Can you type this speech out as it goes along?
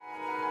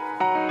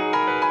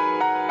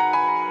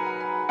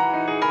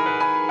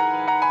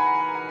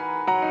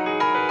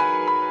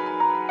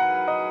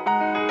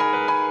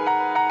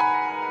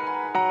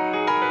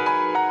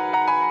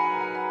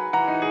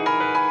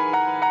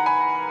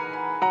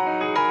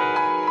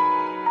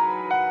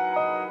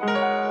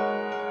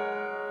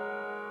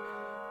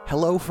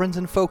Hello, friends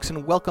and folks,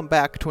 and welcome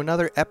back to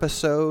another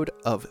episode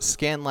of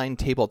Scanline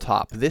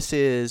Tabletop. This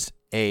is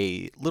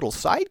a little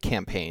side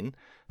campaign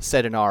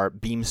set in our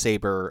Beam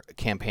Saber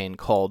campaign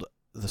called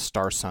the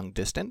Starsung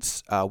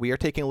Distance. We are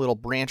taking a little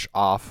branch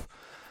off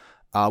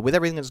with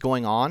everything that's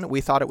going on. We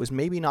thought it was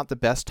maybe not the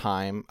best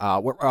time.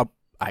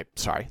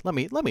 Sorry. Let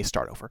me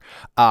start over.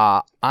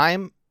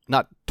 I'm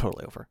not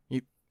totally over.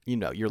 You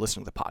know, you're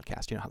listening to the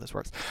podcast. You know how this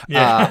works.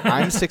 Yeah.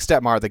 I'm Six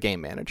Detmar, the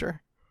game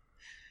manager.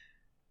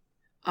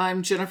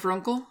 I'm Jennifer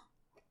Uncle.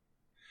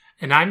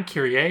 And I'm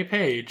Kyrie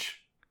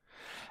Page.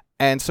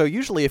 And so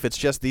usually if it's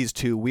just these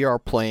two, we are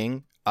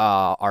playing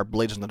our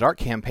Blades in the Dark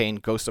campaign,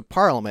 Ghosts of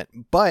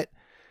Parliament. But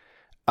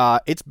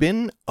it's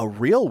been a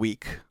real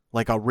week,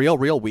 like a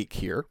real week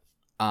here.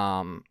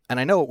 And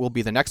I know it will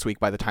be the next week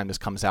by the time this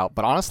comes out.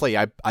 But honestly,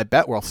 I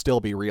bet we'll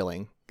still be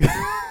reeling.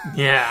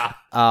 Yeah.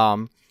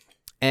 And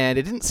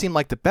it didn't seem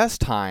like the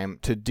best time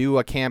to do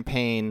a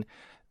campaign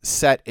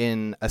set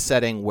in a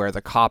setting where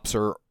the cops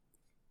are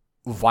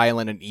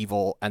violent and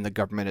evil and the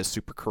government is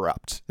super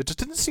corrupt. It just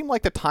didn't seem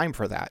like the time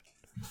for that.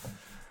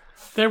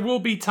 There will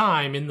be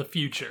time in the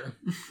future.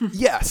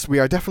 Yes, we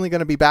are definitely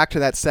going to be back to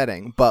that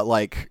setting, but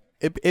like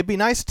it'd be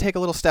nice to take a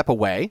little step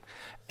away,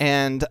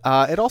 and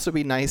it'd also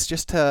be nice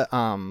just to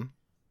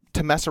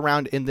mess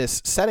around in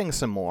this setting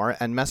some more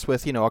and mess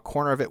with, you know, a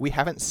corner of it we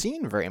haven't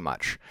seen very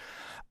much.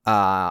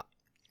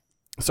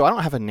 So I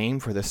don't have a name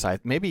for this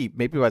site. Maybe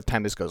by the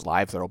time this goes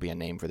live, there'll be a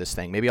name for this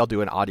thing. Maybe I'll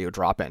do an audio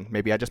drop-in.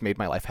 Maybe I just made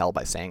my life hell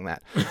by saying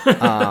that.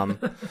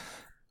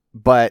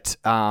 But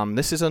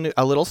this is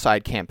a little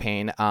side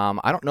campaign.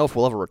 I don't know if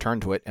we'll ever return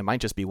to it. It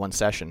might just be one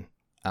session.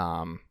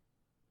 But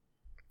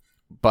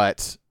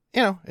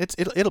you know,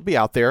 it'll be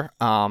out there.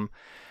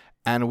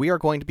 And we are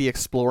going to be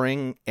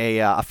exploring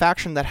a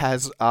faction that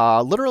has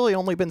literally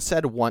only been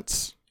said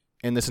once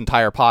in this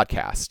entire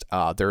podcast.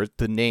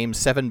 The name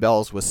Seven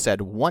Bells was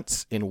said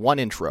once in one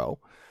intro,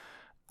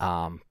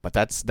 but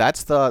that's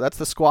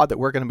the squad that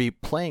we're going to be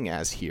playing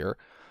as here.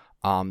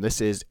 This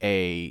is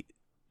a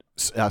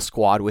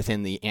squad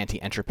within the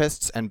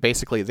Anti-Entropists, and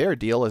basically their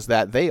deal is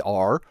that they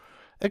are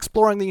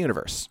exploring the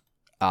universe.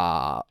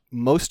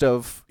 Most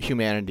of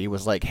humanity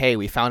was like, hey,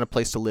 we found a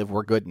place to live,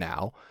 we're good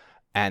now.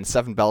 And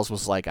Seven Bells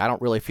was like, I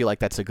don't really feel like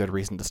that's a good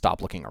reason to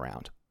stop looking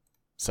around.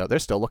 So they're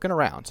still looking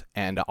around.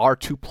 And our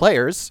two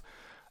players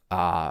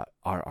are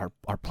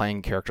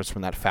playing characters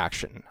from that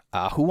faction.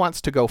 Who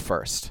wants to go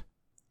first?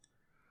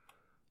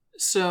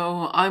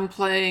 So I'm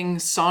playing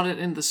Sonnet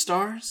in the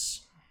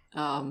Stars,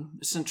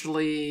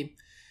 essentially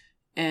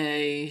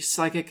a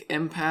psychic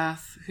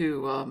empath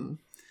who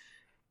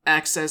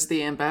acts as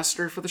the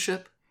ambassador for the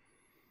ship.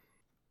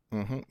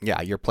 Mm-hmm.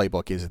 Yeah, your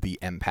playbook is the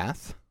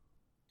empath.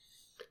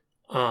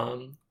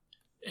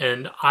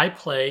 And I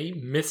play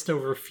Mist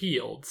Over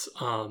Fields.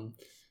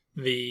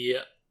 The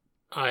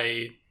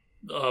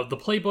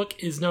playbook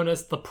is known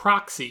as the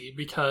proxy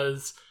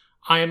because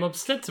I am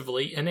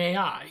ostensibly an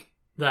AI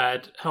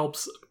that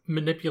helps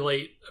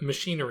manipulate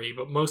machinery,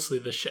 but mostly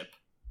the ship.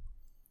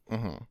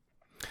 Mm-hmm.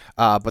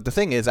 But the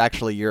thing is,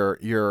 actually,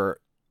 you're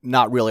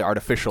not really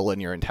artificial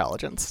in your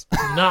intelligence.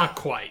 Not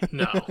quite,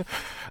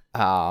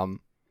 no.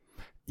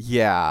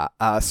 Yeah.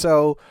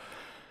 So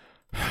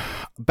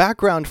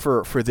background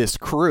for this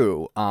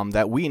crew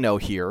that we know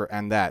here,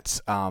 and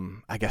that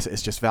I guess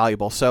is just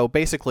valuable. So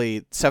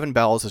basically, Seven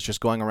Bells is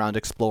just going around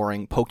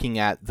exploring, poking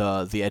at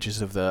the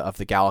edges of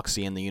the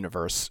galaxy and the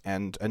universe,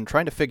 and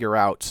trying to figure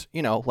out,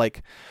 you know,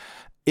 like,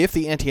 if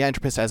the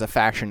Anti-Entropists as a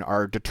faction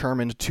are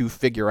determined to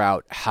figure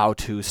out how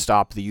to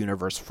stop the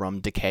universe from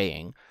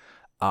decaying,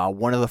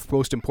 one of the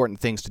most important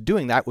things to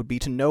doing that would be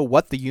to know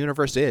what the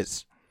universe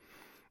is.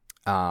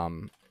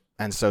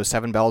 And so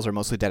Seven Bells are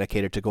mostly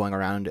dedicated to going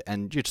around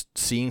and just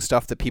seeing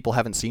stuff that people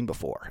haven't seen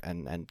before,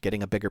 and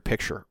getting a bigger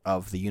picture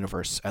of the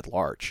universe at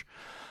large.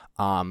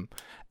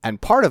 And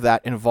part of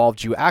that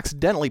involved you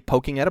accidentally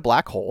poking at a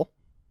black hole,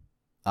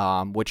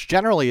 which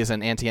generally is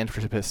an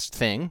anti-entropist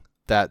thing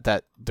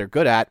that they're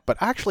good at, but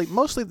actually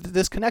mostly the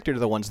disconnected are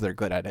the ones that are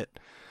good at it.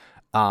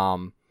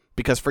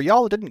 Because for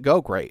y'all, it didn't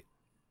go great.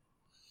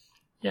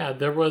 Yeah,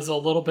 there was a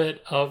little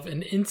bit of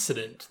an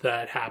incident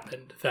that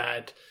happened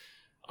that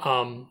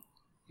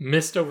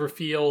Mist Over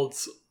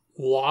Fields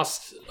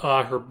lost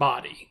her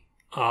body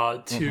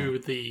to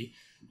the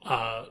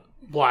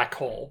black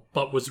hole,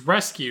 but was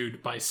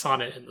rescued by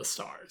Sonnet in the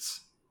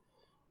Stars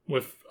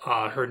with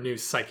her new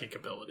psychic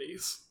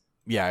abilities.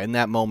 Yeah, in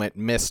that moment,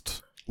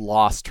 Mist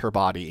lost her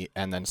body,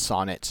 and then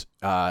Sonnet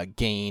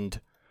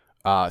gained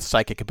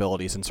psychic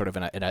abilities, and sort of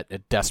in a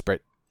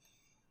desperate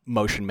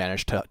motion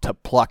managed to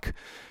pluck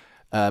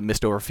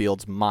Mist Over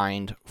Fields'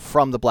 mind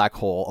from the black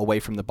hole, away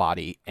from the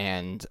body,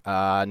 and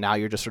now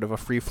you're just sort of a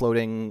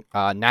free-floating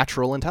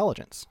natural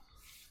intelligence.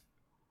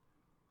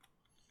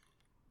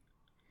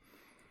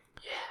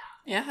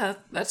 Yeah,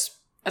 that's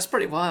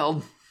pretty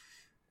wild.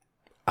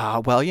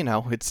 Well,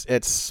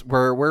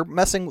 we're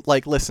messing.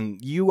 Like, listen,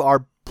 you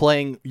are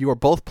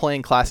both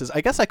playing classes. I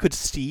guess I could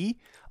see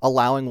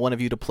allowing one of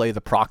you to play the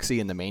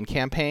proxy in the main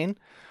campaign,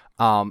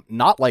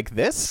 not like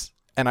this,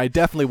 and I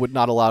definitely would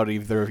not allow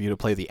either of you to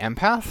play the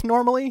empath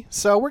normally.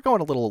 So we're going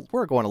a little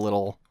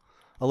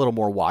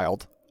more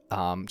wild,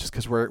 just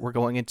because we're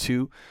going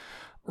into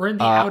we're in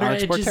the outer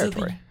edges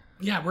territory.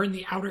 We're in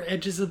the outer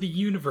edges of the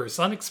universe,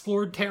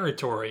 unexplored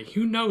territory.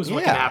 Who knows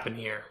what can happen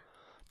here?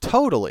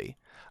 Totally.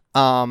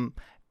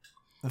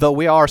 Though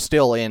we are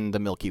still in the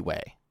Milky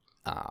Way.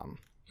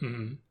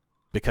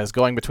 Because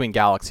going between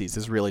galaxies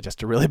is really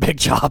just a really big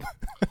job.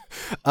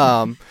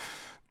 And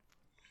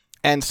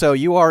so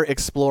you are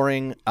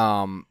exploring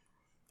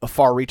the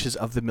far reaches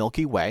of the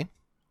Milky Way.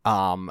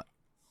 And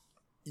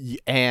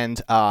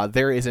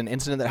there is an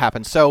incident that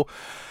happens. So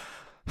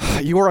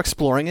you are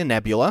exploring a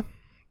nebula.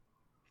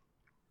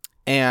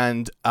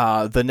 And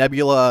the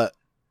nebula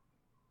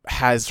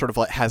has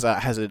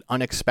an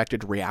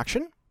unexpected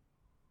reaction.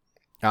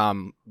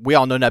 We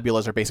all know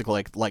nebulas are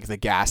basically like the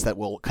gas that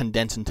will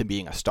condense into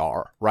being a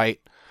star,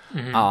 right?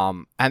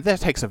 And that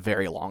takes a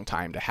very long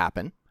time to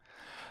happen.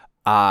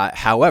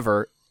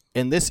 However,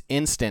 in this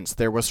instance,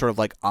 there was sort of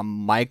like a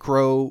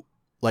micro,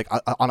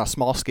 on a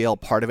small scale,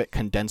 part of it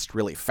condensed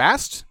really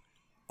fast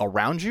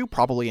around you,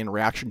 probably in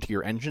reaction to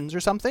your engines or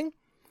something.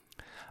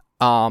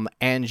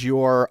 And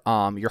your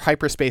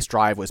hyperspace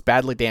drive was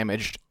badly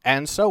damaged,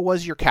 and so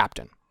was your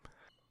captain.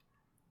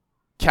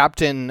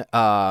 Captain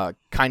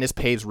Kindness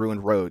Paves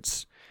Ruined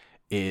Roads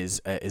is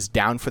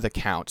down for the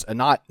count, and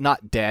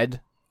not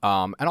dead,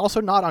 and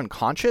also not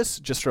unconscious,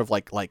 just sort of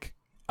like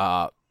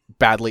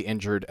badly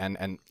injured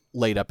and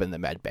laid up in the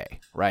med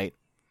bay, right?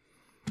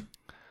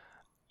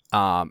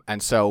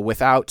 And so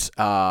without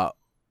a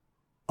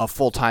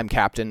full-time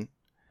captain,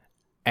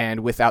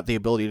 and without the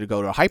ability to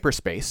go to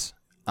hyperspace,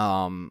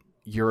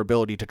 your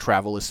ability to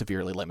travel is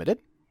severely limited.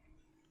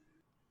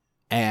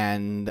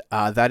 And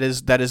that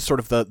is sort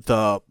of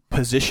the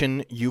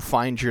position you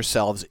find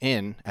yourselves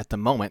in at the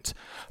moment.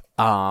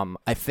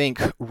 I think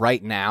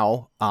right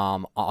now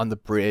on the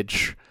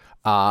bridge,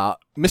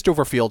 Mr.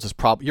 Overfields is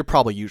you're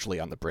probably usually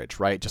on the bridge,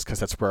 right? Just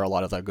because that's where a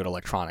lot of the good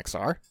electronics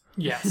are.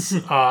 Yes,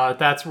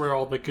 that's where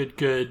all the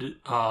good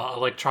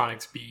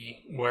electronics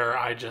be. Where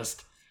I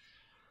just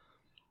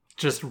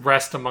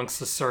rest amongst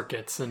the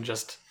circuits and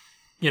just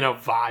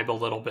vibe a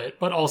little bit,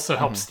 but also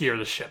help steer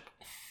the ship.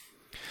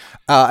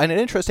 And an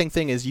interesting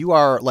thing is you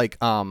are like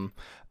our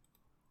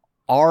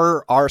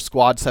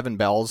squad 7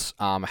 Bells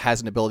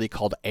has an ability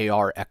called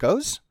AR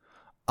Echoes,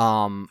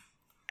 and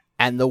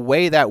the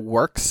way that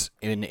works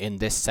in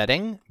this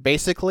setting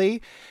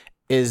basically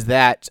is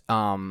that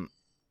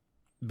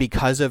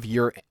because of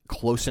your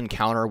close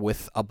encounter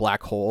with a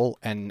black hole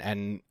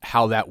and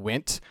how that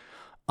went,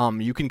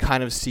 you can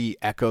kind of see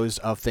echoes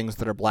of things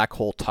that are black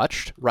hole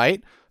touched,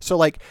 right? So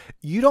like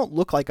you don't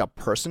look like a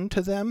person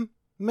to them,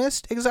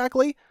 Mist,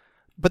 exactly.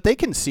 But they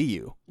can see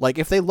you. Like,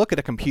 if they look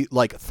at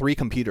like 3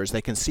 computers,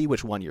 they can see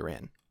which one you're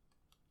in.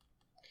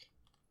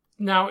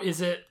 Now,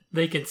 is it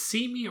they can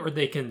see me or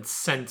they can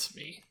sense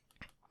me?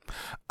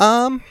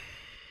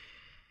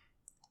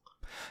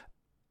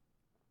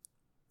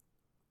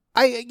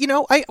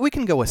 We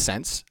can go with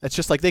sense. It's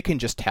just like they can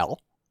just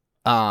tell.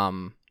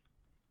 I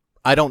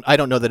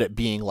don't know that it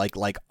being like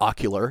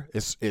ocular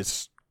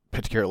is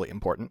particularly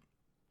important.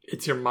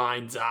 It's your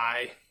mind's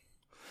eye.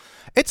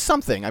 It's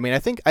something. I mean, I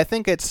think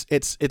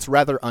it's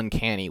rather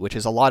uncanny, which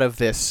is a lot of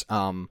this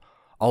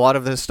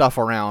stuff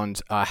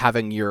around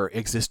having your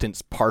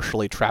existence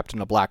partially trapped in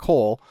a black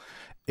hole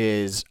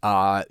is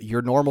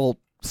your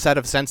normal set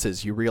of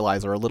senses you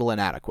realize are a little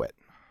inadequate.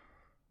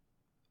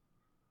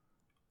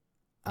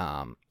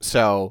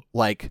 So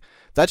like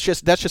that's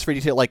just for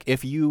detail. Like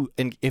if you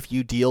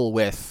deal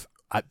with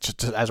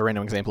just as a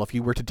random example, if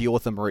you were to deal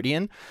with a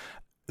Meridian,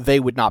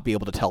 they would not be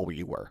able to tell where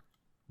you were.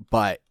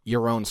 But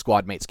your own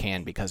squad mates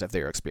can because of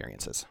their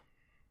experiences.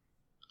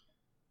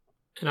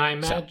 And I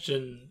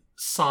imagine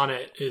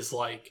Sonnet is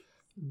like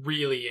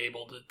really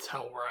able to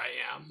tell where I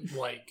am.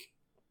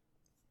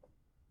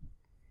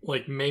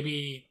 Like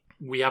maybe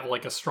we have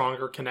like a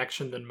stronger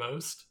connection than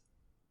most.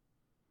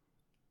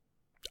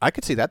 I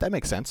could see that. That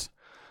makes sense.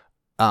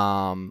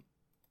 Also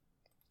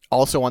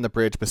on the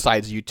bridge,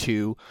 besides you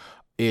two,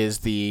 is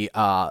the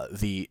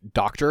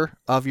doctor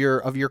of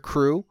your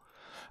crew.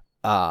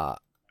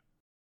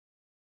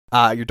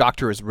 Your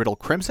doctor is Riddle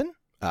Crimson,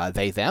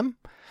 they, them.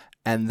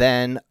 And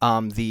then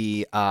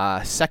the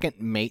second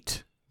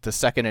mate, the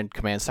second in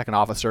command, second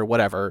officer,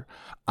 whatever,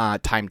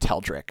 Time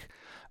Teldrick.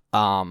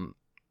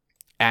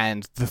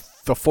 And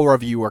the 4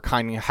 of you are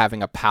kind of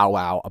having a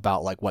powwow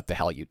about like what the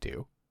hell you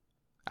do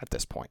at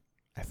this point,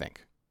 I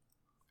think.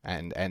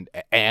 And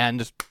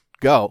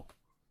go.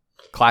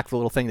 Clack the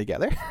little thing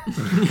together.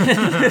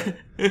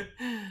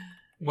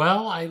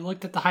 Well, I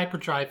looked at the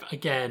hyperdrive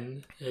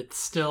again. It's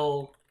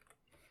still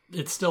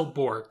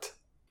borked.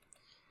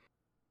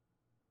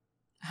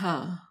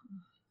 Huh.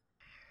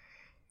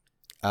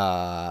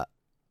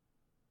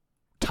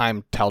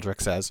 Time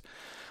Teldrick says,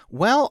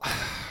 Well,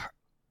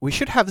 we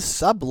should have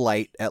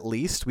sublight at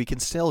least. We can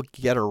still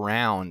get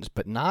around,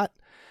 but not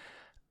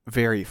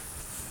very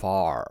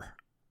far.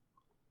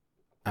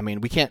 I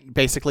mean, we can't.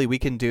 Basically, we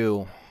can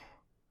do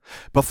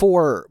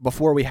before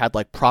we had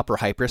like proper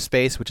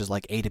hyperspace, which is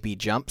like A to B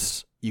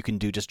jumps. You can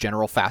do just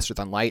general faster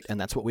than light, and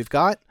that's what we've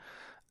got.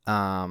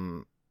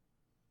 But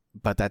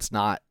that's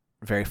not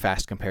very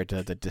fast compared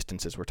to the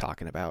distances we're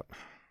talking about.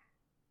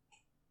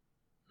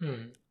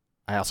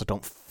 I also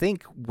don't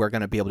think we're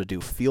going to be able to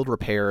do field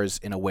repairs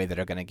in a way that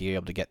are going to be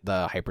able to get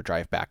the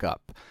hyperdrive back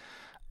up.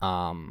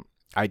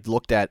 I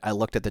looked at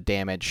the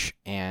damage,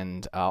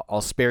 and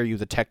I'll spare you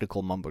the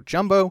technical mumbo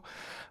jumbo,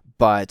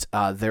 but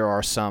there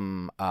are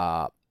some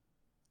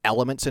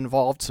elements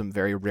involved, some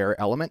very rare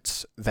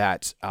elements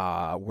that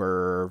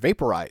were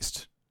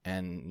vaporized,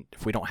 and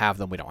if we don't have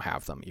them, we don't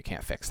have them. You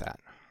can't fix that.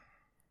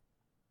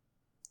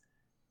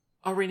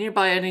 Are we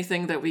nearby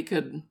anything that we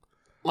could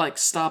like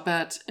stop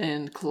at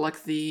and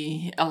collect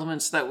the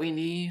elements that we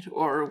need,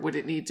 or would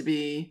it need to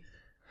be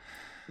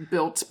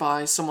built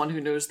by someone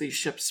who knows these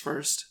ships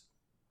first?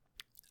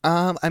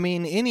 I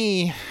mean,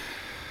 any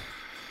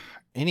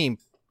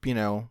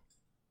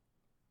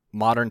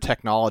modern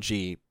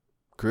technology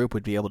group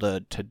would be able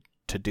to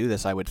do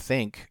this, I would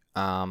think.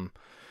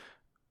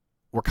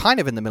 We're kind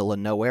of in the middle of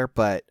nowhere,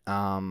 but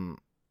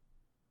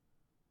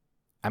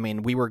I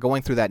mean, we were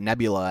going through that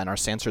nebula and our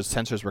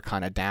sensors were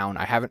kind of down.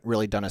 I haven't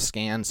really done a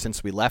scan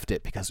since we left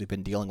it because we've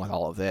been dealing with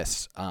all of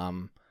this.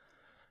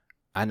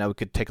 I know we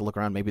could take a look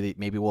around.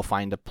 Maybe we'll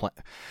find a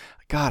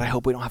God, I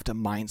hope we don't have to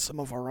mine some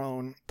of our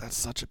own. That's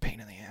such a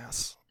pain in the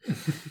ass.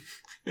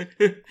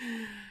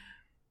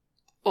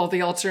 Well,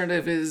 the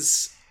alternative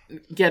is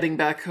getting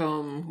back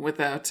home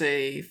without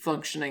a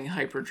functioning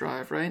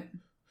hyperdrive, right?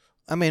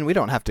 I mean, we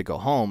don't have to go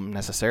home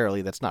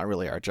necessarily. That's not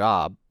really our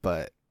job,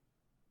 but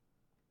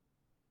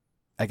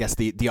I guess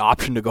the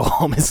option to go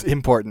home is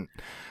important.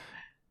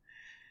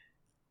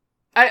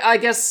 I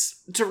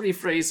guess, to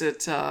rephrase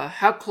it,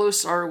 how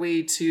close are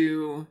we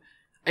to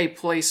a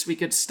place we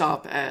could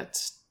stop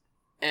at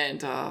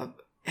and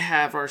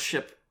have our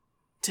ship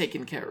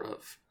taken care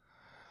of?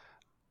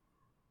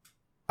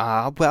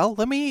 Well,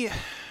 let me...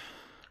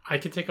 I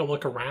could take a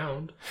look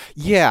around.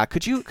 Yeah,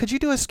 could you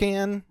do a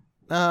scan,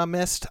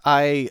 Mist?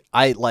 I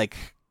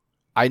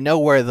know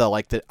where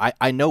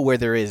I know where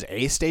there is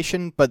a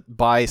station, but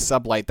by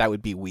sublight that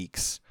would be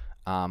weeks.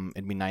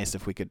 It'd be nice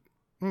if we could,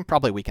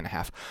 probably a week and a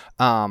half.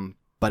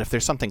 But if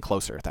there's something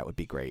closer, that would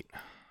be great.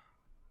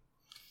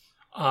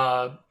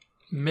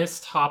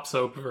 Mist hops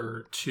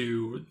over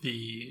to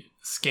the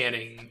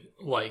scanning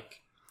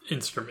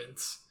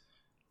instruments,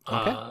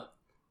 okay.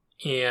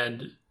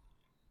 And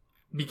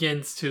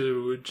begins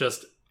to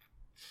just.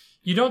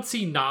 You don't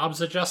see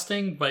knobs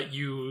adjusting, but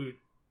you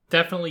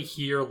definitely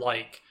hear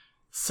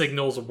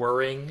signals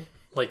whirring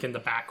in the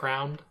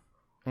background,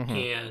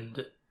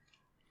 and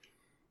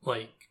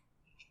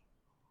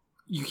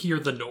you hear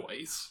the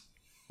noise.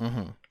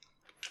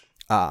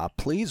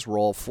 Please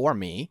roll for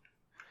me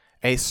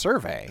a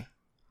survey.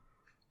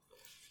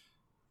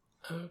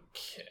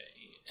 Okay,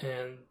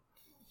 and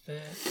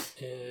that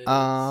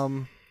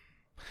is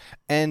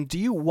and do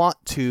you want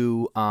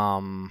to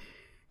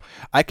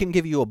I can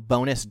give you a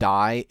bonus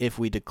die if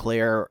we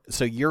declare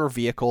so your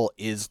vehicle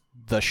is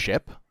the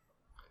ship.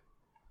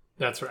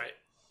 That's right.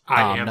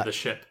 I am the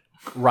ship.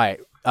 Right.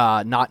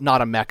 Not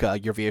a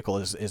mecha. Your vehicle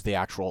is the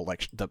actual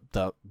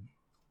the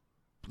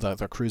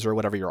cruiser or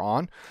whatever you're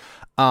on.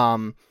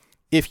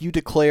 If you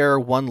declare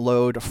one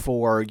load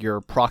for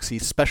your proxy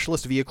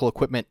specialist vehicle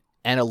equipment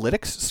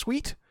analytics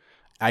suite,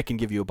 I can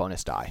give you a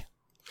bonus die.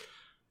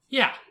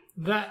 Yeah,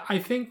 that I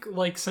think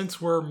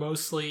since we're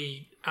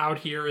mostly out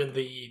here in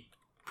the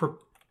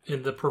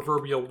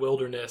proverbial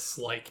wilderness,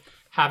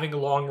 having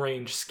long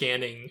range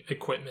scanning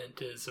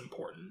equipment is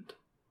important.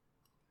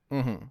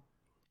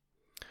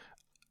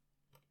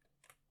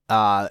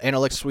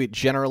 Analytics suite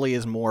generally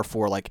is more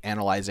for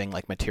analyzing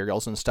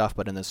materials and stuff,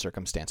 but in this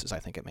circumstances, I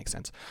think it makes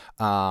sense.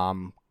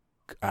 Go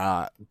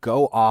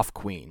off,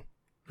 Queen.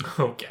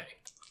 Okay,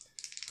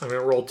 I'm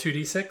gonna roll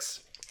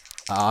 2d6.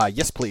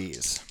 Yes,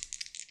 please.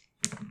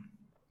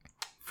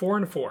 4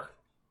 and 4.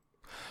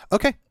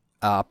 Okay.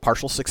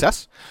 Partial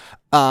success.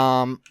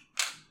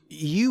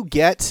 You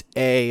get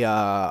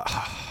a.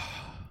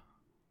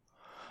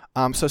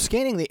 So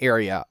scanning the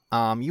area,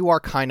 you are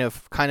kind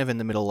of in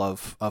the middle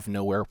of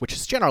nowhere, which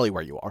is generally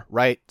where you are,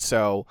 right?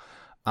 So,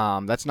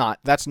 that's not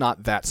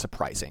that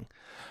surprising.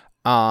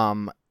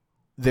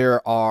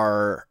 There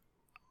are,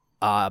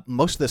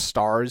 most of the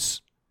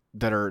stars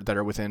that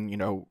are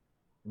within,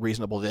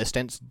 reasonable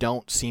distance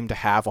don't seem to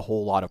have a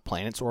whole lot of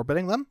planets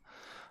orbiting them.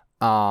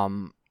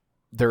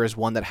 There is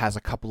one that has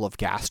a couple of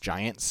gas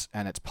giants,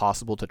 and it's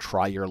possible to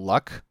try your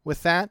luck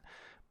with that,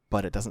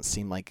 but it doesn't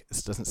seem like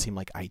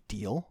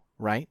ideal.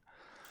 Right?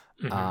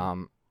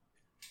 And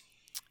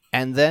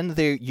then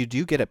you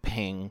do get a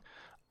ping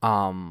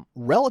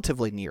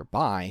relatively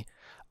nearby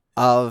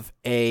of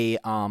a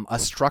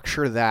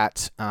structure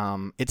that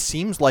it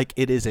seems like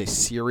it is a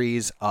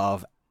series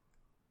of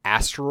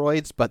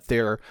asteroids, but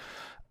they're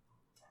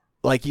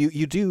like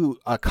you do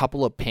a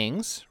couple of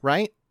pings,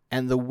 right?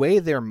 And the way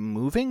they're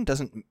moving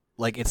doesn't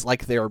like it's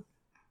like they're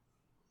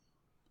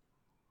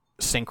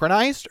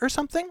synchronized or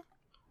something.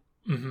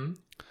 Mm-hmm.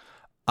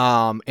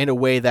 In a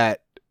way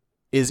that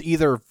is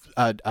either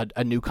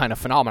a new kind of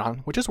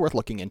phenomenon, which is worth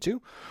looking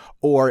into,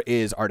 or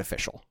is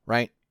artificial,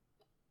 right?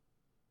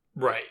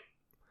 Right.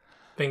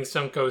 Things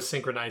don't go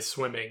synchronized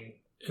swimming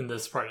in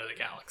this part of the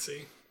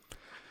galaxy.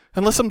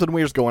 Unless something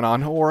weird's going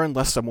on, or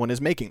unless someone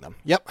is making them.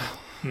 Yep.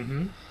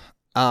 Mm-hmm.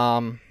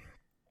 And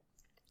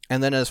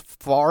then as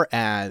far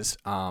as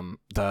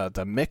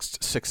the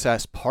mixed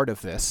success part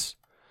of this,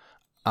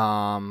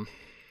 I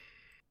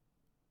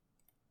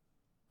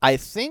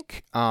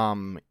think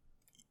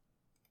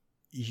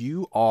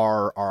you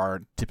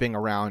are dipping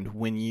around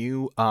when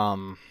you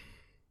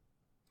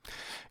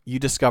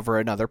discover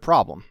another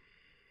problem.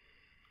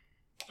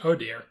 Oh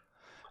dear.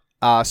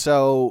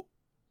 So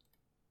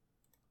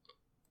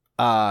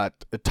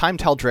Time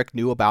Teldrick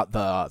knew about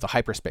the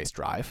hyperspace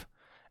drive,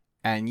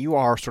 and you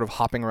are sort of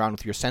hopping around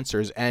with your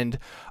sensors, and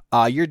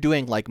you're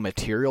doing like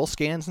material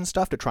scans and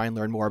stuff to try and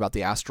learn more about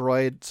the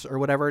asteroids or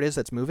whatever it is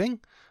that's moving.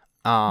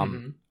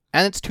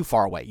 And it's too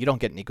far away. You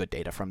don't get any good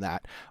data from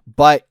that.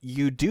 But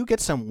you do get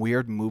some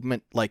weird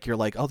movement, like you're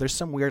like, oh, there's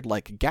some weird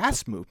like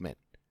gas movement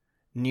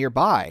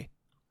nearby.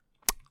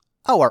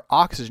 Oh, our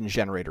oxygen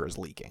generator is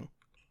leaking.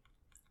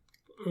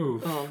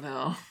 Oof. Oh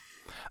no.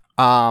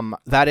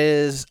 That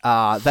is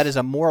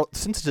a more,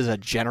 since it is a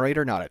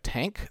generator, not a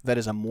tank, that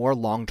is a more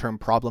long-term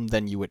problem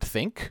than you would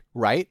think,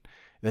 right?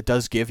 That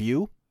does give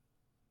you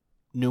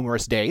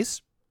numerous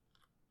days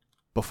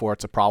before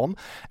it's a problem.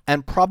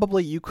 And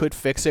probably you could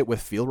fix it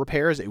with field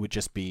repairs. It would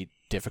just be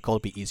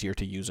difficult. It'd be easier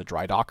to use a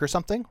dry dock or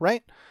something,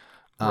 right?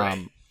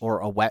 Right. Or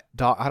a wet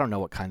dock. I don't know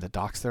what kinds of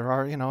docks there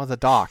are. You know, the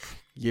dock.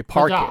 You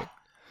park it.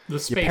 The You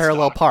space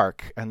parallel dock.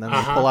 park, and then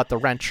they pull out the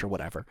wrench or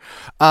whatever.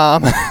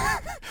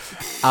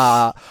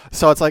 So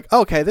it's like,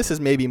 okay, this is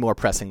maybe more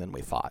pressing than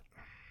we thought.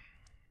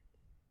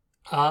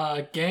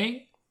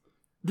 Gang,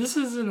 this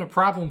isn't a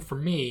problem for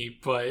me,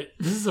 but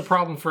this is a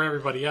problem for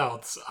everybody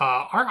else.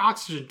 Our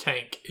oxygen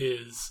tank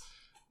is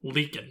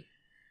leaking.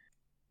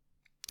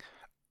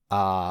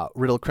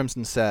 Riddle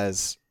Crimson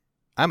says,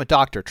 I'm a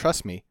doctor,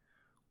 trust me.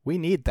 We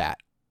need that.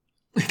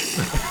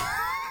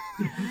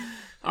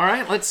 All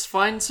right, let's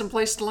find some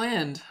place to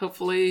land.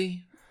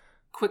 Hopefully,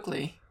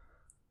 quickly.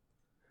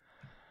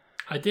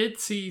 I did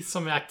see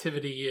some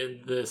activity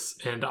in this,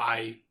 and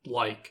I,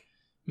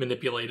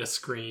 manipulate a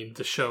screen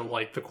to show,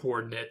 the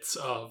coordinates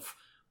of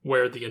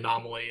where the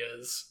anomaly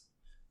is.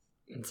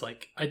 It's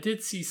like, I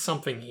did see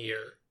something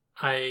here.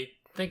 I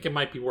think it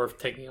might be worth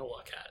taking a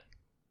look at.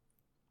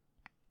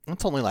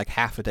 It's only like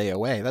half a day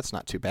away. That's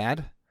not too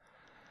bad.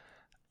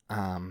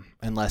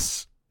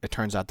 Unless it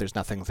turns out there's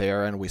nothing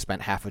there and we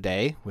spent half a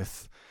day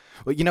with...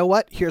 Well, you know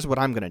what? Here's what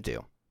I'm going to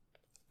do.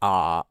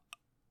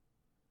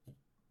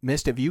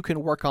 Mist, if you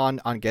can work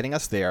on getting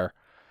us there,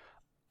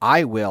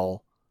 I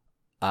will,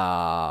 get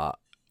on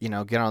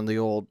the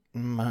old...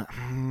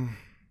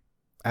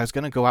 I was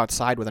going to go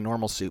outside with a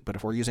normal suit, but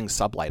if we're using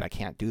sublight, I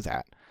can't do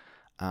that.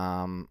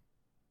 I'll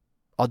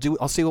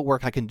see what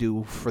work I can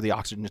do for the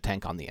oxygen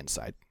tank on the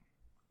inside.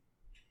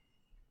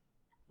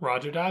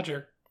 Roger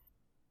Dodger.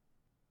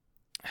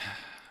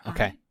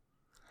 Okay.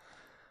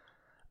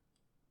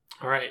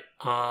 All right.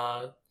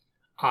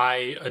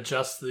 I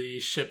adjust the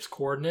ship's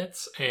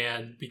coordinates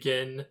and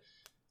begin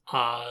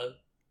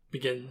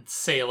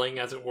sailing,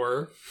 as it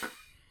were.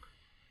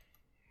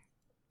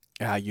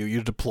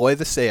 You deploy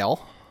the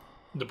sail.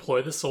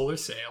 Deploy the solar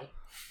sail.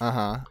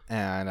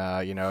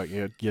 And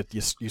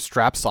you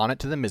strap sonnet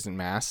to the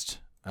mizzenmast.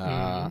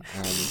 And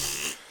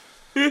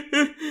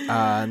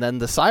then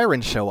the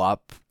sirens show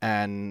up,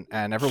 and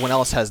everyone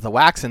else has the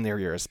wax in their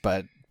ears,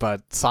 but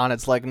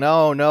Sonnet's like,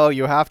 no,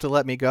 you have to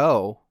let me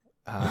go.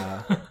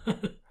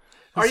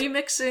 Are you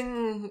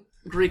mixing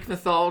Greek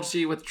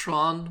mythology with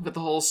Tron, with the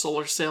whole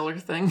solar sailor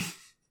thing?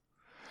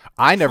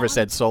 I never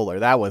said solar.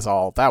 That was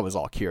all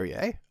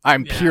Kyrie.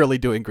 I'm purely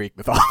doing Greek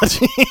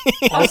mythology.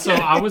 Also,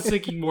 I was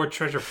thinking more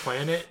Treasure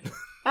Planet.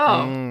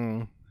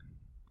 Oh.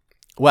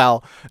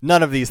 Well,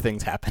 none of these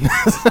things happen.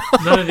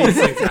 None of these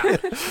things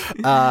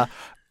happen.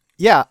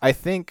 Yeah, I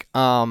think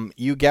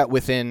you get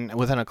within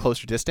a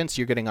closer distance.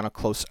 You're getting on a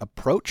close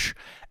approach,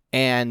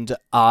 and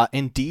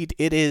indeed,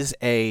 it is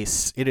a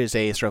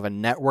sort of a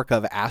network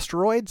of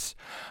asteroids.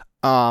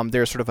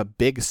 There's sort of a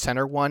big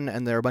center one,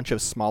 and there are a bunch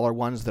of smaller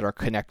ones that are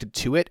connected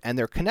to it, and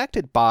they're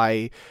connected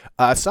by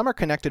some are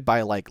connected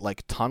by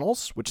like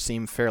tunnels, which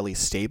seem fairly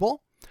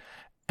stable,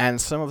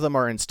 and some of them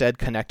are instead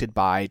connected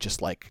by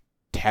just like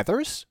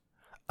tethers.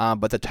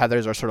 But the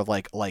tethers are sort of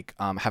like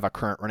have a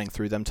current running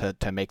through them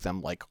to make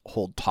them like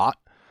hold taut.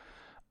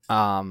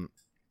 And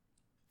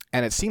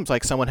it seems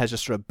like someone has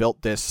just sort of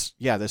built this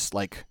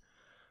like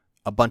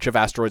a bunch of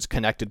asteroids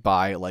connected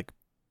by like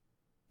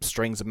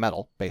strings of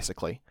metal,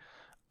 basically.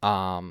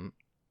 And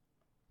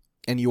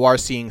you are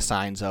seeing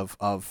signs of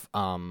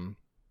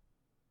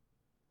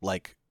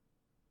like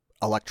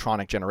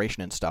electronic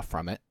generation and stuff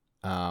from it.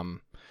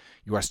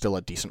 You are still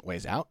a decent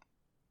ways out.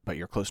 but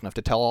you're close enough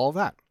to tell all of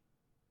that.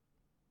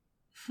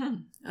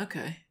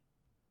 Okay.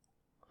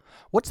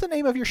 What's the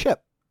name of your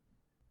ship?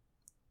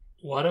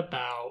 What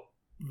about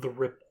the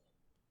Ripple?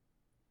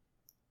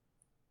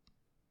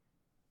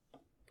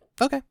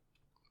 Okay.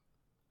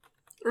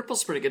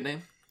 Ripple's a pretty good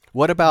name.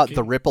 What about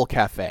the Ripple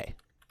Cafe?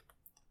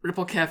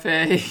 Ripple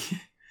Cafe.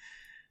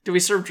 Do we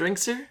serve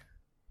drinks here?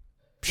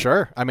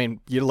 Sure. I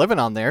mean, you're living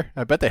on there.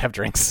 I bet they have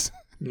drinks.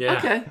 Yeah.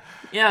 Okay.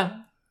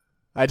 Yeah.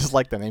 I just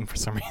like the name for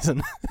some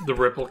reason. The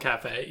Ripple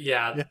Cafe.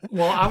 Yeah.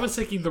 Well, I was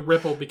thinking the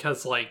Ripple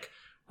because, like,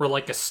 we're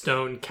like a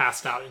stone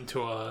cast out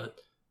into a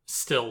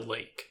still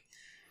lake.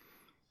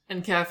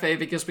 And cafe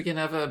because we can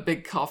have a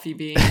big coffee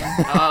bean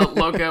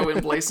logo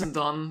emblazoned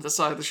on the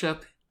side of the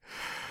ship.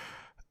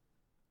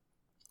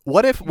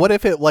 What if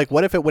it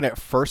when it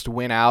first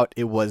went out,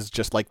 it was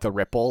just like the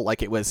Ripple,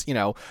 like it was,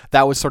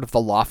 that was sort of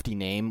the lofty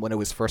name when it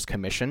was first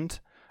commissioned.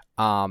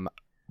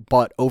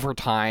 But over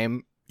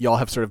time, y'all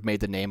have sort of made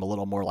the name a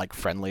little more like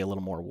friendly, a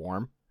little more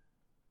warm.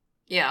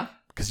 Yeah.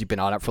 Because you've been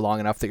on it for long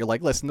enough that you're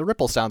like, listen, the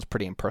Ripple sounds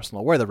pretty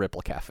impersonal. We're the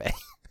Ripple Cafe.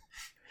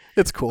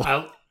 It's cool.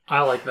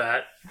 I like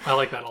that. I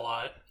like that a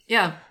lot.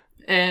 Yeah.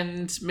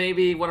 And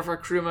maybe one of our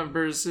crew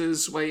members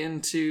is way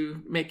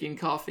into making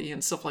coffee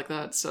and stuff like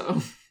that,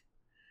 so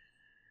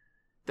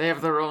they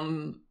have their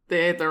own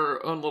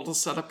little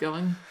setup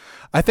going.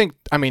 I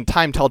mean,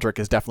 Time Teldrick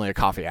is definitely a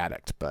coffee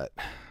addict, but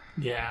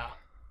yeah,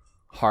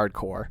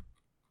 hardcore.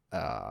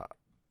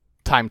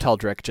 Time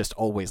Teldrick just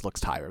always looks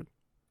tired.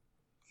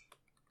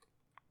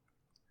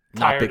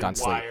 Not big on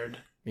sleep. Wired.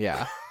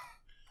 Yeah.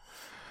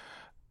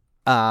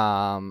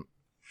 All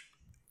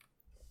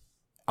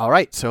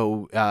right.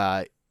 So,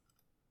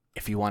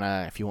 if you want,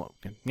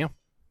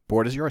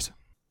 board is yours.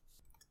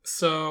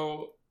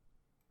 So,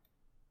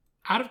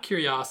 out of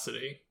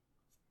curiosity,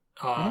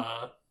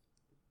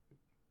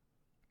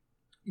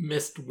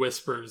 Mist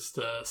whispers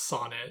to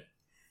Sonnet.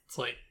 It's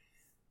like,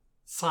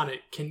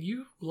 Sonnet, can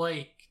you,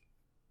 like,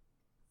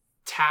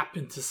 tap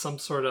into some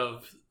sort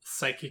of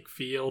psychic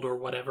field or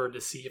whatever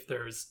to see if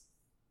there's,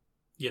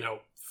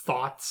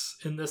 thoughts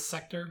in this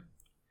sector?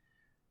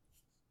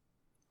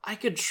 I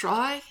could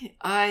try.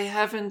 I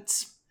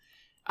haven't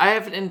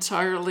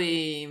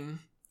entirely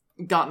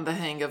gotten the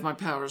hang of my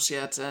powers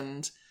yet,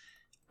 and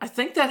I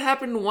think that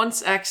happened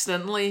once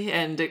accidentally,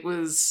 and it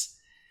was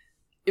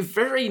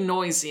very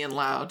noisy and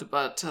loud,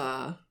 but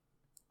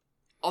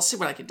I'll see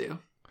what I can do.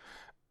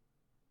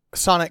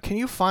 Sonnet, can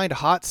you find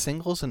hot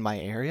singles in my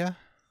area?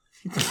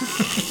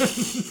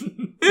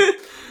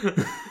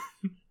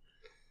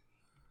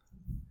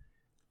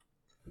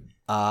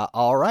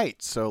 All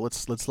right, so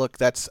let's look.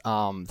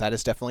 That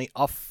is definitely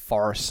a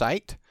far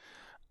sight.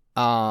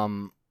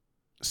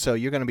 So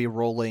you're going to be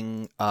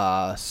rolling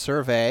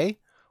survey,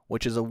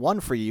 which is a 1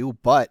 for you,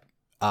 but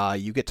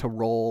you get to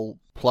roll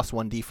plus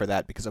 1d for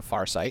that because of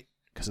far sight,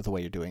 because of the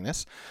way you're doing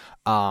this.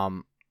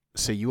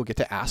 So you will get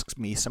to ask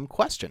me some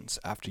questions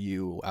after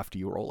you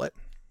roll it.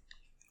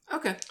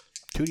 Okay.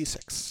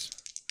 2d6.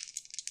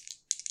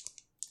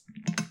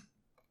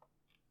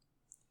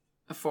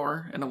 A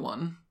 4 and a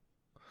 1.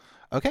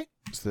 Okay,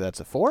 so that's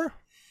a 4.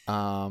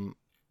 Let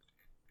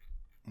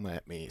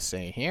me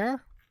see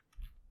here.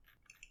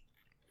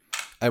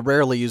 I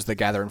rarely use the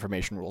gather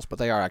information rules, but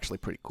they are actually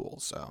pretty cool,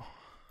 so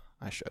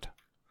I should.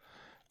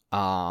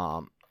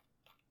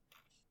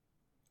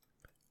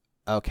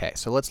 Okay,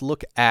 so let's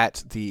look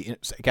at the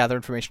gather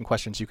information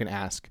questions you can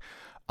ask.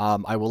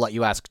 I will let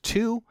you ask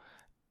 2,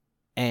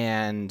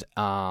 and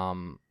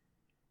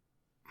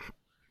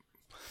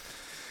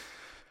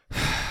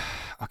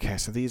okay,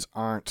 so these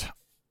aren't.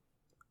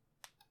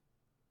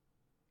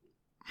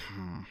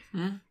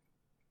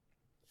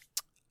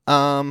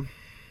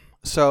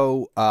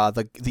 So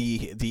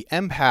the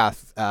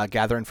empath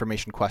gather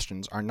information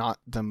questions are not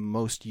the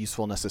most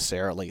useful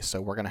necessarily,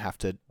 so we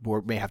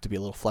may have to be a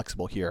little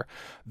flexible here.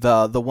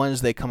 The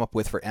ones they come up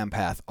with for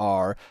empath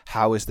are: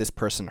 how is this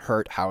person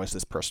hurt? How is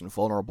this person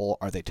vulnerable?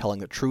 Are they telling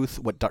the truth?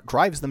 What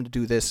drives them to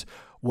do this?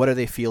 What are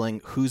they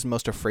feeling? Who's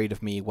most afraid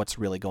of me? What's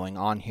really going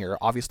on here?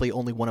 Obviously,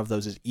 only one of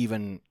those is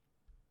even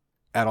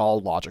at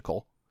all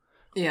logical,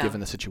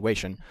 given the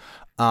situation.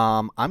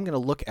 I'm going to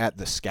look at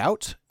the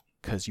scout,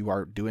 because you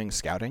are doing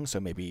scouting, so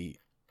maybe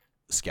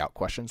scout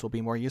questions will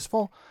be more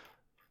useful.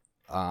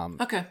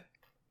 Okay.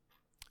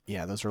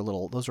 Yeah, those are a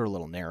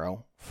little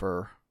narrow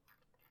for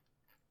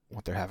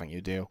what they're having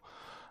you do.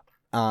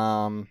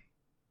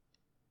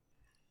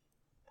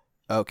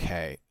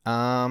 Okay.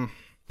 I'm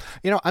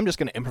just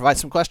going to improvise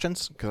some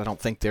questions because I don't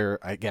think their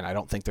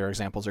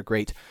examples are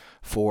great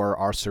for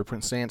our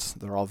circumstance.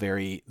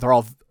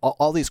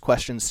 All these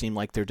questions seem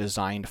like they're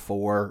designed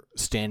for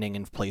standing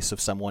in place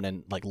of someone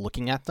and like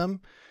looking at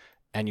them,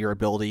 and your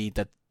ability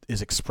that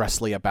is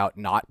expressly about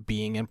not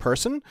being in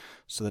person.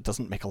 So that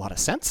doesn't make a lot of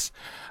sense.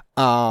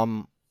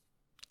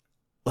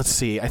 Let's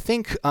see. I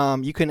think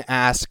you can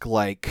ask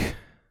like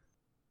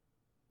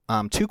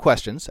 2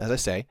 questions, as I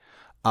say.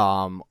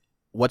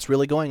 What's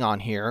really going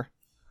on here?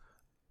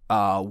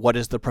 What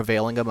is the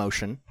prevailing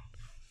emotion?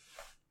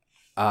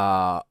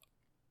 What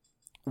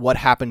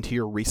happened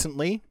here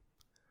recently?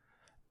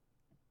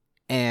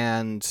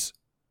 And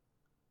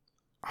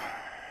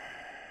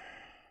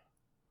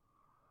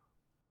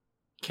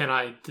can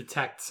I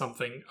detect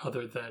something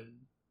other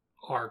than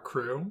our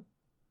crew?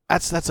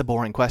 that's a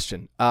boring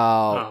question.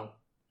 Oh.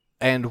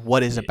 And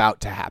what is about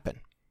to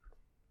happen?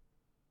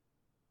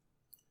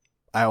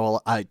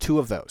 Two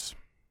of those.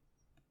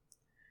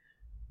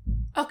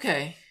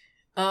 Okay.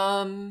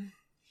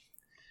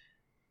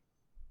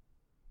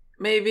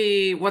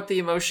 Maybe what the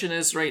emotion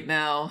is right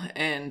now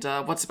and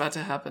what's about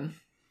to happen.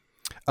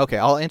 Okay,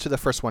 I'll answer the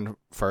first one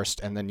first,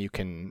 and then you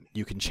can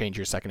change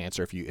your second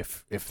answer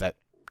if that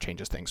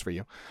changes things for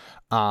you.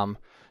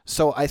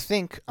 So I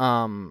think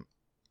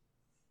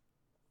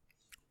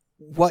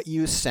what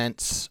you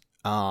sense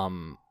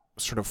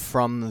sort of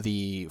from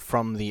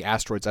the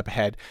asteroids up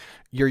ahead,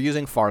 you're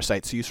using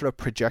Farsight, so you sort of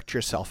project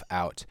yourself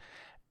out,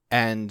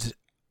 and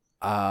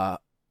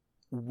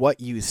what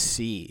you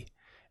see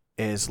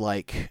is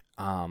like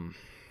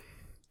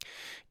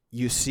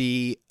you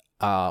see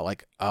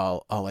like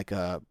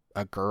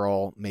a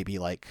girl maybe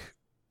like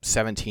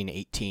 17,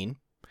 18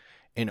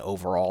 in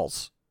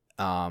overalls,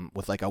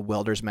 with like a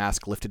welder's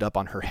mask lifted up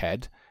on her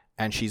head,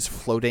 and she's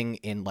floating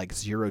in like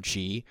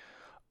 0G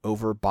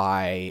over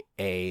by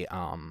a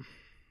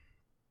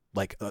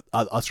like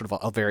a sort of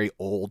a very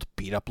old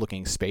beat up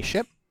looking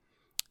spaceship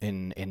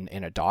in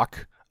a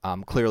dock.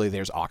 Clearly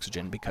there's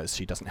oxygen because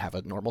she doesn't have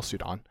a normal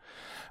suit on.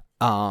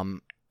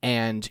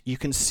 And you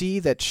can see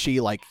that she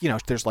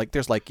there's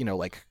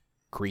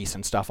grease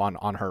and stuff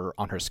on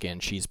her skin.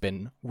 She's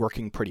been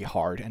working pretty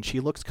hard and she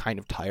looks kind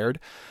of tired,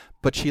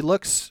 but she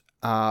looks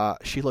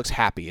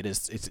happy.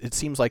 It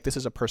seems like this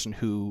is a person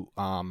who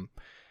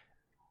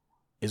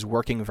is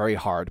working very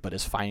hard but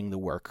is finding the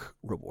work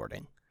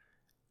rewarding.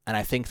 And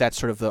I think that's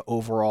sort of the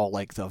overall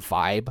like the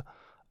vibe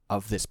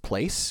of this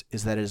place,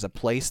 is that it is a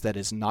place that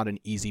is not an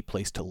easy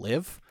place to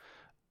live,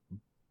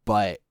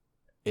 but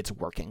it's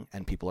working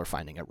and people are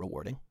finding it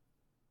rewarding.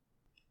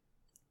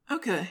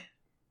 Okay.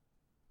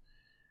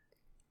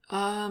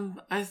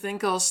 I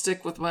think I'll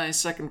stick with my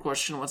second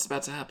question, what's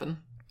about to happen.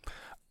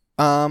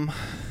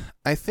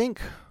 I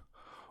think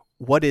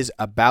what is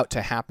about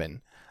to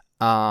happen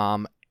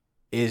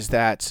is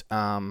that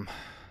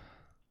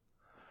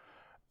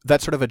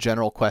that's sort of a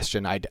general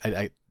question. I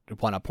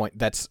want to point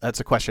that's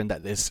a question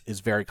that is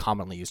very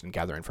commonly used in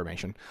gather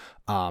information.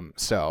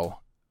 So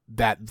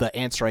that the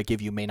answer I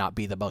give you may not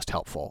be the most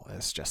helpful.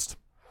 It's just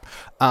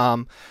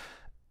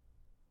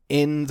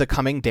in the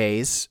coming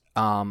days,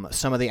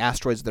 some of the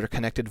asteroids that are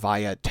connected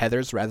via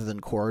tethers rather than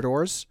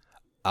corridors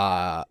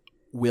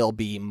will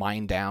be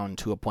mined down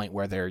to a point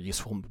where their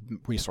useful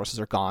resources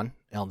are gone,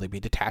 and they'll be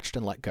detached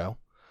and let go.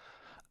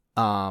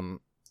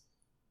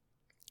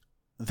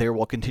 There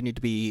will continue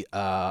to be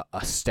a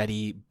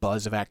steady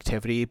buzz of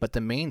activity, but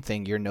the main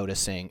thing you're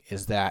noticing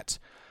is that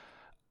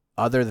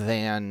other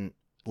than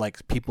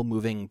like people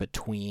moving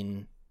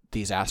between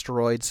these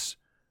asteroids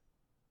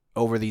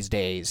over these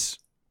days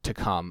to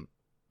come,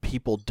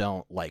 people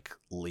don't like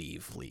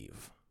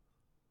leave.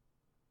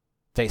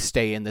 They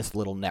stay in this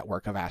little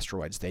network of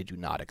asteroids. They do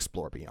not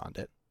explore beyond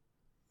it.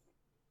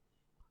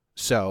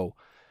 So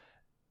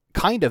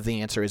kind of the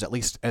answer is, at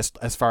least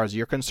as far as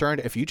you're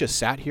concerned, if you just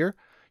sat here,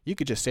 you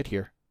could just sit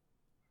here.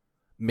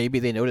 Maybe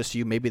they notice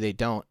you, maybe they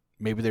don't.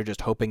 Maybe they're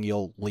just hoping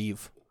you'll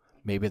leave.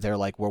 Maybe they're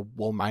like,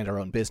 we'll mind our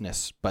own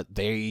business, but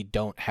they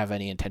don't have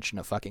any intention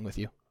of fucking with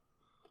you.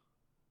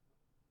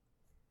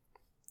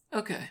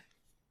 Okay.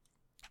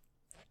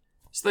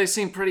 So they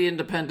seem pretty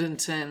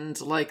independent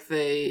and like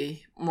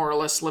they more or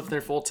less live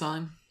there full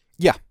time?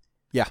 Yeah.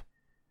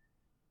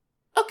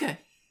 Okay.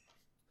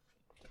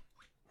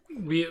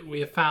 We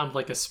have found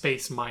like a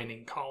space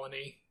mining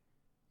colony.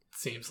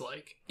 Seems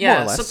like.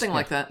 Yeah, something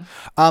like that.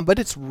 But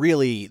this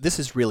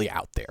is really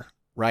out there,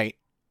 right?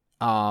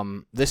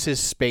 This is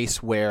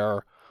space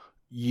where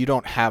you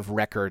don't have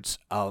records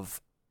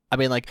of,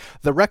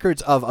 the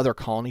records of other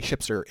colony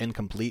ships are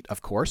incomplete,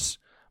 of course,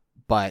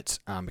 but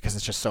because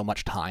it's just so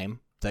much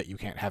time that you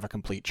can't have a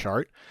complete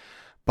chart.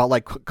 But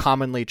like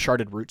commonly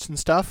charted routes and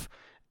stuff,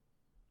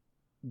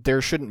 there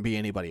shouldn't be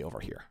anybody over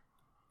here.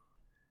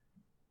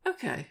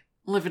 Okay.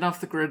 Living off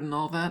the grid and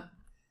all that.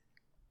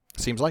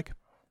 Seems like.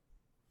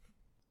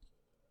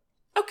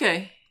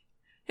 Okay.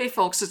 Hey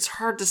folks, it's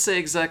hard to say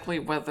exactly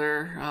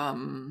whether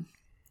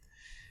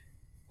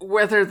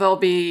they'll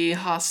be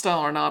hostile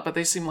or not, but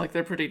they seem like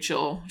they're pretty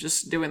chill,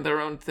 just doing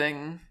their own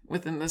thing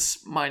within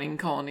this mining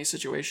colony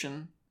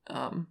situation.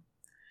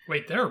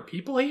 Wait, there are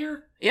people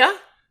here? Yeah.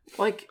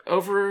 Like,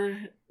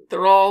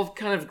 they're all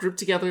kind of grouped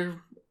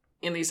together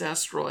in these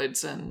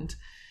asteroids, and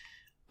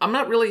I'm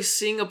not really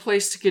seeing a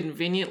place to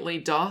conveniently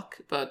dock,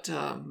 but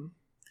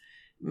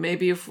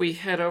maybe if we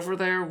head over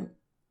there,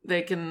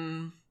 they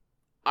can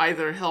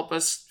either help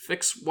us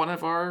fix one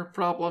of our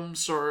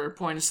problems or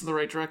point us in the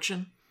right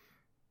direction.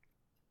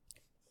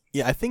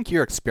 Yeah, I think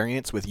your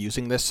experience with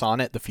using this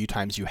sonnet the few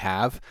times you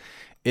have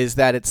is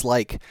that it's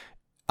like,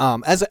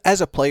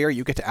 as a player,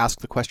 you get to ask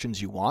the questions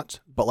you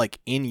want, but like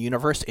in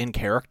universe, in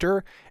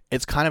character,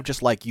 it's kind of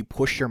just like you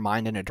push your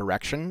mind in a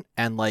direction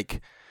and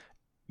like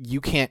you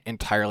can't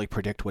entirely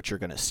predict what you're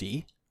going to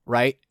see,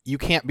 right? You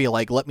can't be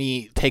like, let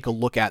me take a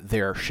look at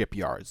their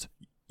shipyards.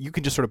 You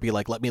can just sort of be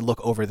like, let me look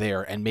over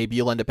there, and maybe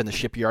you'll end up in the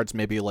shipyards,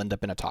 maybe you'll end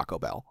up in a Taco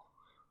Bell.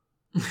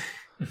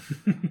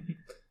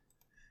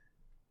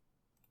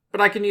 But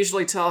I can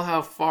usually tell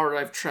how far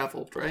I've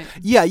traveled, right?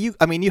 Yeah, you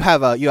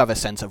have a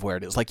sense of where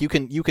it is. Like you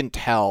can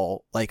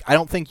tell, like I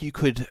don't think you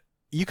could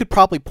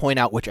probably point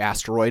out which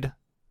asteroid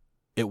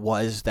it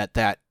was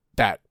that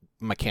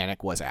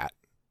mechanic was at,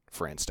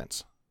 for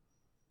instance.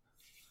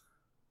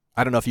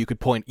 I don't know if you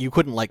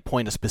couldn't like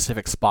point a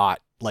specific spot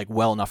like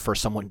well enough for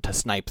someone to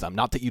snipe them.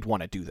 Not that you'd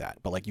want to do that,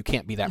 but like you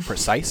can't be that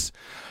precise.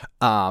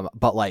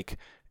 But like,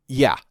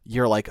 yeah,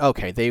 you're like,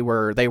 okay, they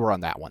were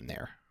on that one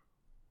there.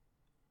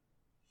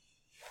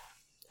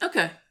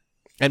 Okay.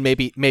 And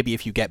maybe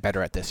if you get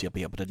better at this, you'll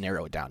be able to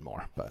narrow it down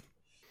more. But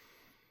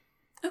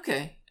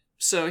okay,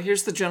 so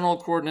here's the general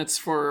coordinates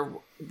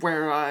for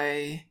where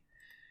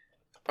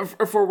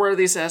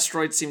these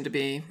asteroids seem to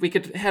be. We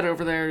could head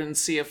over there and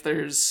see if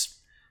there's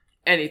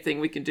anything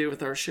we can do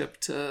with our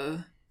ship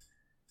to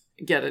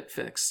get it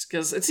fixed,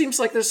 because it seems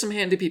like there's some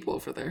handy people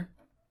over there.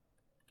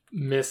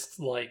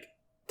 Mist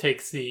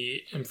takes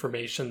the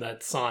information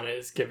that Sana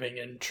is giving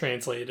and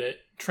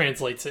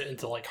translates it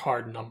into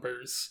hard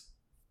numbers.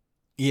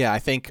 Yeah, I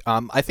think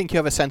you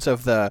have a sense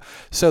of the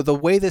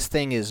way this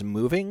thing is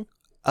moving,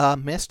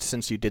 Mist,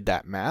 since you did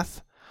that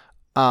math.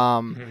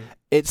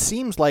 It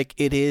seems like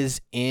it is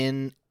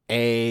in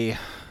a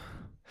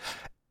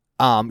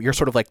you're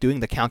sort of like doing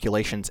the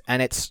calculations,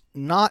 and it's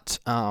not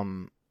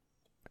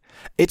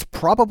it's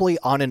probably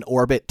on an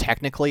orbit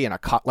technically, in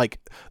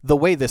the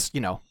way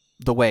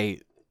the way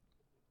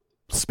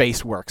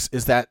space works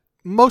is that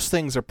most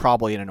things are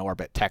probably in an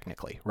orbit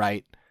technically,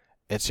 right?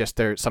 It's just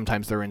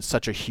sometimes they're in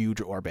such a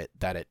huge orbit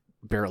that it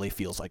barely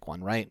feels like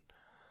one, right?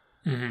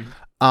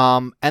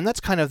 Mm-hmm. And that's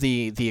kind of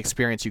the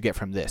experience you get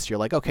from this. You're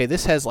like, okay,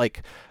 this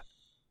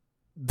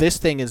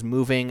thing is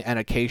moving, and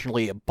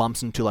occasionally it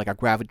bumps into like a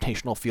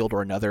gravitational field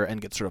or another and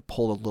gets sort of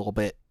pulled a little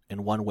bit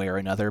in one way or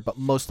another, but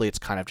mostly it's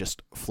kind of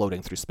just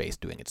floating through space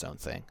doing its own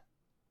thing.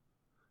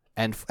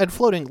 And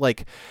floating,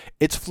 like,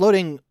 it's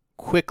floating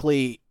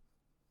quickly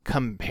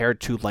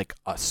compared to like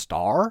a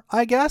star,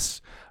 I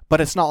guess. But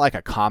it's not like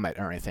a comet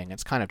or anything.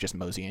 It's kind of just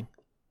moseying.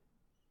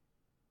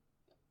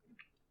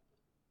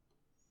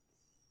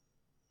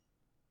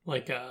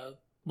 Like a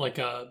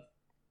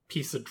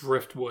piece of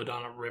driftwood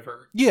on a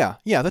river. Yeah,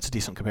 that's a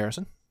decent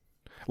comparison.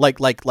 Like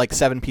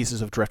 7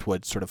 pieces of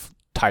driftwood sort of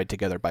tied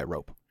together by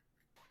rope.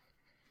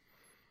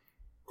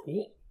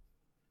 Cool.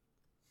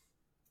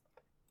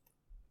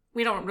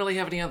 We don't really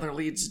have any other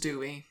leads, do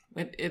we?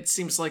 It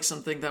seems like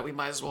something that we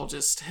might as well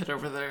just head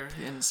over there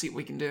and see what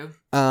we can do.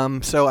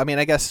 So, I mean,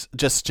 I guess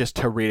just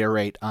to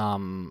reiterate,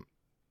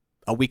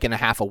 a week and a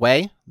half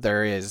away,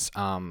 there is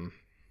a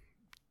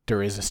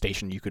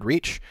station you could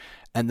reach.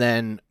 And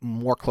then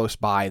more close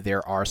by,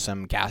 there are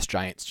some gas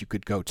giants you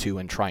could go to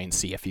and try and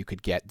see if you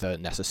could get the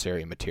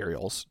necessary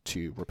materials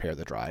to repair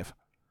the drive.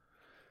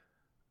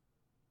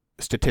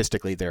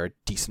 Statistically, there are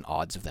decent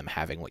odds of them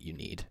having what you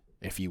need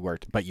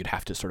but you'd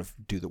have to sort of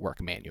do the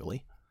work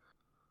manually.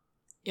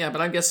 Yeah,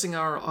 but I'm guessing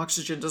our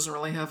oxygen doesn't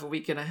really have a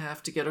week and a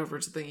half to get over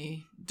to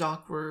the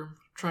dock we're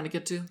trying to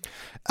get to.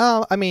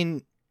 I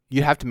mean,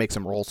 you'd have to make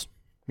some rolls.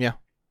 Yeah.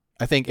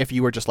 I think if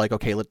you were just like,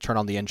 okay, let's turn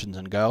on the engines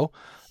and go,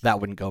 that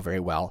wouldn't go very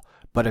well.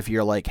 But if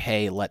you're like,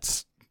 hey,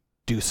 let's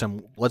do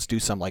some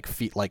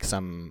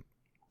some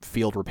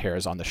field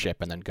repairs on the ship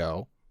and then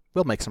go,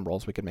 we'll make some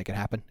rolls. We can make it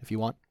happen if you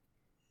want.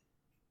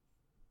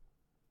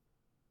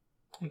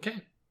 Okay.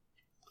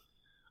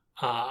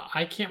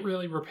 I can't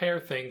really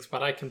repair things,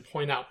 but I can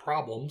point out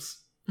problems.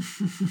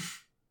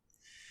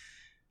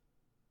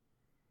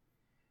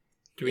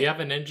 Do we have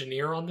an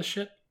engineer on the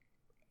ship?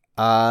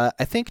 I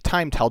think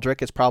Time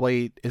Teldrick is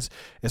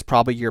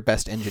probably your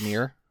best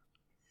engineer.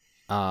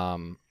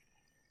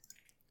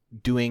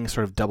 Doing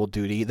sort of double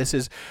duty.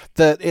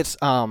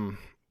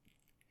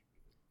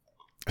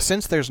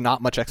 Since there's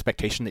not much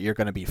expectation that you're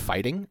going to be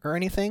fighting or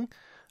anything,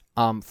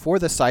 for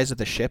the size of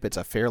the ship, it's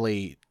a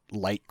fairly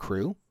light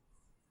crew.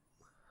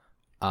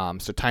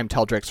 So Time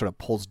Teldrick sort of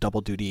pulls double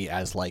duty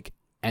as like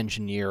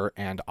engineer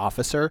and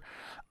officer.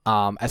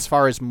 As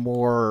far as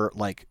more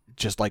like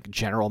just like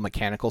general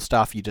mechanical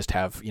stuff, you just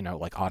have,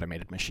 like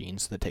automated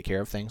machines that take care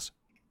of things.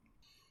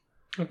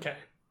 Okay.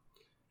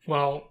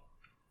 Well,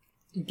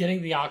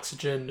 getting the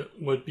oxygen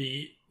would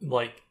be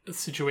like a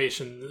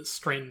situation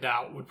straightened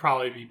out would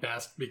probably be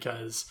best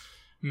because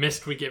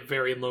Mist would get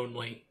very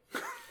lonely.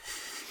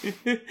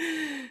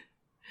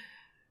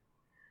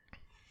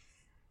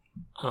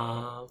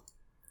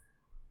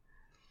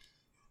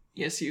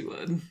 Yes, you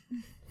would.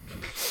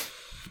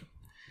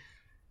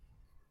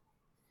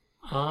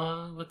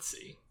 Let's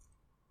see.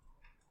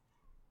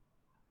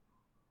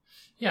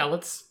 Yeah,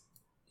 let's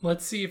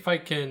see if I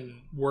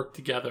can work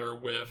together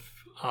with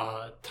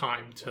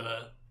Time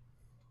to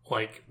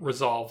like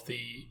resolve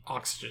the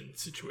oxygen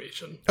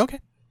situation. Okay.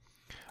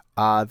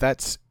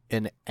 That's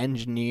an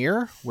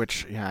engineer,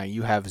 which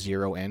you have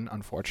 0 in,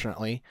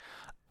 unfortunately.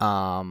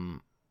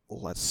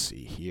 let's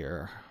see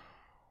here.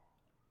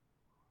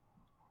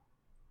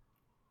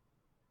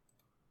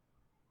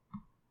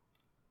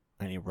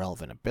 Any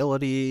relevant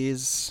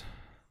abilities?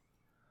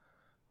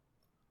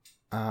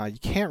 You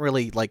can't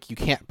really, you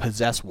can't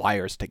possess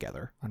wires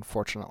together,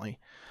 unfortunately.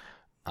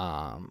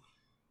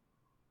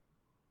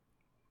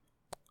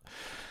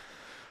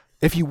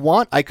 If you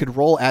want, I could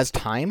roll as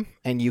time,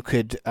 and you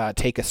could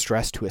take a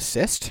stress to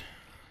assist.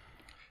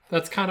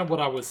 That's kind of what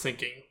I was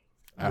thinking.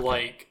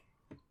 Okay.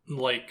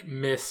 Like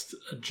Mist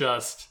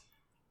just,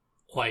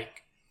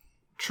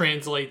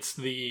 translates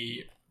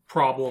the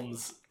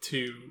problems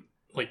to,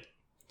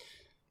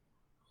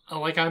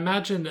 I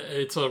imagine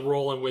it's a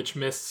role in which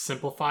Mist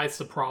simplifies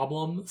the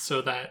problem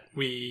so that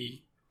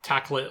we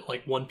tackle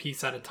it one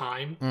piece at a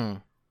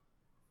time.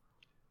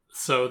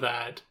 So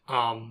that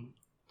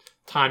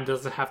time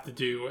doesn't have to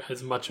do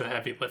as much of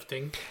heavy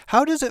lifting.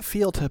 How does it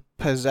feel to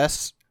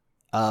possess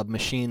a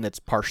machine that's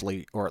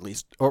partially or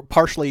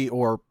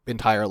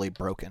entirely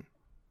broken?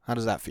 How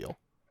does that feel?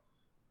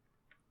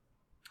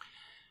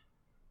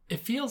 It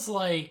feels a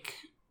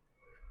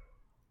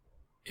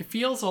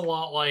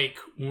lot like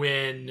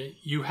when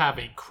you have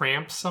a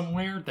cramp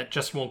somewhere that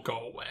just won't go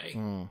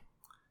away.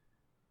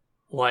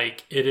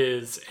 It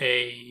is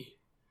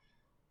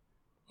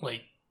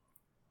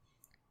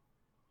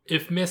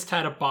if Mist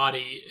had a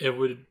body, it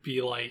would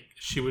be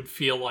she would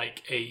feel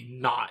like a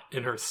knot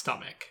in her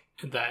stomach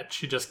that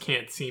she just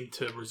can't seem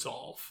to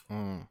resolve.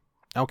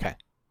 Okay.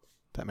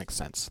 That makes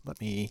sense.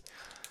 Let me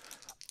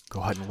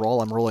go ahead and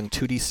roll. I'm rolling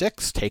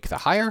 2d6. Take the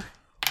higher.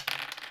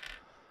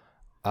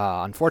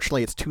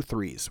 Unfortunately, it's 2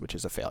 3s, which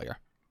is a failure.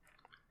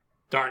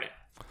 Darn it.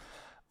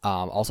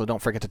 Also,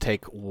 don't forget to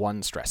take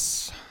 1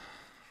 stress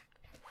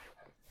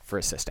for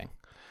assisting.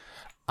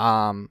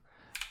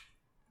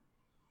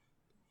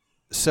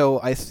 So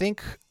I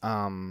think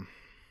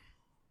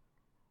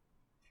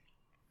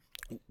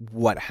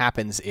what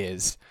happens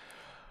is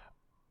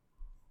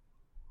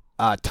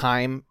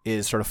time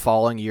is sort of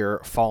following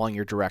your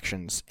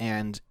directions,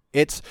 and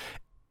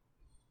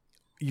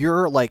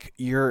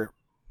you're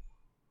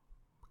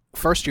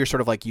first you're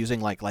sort of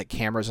using like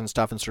cameras and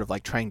stuff, and sort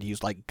of trying to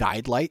use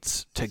guide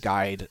lights to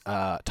guide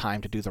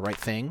time to do the right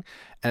thing,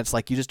 and it's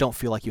you just don't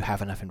feel like you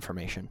have enough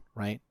information,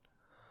 right?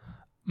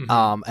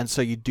 And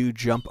so you do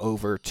jump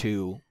over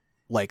to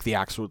the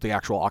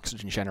actual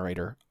oxygen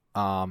generator,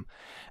 and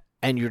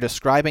you're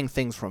describing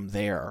things from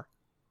there,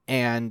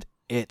 and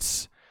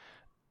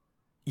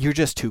you're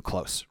just too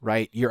close,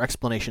 right? Your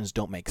explanations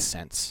don't make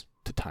sense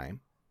to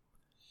time.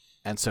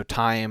 And so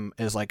time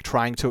is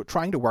trying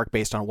to work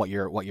based on what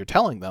you're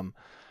telling them,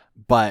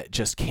 but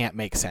just can't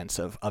make sense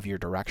of your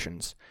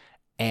directions,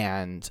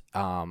 and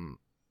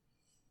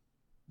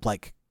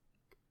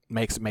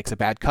makes a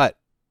bad cut,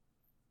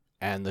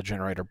 and the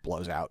generator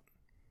blows out.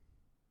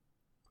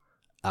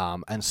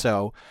 And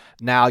so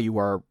now you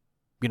are,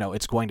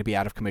 it's going to be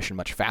out of commission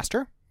much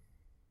faster.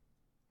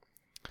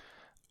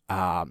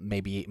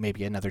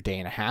 Maybe another day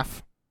and a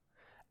half,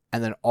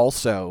 and then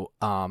also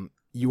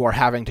you are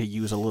having to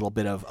use a little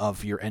bit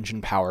of your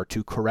engine power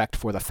to correct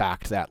for the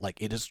fact that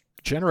it is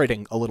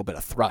generating a little bit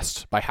of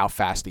thrust by how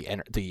fast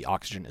the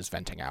oxygen is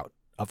venting out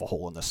of a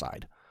hole in the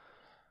side.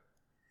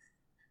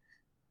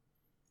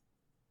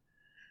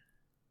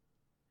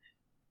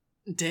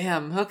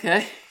 Damn,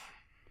 okay.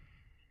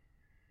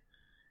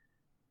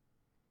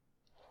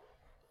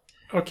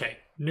 Okay,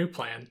 new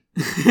plan.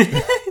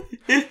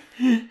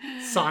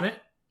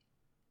 Sonnet?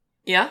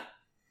 Yeah?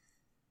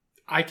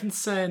 I can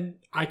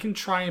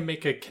try and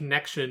make a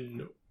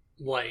connection,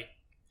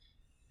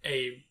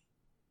 a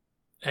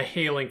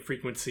hailing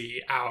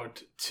frequency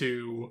out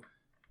to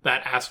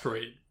that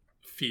asteroid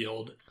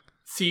field.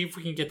 See if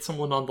we can get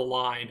someone on the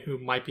line who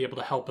might be able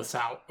to help us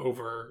out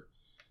over,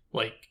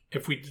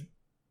 if we,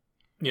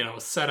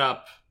 set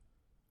up,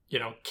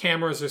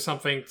 cameras or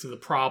something to the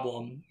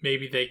problem,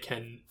 maybe they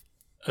can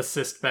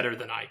assist better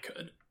than I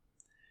could.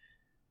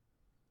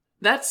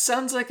 That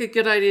sounds like a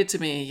good idea to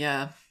me,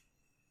 yeah.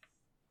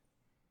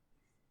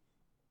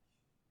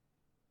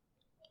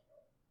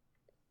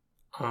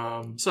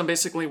 So I'm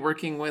basically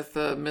working with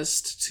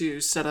Mist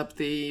to set up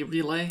the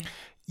relay?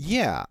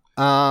 Yeah.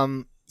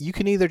 You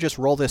can either just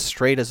roll this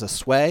straight as a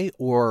sway,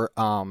 or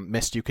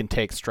Mist, you can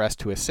take stress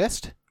to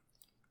assist.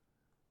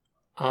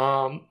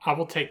 I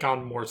will take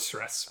on more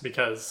stress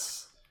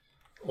because,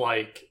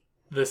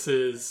 this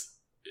is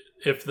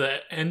if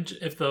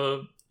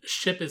the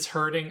ship is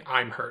hurting,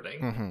 I'm hurting.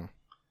 Mm-hmm.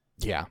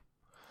 Yeah.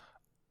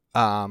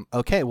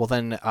 Okay. Well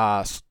then,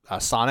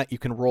 Sonnet, you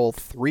can roll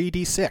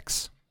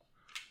 3d6,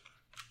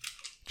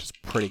 which is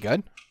pretty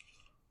good.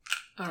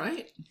 All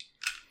right.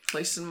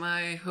 Placing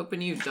my hope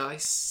in you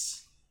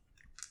dice.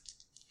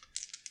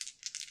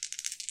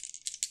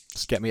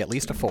 Just get me at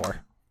least a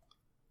 4.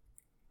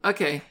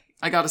 Okay,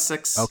 I got a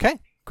 6. Okay,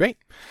 great.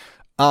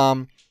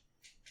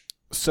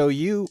 So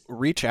you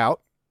reach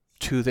out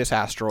to this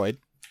asteroid,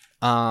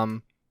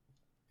 and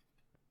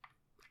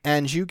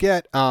you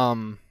get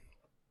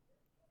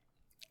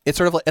it's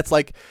sort of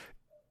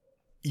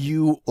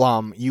you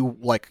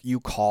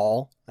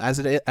call as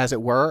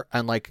it were,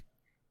 and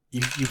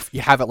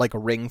you have it like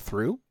ring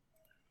through,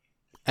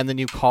 and then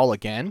you call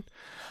again,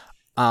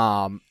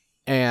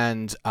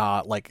 and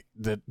like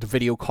the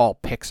video call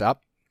picks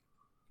up,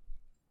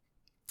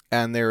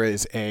 and there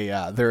is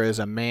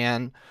a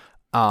man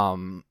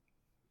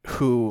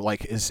who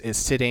like is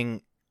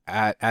sitting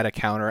at a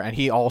counter, and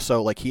he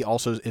also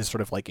is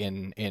sort of like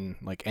in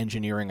like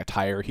engineering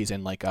attire. He's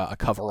in like a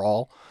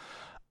coverall,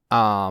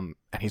 and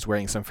he's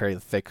wearing some very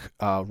thick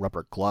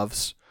rubber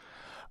gloves,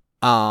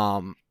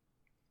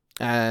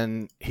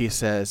 and he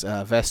says,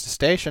 Vestis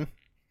Station.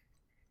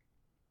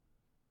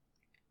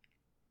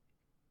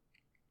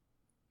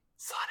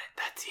 Sonnet,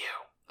 that's you.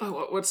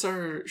 Oh, what's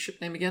our ship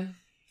name again?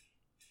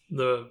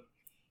 The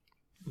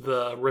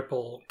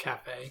Ripple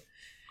Cafe.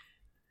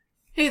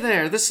 Hey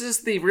there, this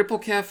is the Ripple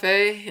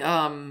Cafe.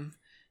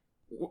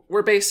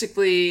 We're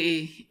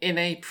basically in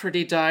a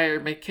pretty dire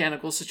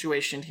mechanical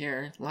situation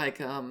here.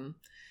 Like,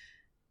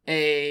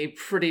 a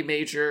pretty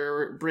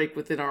major break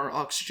within our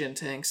oxygen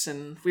tanks,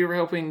 and we were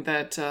hoping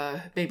that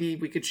maybe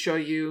we could show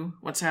you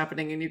what's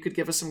happening and you could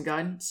give us some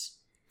guidance.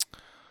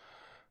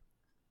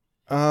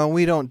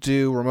 We don't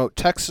do remote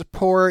tech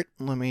support.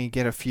 Let me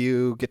get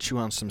you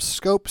on some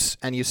scopes,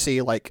 and you see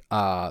like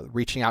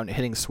reaching out and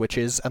hitting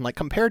switches, and like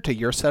compared to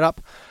your setup,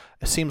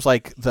 it seems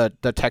like the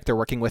tech they're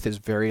working with is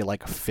very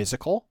like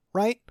physical,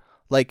 right?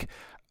 Like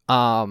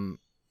I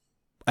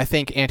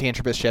think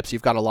anti-Antrobus ships,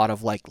 you've got a lot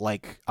of like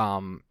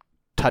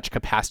touch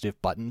capacitive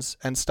buttons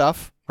and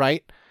stuff,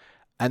 right?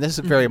 And this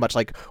is very much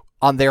like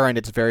on their end,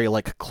 it's very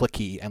like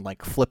clicky and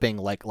like flipping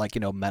like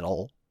little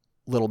metal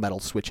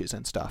switches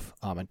and stuff,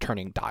 and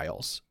turning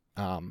dials,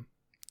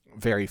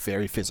 very,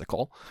 very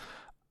physical.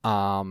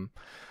 And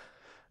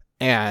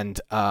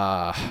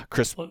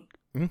Chris, go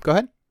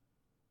ahead.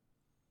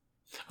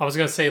 I was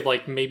gonna say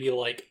like maybe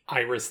like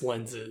iris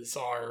lenses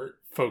are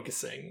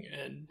focusing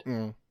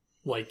and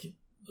like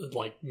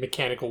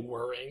mechanical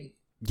whirring.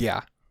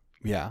 Yeah.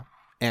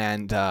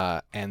 And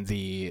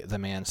the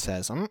man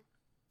says, all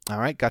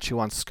right, got you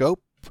on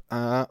scope.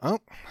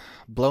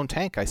 Blown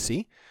tank, I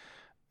see.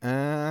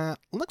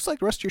 Looks like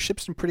the rest of your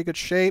ship's in pretty good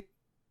shape.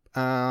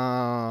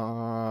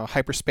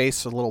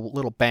 Hyperspace a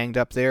little banged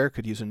up there.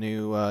 Could use a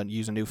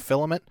new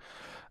filament.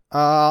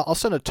 I'll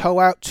send a tow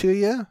out to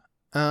you,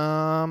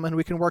 and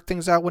we can work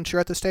things out once you're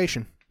at the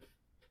station.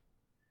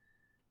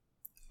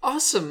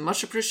 Awesome,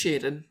 much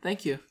appreciated.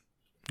 Thank you.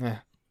 Yeah,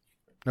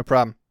 no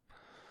problem.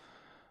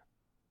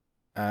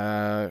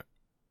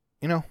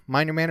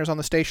 Mind your manners on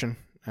the station.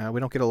 We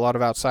don't get a lot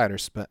of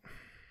outsiders, but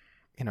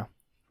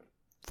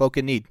folk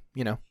in need.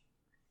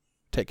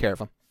 Take care of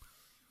them.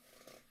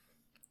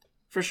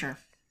 For sure.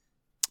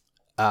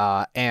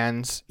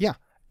 And yeah,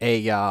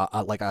 a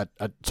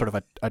sort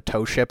of a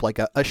tow ship, like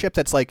a ship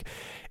that's like,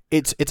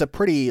 it's a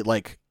pretty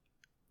like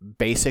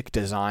basic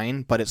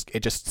design, but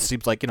it just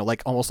seems like,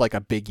 like almost like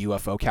a big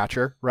UFO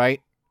catcher,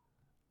 right?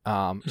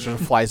 Sort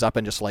of flies up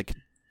and just like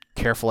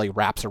carefully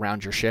wraps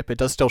around your ship. It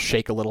does still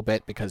shake a little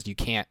bit because you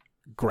can't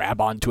grab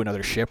onto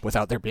another ship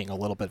without there being a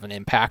little bit of an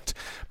impact,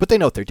 but they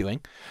know what they're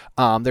doing.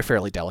 They're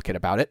fairly delicate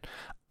about it.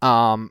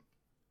 And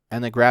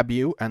they grab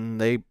you and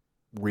they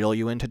reel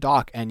you into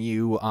dock, and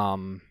you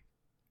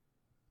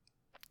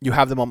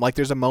have the moment, like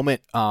there's a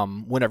moment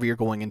whenever you're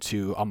going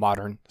into a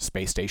modern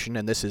space station,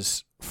 and this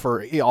is,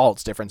 for all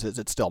its differences,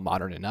 it's still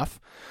modern enough,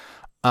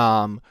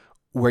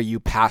 where you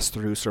pass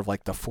through sort of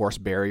like the force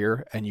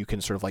barrier, and you can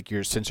sort of like,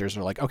 your sensors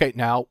are like, okay,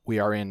 now we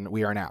are in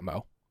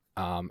Atmo,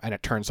 and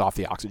it turns off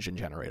the oxygen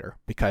generator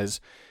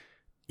because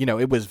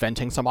it was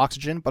venting some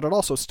oxygen, but it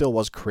also still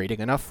was creating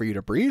enough for you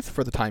to breathe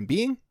for the time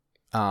being.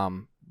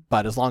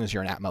 But as long as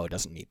you're in Atmo, it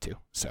doesn't need to,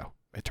 so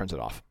it turns it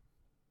off.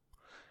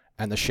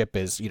 And the ship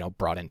is,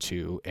 brought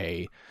into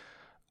a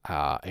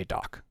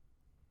dock.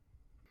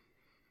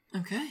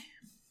 Okay.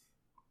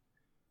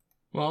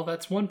 Well,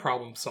 that's one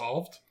problem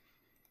solved.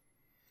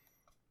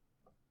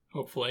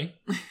 Hopefully.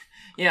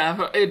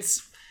 Yeah,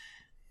 it's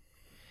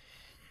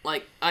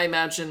like, I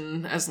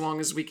imagine as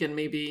long as we can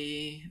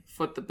maybe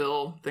foot the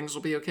bill, things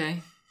will be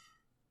okay.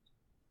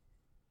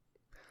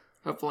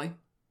 Hopefully.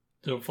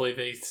 Hopefully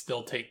they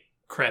still take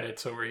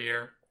credits over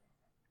here.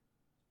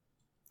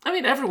 I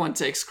mean, everyone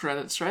takes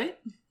credits, right?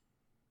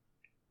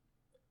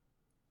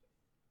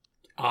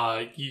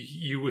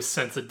 You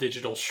sense a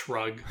digital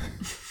shrug.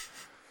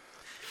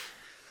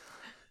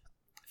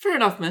 Fair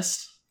enough,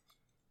 Mist.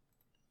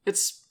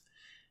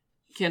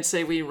 Can't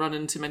say we run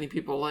into many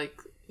people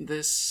like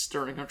this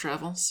during our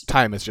travels.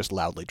 Time is just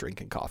loudly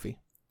drinking coffee.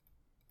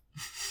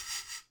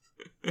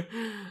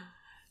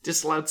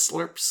 Just loud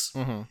slurps.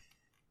 Mm-hmm.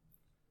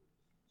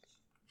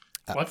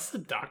 What's the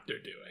doctor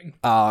doing?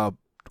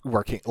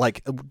 Working,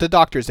 like the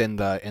doctor's in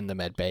the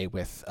med bay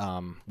with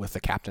the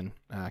captain,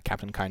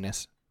 Captain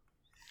Kindness.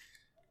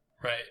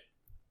 Right.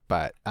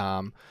 But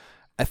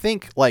I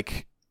think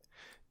like,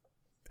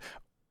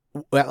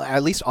 well,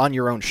 at least on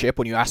your own ship,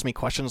 when you ask me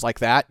questions like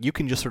that, you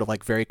can just sort of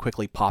like very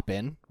quickly pop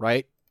in,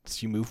 right?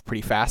 So you move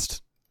pretty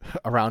fast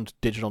around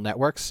digital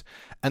networks,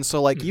 and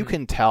so like you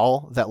can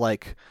tell that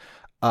like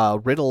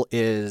Riddle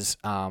is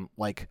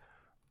like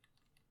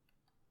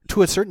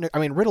to a certain, I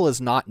mean, Riddle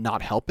is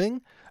not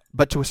helping,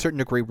 but to a certain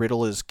degree,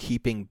 Riddle is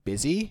keeping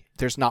busy.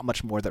 There's not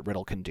much more that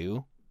Riddle can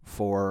do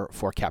for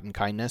Captain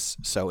Kindness.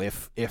 So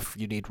if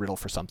you need Riddle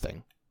for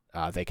something,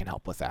 they can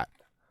help with that.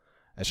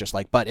 It's just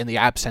like, but in the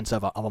absence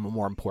of a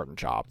more important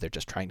job, they're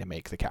just trying to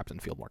make the captain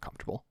feel more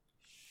comfortable.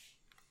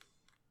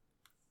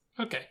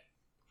 Okay,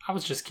 I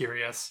was just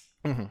curious.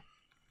 Mm-hmm.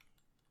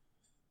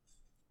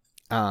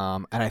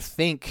 And I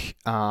think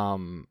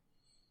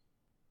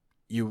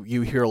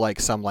you hear like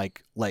some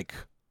like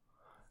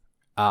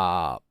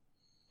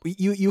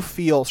you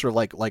feel sort of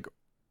like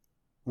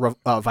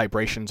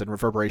vibrations and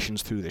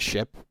reverberations through the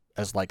ship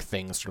as like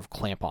things sort of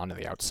clamp onto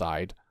the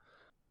outside.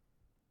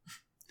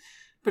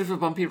 Bit of a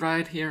bumpy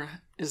ride here,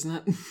 isn't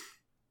it?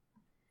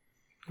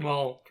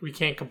 Well, we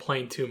can't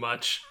complain too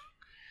much.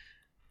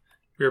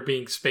 We're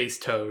being space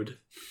towed.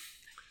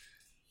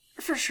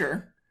 For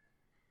sure.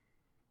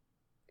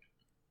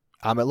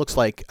 It looks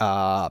like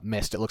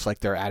Mist. It looks like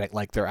they're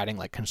adding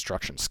like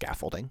construction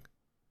scaffolding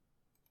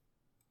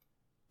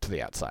to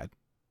the outside.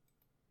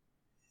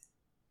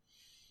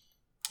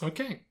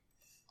 Okay.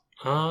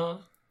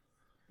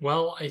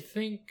 Well, I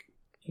think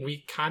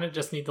we kind of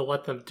just need to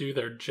let them do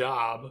their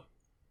job.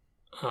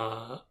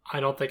 I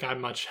don't think I'm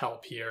much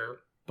help here,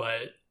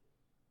 but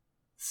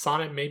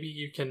Sonnet, maybe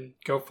you can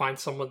go find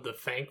someone to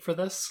thank for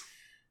this?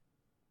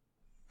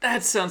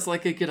 That sounds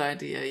like a good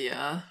idea,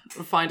 yeah.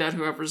 Find out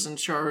whoever's in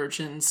charge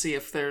and see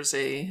if there's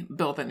a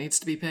bill that needs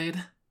to be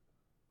paid.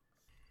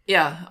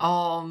 Yeah,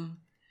 I'll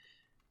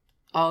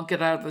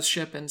get out of the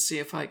ship and see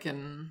if I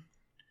can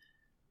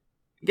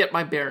get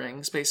my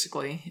bearings,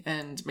 basically,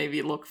 and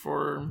maybe look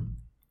for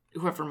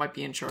whoever might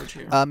be in charge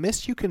here.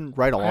 Mist, you can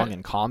ride along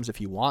in comms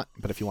if you want,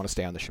 but if you want to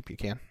stay on the ship, you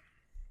can.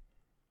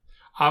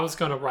 I was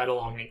going to ride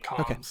along in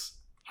comms.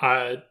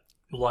 Okay.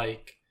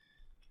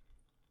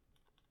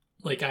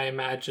 Like I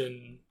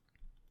imagine,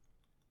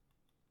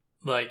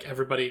 like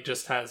everybody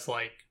just has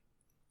like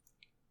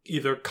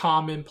either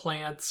comm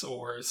implants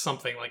or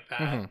something like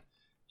that,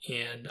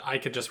 and I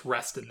could just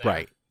rest in there.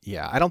 Right.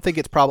 Yeah. I don't think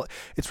it's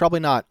probably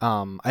not.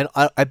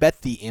 I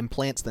bet the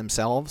implants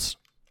themselves,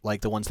 like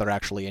the ones that are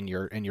actually in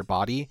your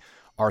body,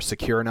 are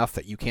secure enough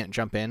that you can't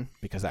jump in,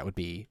 because that would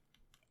be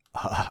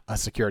a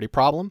security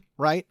problem,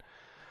 right?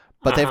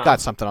 But they've got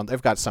something on.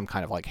 They've got some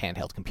kind of like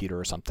handheld computer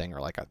or something,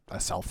 or like a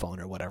cell phone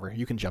or whatever.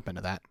 You can jump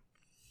into that.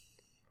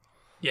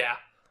 Yeah.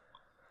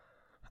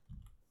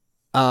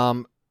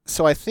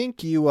 So I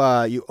think you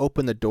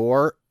open the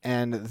door,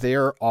 and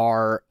there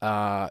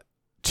are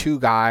two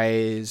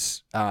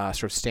guys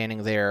sort of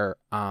standing there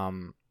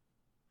to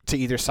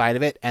either side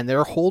of it, and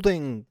they're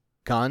holding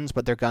guns,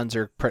 but their guns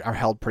are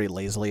held pretty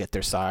lazily at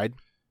their side,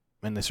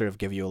 and they sort of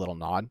give you a little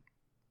nod.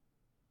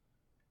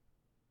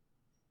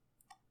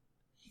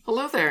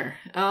 Hello there.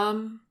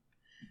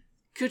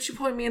 Could you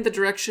point me in the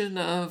direction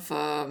of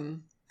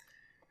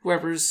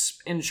whoever's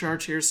in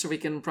charge here so we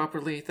can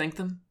properly thank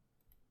them?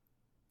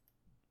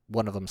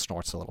 One of them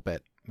snorts a little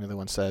bit. The other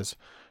one says,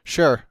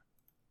 "Sure.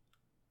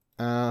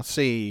 Let's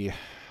see.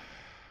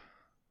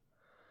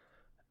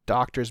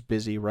 Doctor's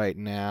busy right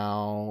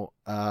now.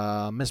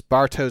 Miss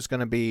Bartow's going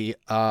to be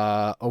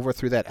over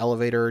through that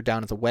elevator,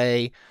 down the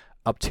way,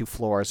 up 2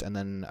 floors, and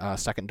then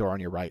second door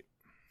on your right."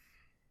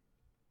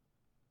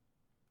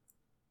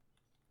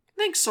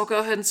 Thanks, I'll go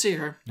ahead and see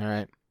her. All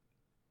right.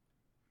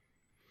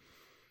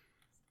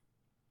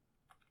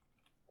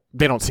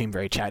 They don't seem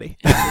very chatty.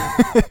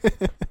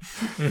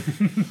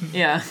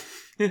 Yeah.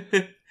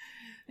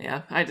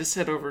 Yeah, I just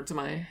head over to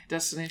my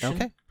destination.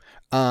 Okay.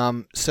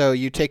 So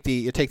you take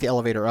the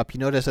elevator up. You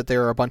notice that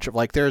there are a bunch of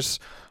there's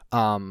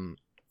a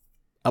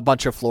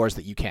bunch of floors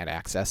that you can't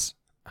access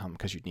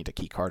because you'd need a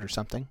key card or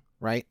something,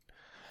 right?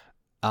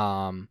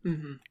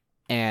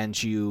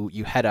 And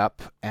you head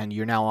up, and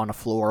you're now on a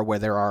floor where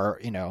there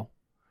are,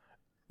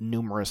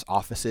 numerous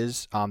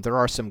offices. There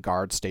are some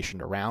guards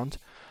stationed around.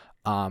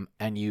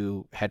 And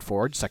you head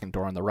forward, second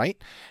door on the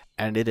right,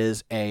 and it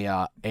is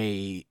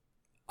a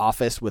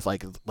office with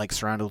like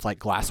surrounded with like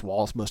glass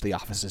walls. Most of the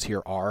offices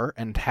here are,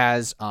 and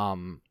has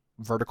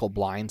vertical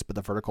blinds, but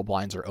the vertical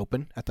blinds are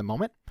open at the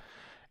moment.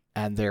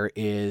 And there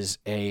is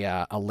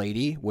a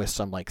lady with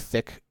some like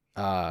thick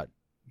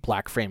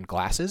black framed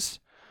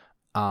glasses,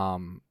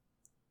 and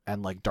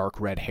like dark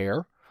red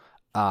hair,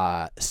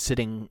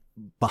 sitting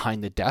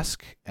behind the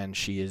desk, and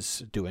she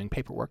is doing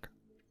paperwork.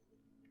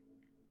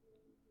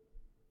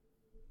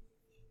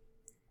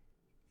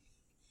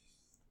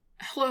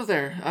 Hello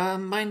there.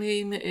 My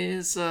name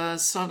is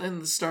Sun in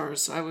the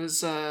Stars. I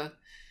was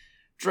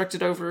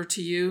directed over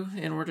to you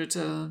in order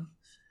to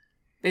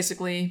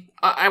basically...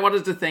 I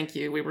wanted to thank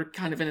you. We were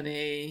kind of in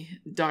a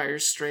dire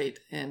strait,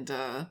 and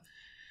I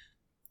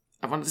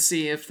wanted to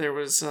see if there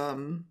was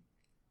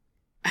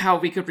how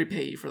we could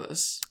repay you for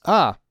this.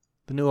 Ah,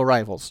 the new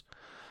arrivals.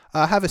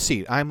 Have a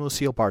seat. I'm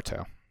Lucille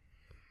Bartow.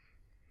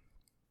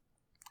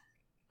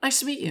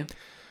 Nice to meet you.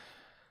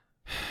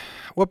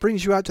 What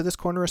brings you out to this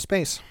corner of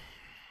space?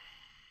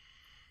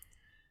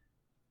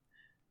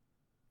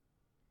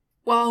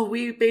 Well,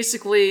 we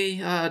basically,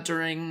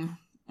 during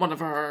one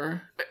of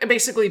our...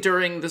 Basically,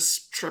 during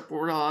this trip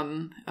we're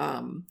on,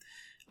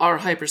 our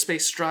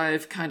hyperspace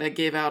drive kind of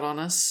gave out on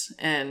us,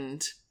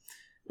 and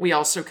we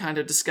also kind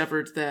of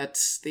discovered that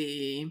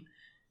the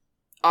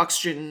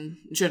oxygen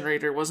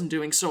generator wasn't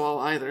doing so well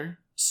either.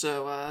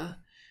 So,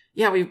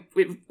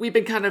 we've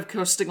been kind of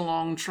coasting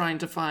along, trying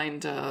to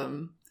find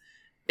an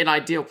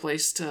ideal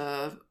place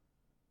to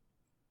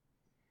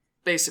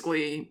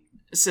basically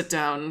sit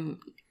down,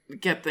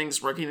 get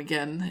things working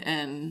again,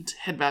 and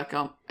head back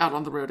out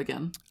on the road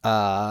again.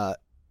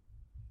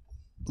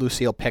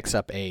 Lucille picks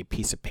up a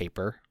piece of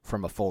paper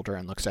from a folder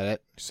and looks at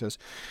it. She says,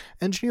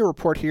 "Engineer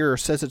report here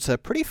says it's a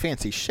pretty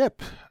fancy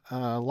ship.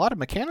 A lot of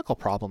mechanical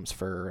problems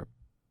for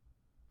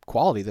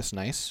quality this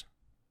nice.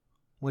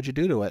 What'd you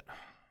do to it?"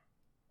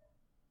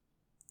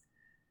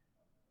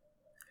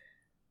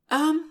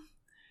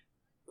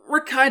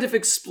 We're kind of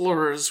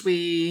explorers.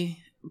 We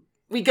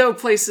go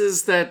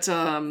places that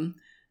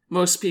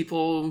most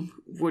people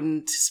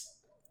would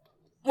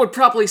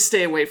probably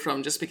stay away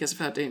from just because of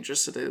how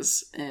dangerous it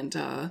is.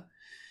 And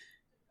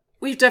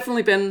we've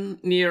definitely been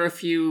near a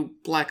few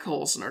black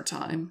holes in our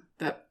time.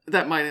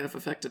 That might have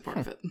affected part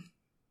of it.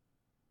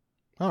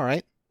 All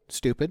right.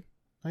 Stupid.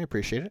 I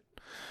appreciate it.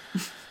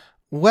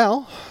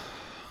 Well,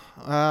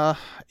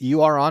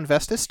 you are on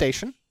Vestis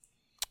Station.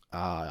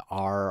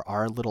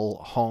 Our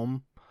little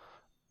home.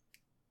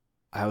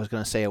 I was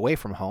going to say away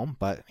from home,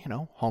 but,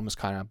 home is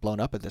kind of blown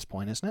up at this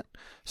point, isn't it?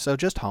 So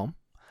just home.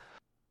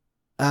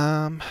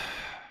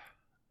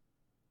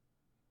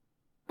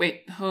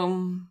 Wait,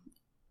 home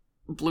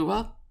blew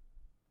up?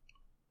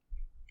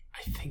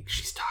 I think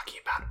she's talking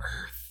about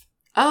Earth.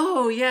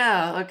 Oh,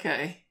 yeah,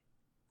 okay.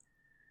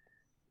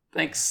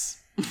 Thanks.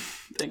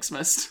 Thanks,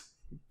 Mist.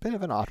 Bit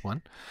of an odd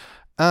one.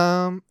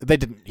 They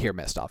didn't hear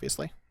Mist,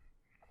 obviously.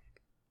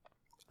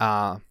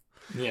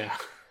 Yeah.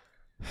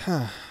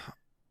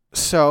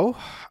 So,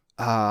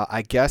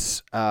 I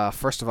guess,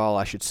 first of all,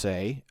 I should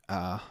say,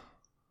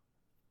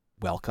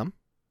 welcome.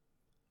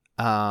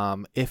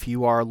 If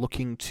you are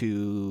looking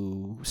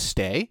to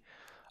stay,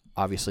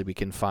 obviously we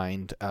can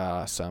find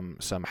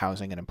some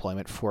housing and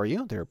employment for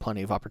you. There are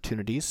plenty of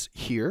opportunities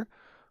here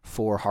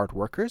for hard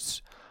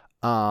workers.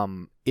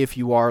 If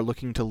you are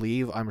looking to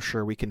leave, I'm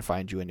sure we can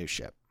find you a new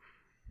ship.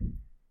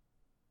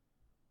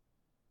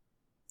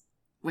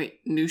 Wait,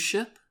 new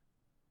ship?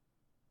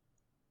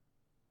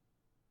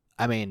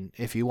 I mean,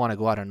 if you want to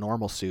go out in a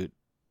normal suit,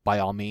 by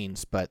all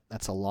means, but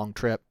that's a long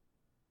trip.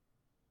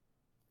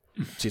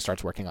 She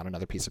starts working on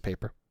another piece of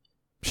paper.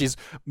 She's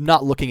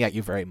not looking at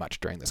you very much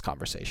during this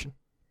conversation.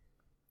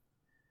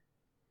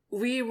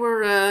 We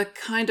were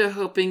kind of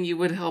hoping you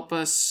would help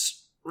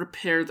us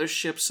repair the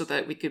ship so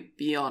that we could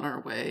be on our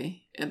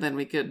way, and then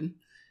we could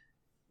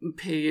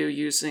pay you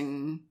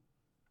using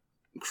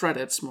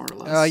credits, more or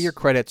less. Your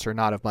credits are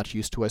not of much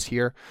use to us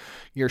here.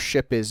 Your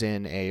ship is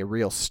in a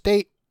real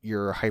state.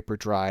 Your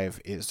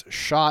hyperdrive is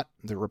shot.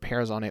 The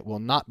repairs on it will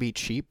not be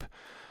cheap.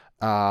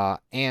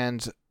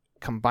 And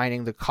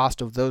combining the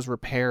cost of those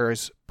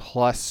repairs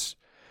plus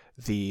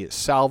the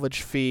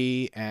salvage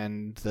fee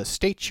and the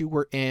state you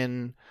were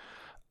in,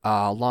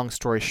 long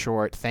story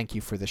short, thank you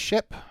for the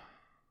ship.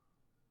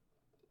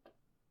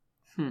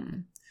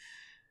 The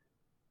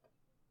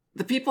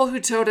people who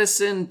towed us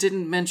in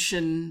didn't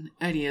mention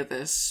any of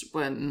this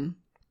when,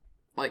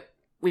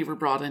 we were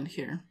brought in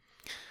here.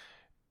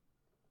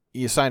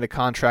 You signed a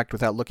contract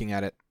without looking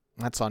at it.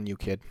 That's on you,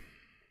 kid.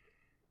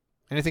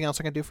 Anything else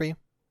I can do for you?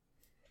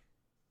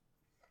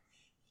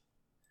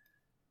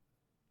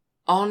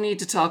 I'll need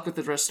to talk with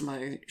the rest of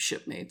my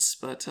shipmates,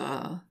 but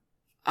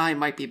I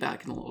might be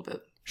back in a little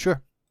bit.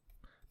 Sure.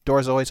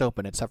 Door's always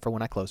open, except for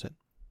when I close it.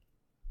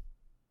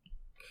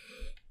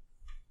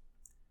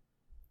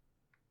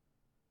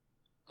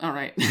 All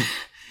right.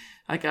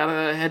 I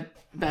gotta head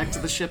back to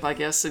the ship, I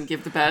guess, and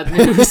give the bad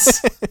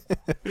news.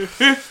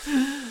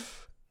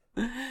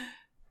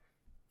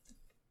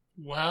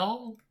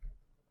 Well,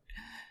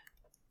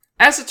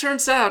 as it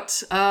turns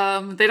out,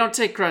 they don't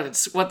take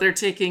credits. What they're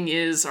taking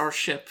is our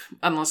ship,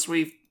 unless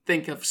we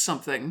think of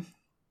something.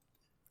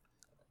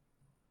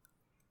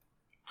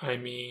 I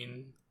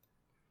mean...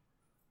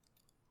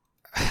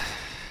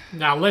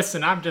 Now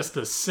listen, I'm just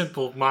a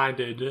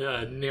simple-minded,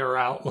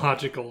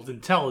 neurological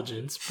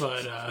intelligence,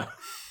 but,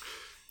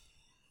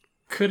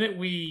 couldn't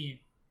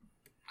we,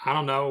 I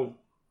don't know,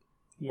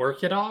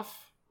 work it off?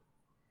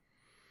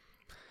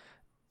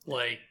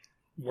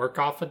 Work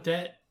off a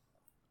debt?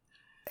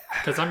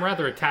 Because I'm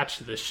rather attached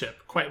to this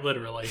ship, quite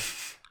literally.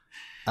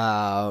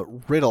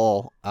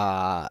 Riddle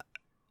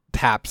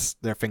taps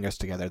their fingers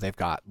together. They've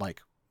got,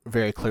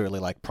 very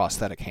clearly,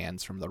 prosthetic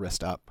hands from the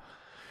wrist up.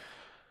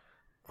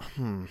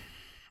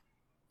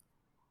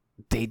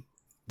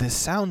 This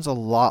sounds a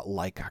lot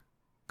like a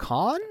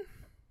con?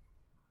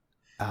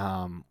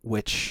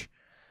 Which,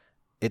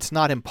 it's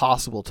not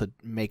impossible to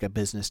make a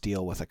business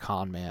deal with a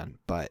con man,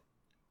 but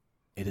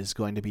it is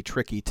going to be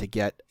tricky to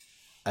get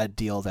a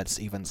deal that's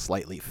even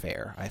slightly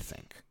fair, I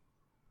think.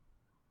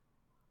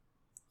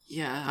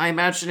 Yeah, I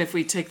imagine if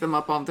we take them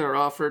up on their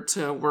offer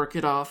to work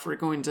it off, we're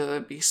going to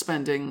be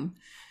spending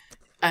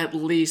at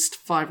least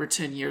 5 or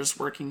 10 years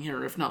working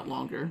here, if not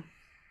longer.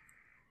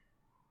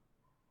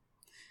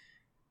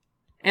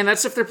 And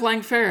that's if they're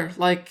playing fair.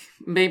 Like,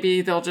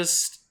 maybe they'll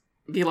just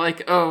be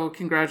like, oh,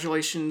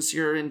 congratulations,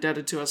 you're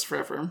indebted to us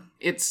forever.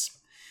 It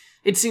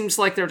seems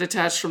like they're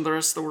detached from the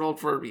rest of the world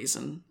for a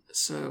reason.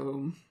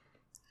 So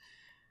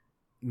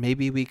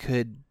maybe we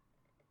could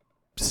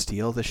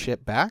steal the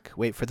ship back,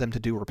 wait for them to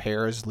do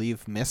repairs,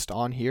 leave Mist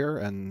on here,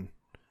 and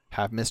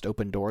have Mist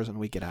open doors when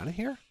we get out of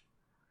here?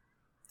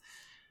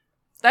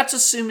 That's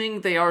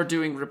assuming they are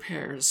doing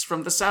repairs.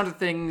 From the sound of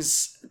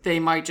things, they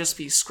might just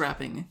be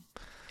scrapping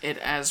it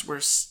as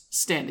we're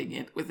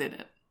standing within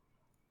it.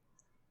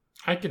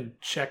 I can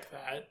check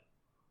that.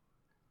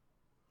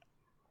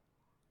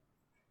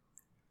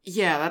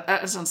 Yeah,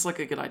 that sounds like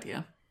a good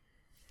idea.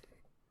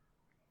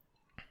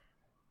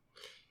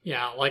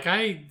 Yeah, like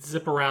I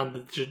zip around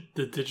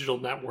the digital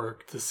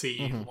network to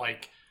see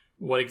like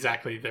what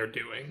exactly they're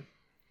doing.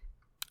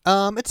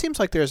 It seems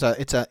like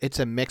it's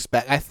a mixed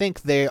bag. I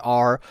think they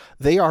are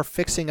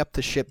fixing up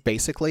the ship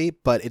basically,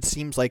 but it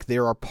seems like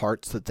there are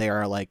parts that they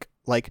are like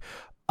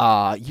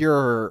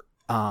your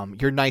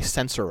nice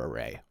sensor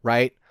array,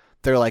 right?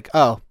 They're like,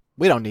 oh,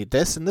 we don't need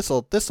this, and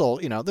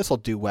this'll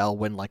do well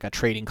when like a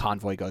trading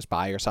convoy goes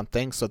by or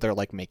something. So they're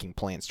like making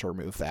plans to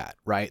remove that,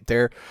 right?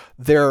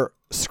 They're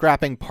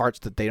scrapping parts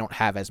that they don't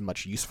have as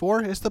much use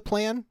for is the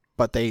plan,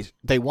 but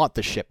they want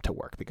the ship to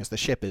work because the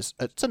ship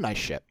it's a nice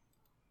ship.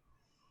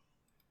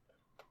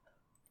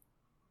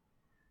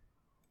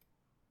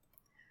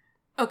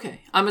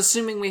 Okay, I'm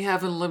assuming we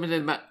have a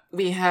limited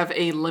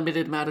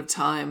amount of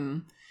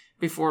time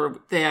before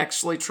they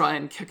actually try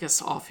and kick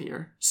us off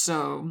here.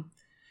 So,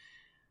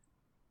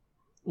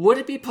 would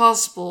it be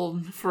possible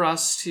for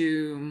us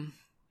to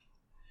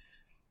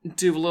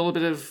do a little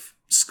bit of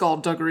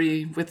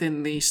skullduggery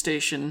within the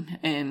station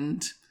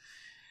and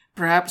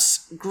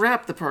perhaps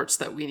grab the parts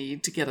that we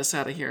need to get us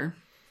out of here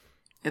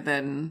and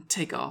then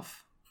take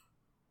off?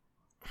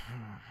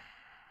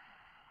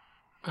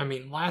 I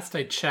mean, last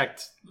I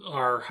checked,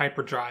 our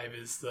hyperdrive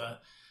is the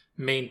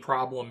main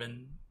problem,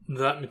 and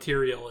that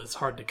material is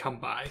hard to come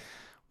by.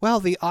 Well,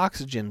 the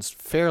oxygen's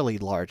fairly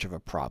large of a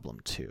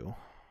problem, too.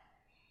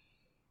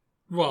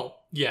 Well,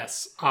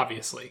 yes,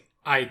 obviously.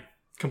 I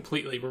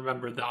completely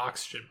remember the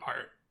oxygen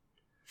part.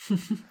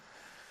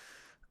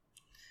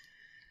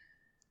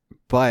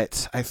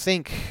 But I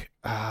think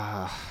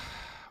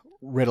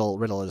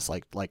Riddle is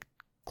like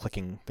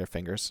clicking their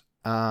fingers.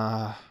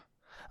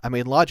 I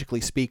mean,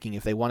 logically speaking,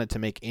 if they wanted to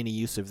make any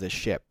use of this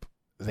ship,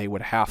 they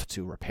would have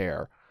to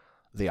repair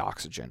the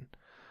oxygen.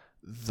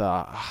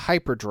 The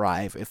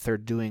hyperdrive, if they're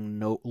doing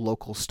no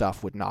local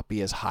stuff, would not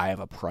be as high of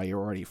a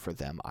priority for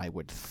them, I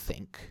would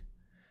think.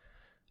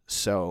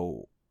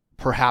 So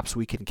perhaps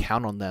we can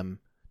count on them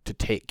to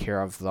take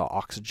care of the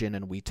oxygen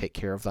and we take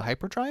care of the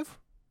hyperdrive?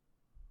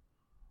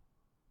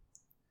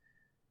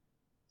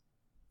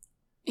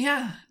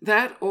 Yeah,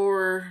 that,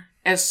 or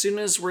as soon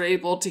as we're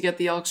able to get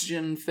the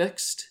oxygen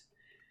fixed,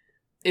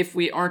 if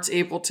we aren't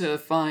able to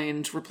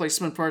find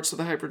replacement parts for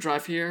the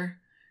hyperdrive here,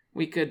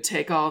 we could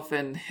take off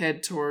and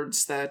head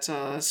towards that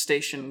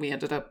station we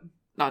ended up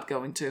not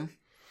going to.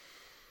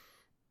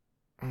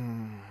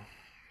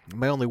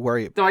 My only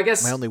worry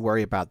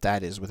about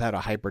that is without a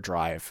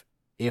hyperdrive,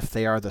 if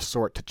they are the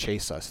sort to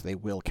chase us, they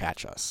will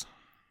catch us.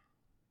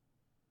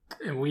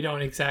 And we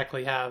don't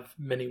exactly have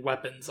many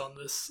weapons on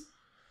this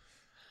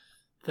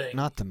thing.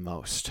 Not the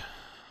most.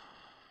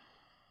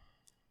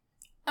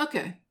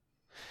 Okay.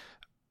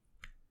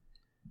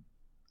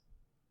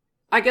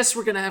 I guess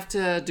we're gonna have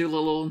to do a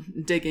little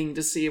digging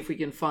to see if we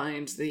can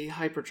find the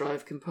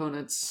hyperdrive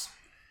components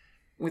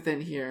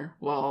within here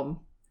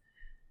while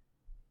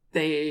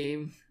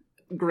they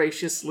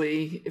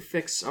graciously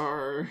fix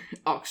our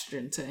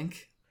oxygen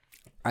tank.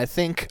 I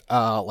think,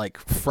 like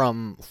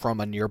from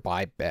a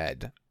nearby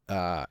bed,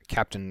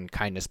 Captain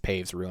Kindness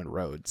Paves Ruined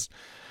Roads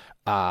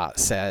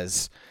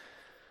says,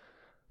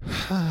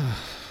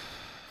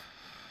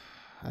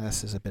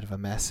 "This is a bit of a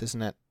mess,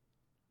 isn't it?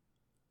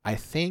 I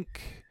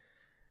think."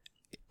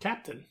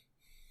 Captain.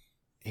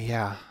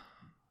 Yeah.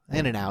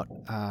 In and out.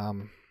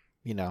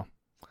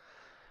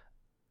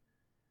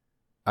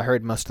 I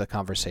heard most of the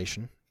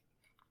conversation.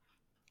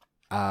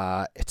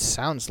 It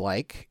sounds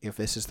like if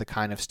this is the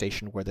kind of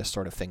station where this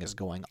sort of thing is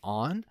going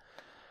on,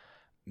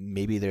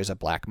 maybe there's a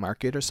black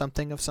market or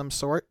something of some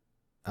sort.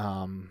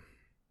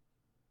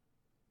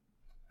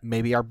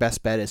 Maybe our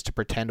best bet is to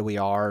pretend we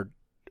are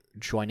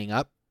joining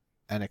up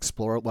and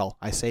explore. Well,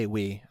 I say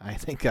we. I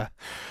think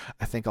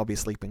I'll be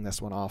sleeping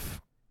this one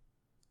off.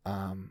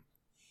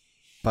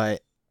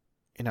 But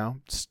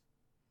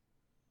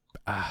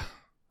I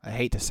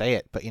hate to say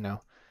it, but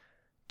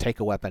take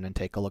a weapon and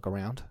take a look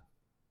around.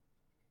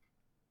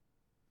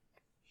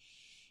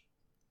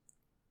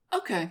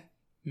 Okay.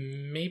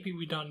 Maybe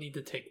we don't need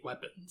to take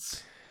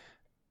weapons.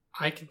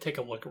 I can take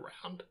a look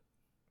around.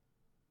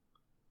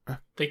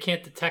 They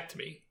can't detect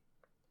me.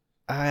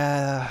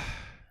 They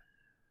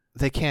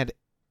can't.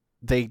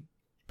 They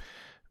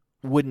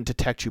wouldn't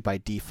detect you by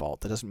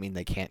default. That doesn't mean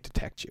they can't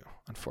detect you,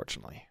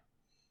 unfortunately.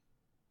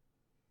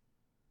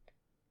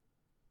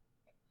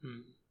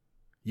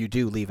 You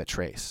do leave a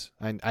trace.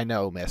 I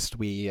know, Mist.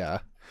 We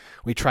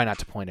try not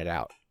to point it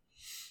out.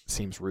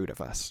 Seems rude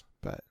of us,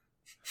 but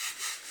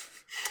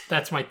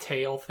that's my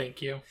tail.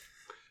 Thank you.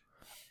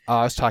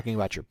 I was talking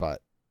about your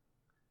butt.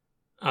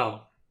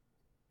 Oh,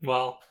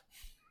 well,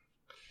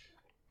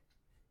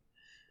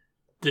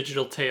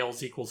 digital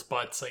tails equals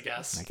butts, I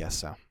guess. I guess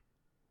so.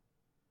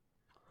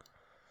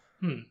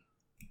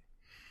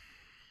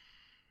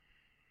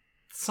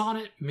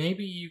 Sonnet,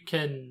 maybe you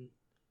can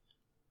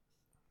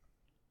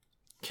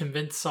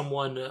convince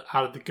someone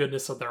out of the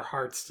goodness of their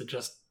hearts to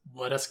just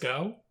let us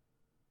go?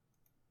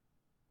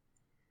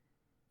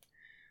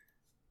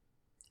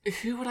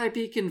 Who would I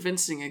be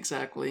convincing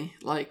exactly?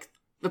 Like,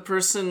 the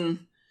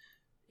person...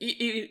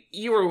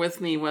 You were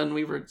with me when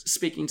we were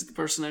speaking to the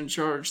person in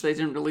charge. They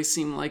didn't really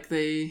seem like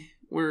they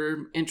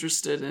were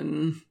interested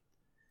in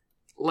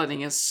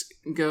letting us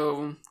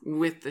go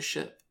with the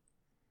ship.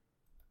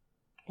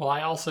 Well,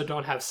 I also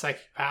don't have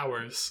psychic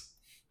powers.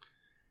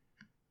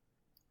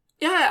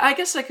 Yeah, I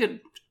guess I could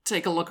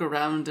take a look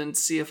around and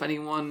see if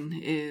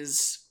anyone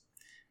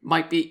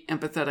might be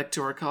empathetic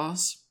to our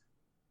cause.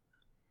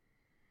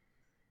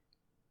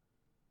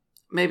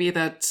 Maybe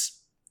that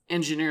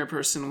engineer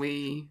person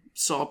we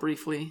saw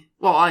briefly.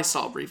 Well, I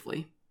saw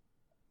briefly.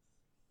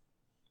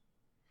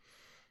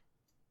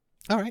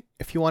 All right.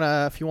 If you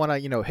wanna,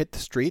 hit the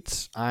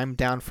streets, I'm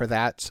down for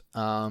that.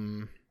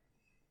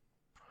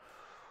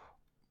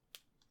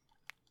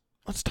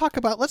 Let's talk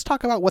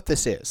about what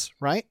this is,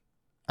 right?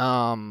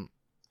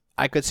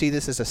 I could see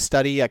this as a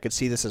study. I could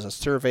see this as a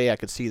survey. I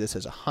could see this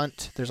as a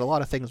hunt. There's a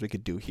lot of things we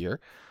could do here.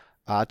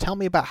 Tell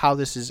me about how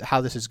this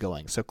is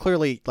going. So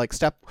clearly, like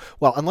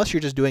unless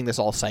you're just doing this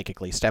all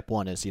psychically, step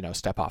one is,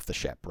 step off the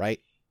ship, right?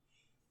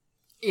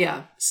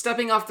 Yeah,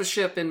 stepping off the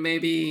ship and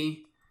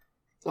maybe,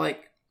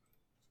 like,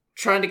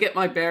 trying to get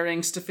my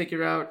bearings to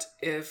figure out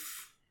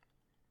if...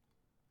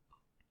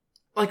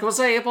 Like, was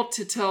I able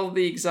to tell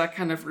the exact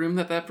kind of room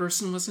that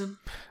person was in?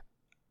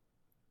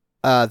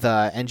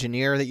 The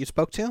engineer that you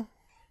spoke to?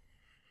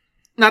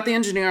 Not the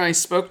engineer I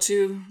spoke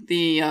to,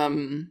 the,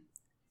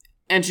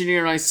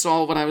 engineer I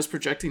saw when I was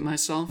projecting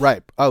myself.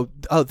 Right. Oh,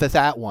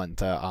 that one,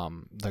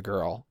 the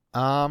girl.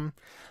 I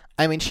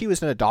mean, she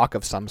was in a dock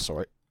of some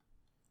sort.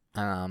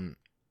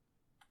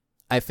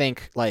 I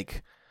think,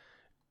 like,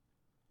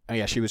 oh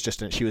yeah, she was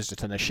just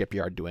in a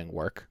shipyard doing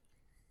work.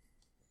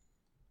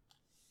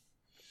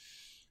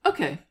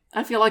 Okay.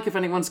 I feel like if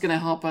anyone's going to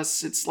help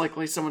us, it's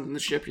likely someone in the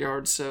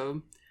shipyard,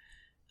 so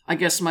I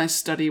guess my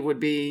study would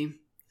be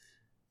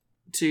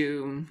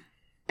to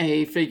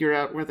A, figure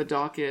out where the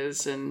dock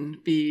is,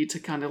 and B, to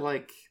kind of,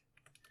 like,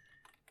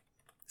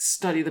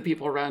 study the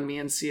people around me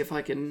and see if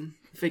I can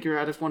figure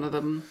out if one of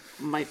them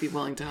might be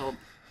willing to help.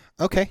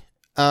 Okay.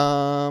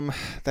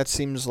 That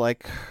seems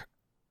like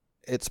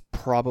it's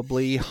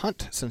probably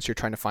hunt, since you're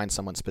trying to find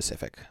someone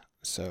specific.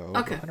 So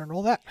okay. Go ahead and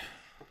roll that.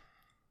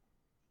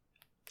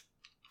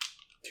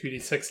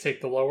 2d6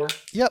 take the lower?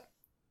 Yep.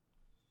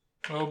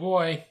 Oh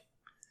boy.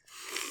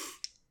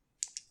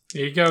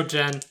 Here you go,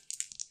 Jen.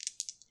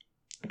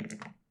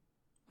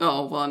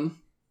 Oh, 1.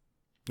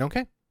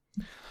 Okay.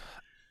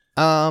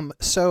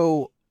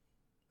 So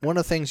one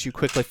of the things you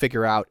quickly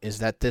figure out is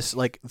that this,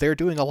 like, they're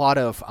doing a lot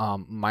of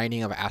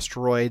mining of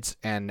asteroids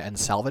and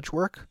salvage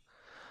work.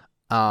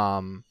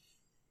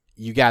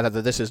 You gather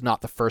that this is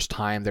not the first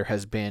time there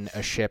has been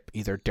a ship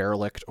either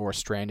derelict or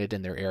stranded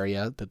in their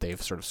area that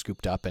they've sort of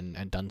scooped up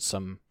and done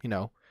some,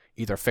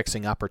 either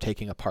fixing up or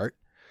taking apart.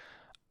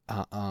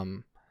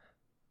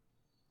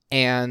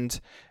 And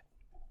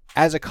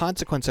as a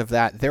consequence of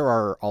that, there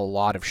are a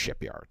lot of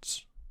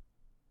shipyards.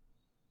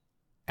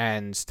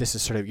 And this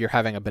is sort of, you're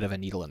having a bit of a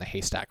needle in the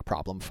haystack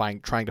problem,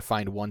 trying to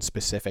find one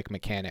specific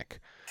mechanic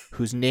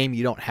whose name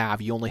you don't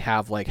have. You only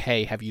have, like,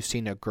 hey, have you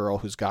seen a girl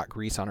who's got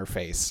grease on her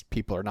face?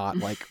 People are not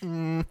like,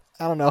 I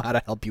don't know how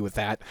to help you with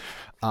that.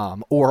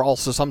 Or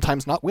also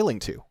sometimes not willing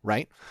to,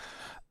 right?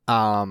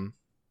 And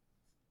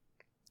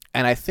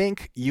I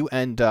think you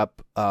end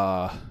up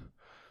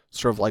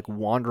sort of like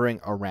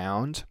wandering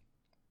around,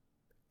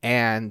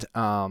 and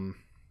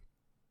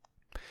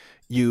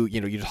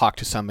you talk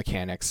to some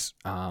mechanics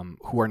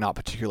who are not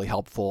particularly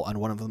helpful, and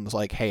one of them is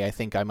like, hey, I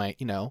think I might,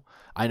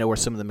 I know where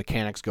some of the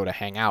mechanics go to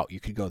hang out.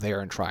 You could go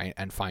there and try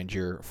and find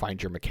your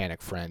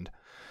mechanic friend.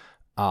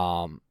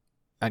 And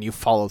you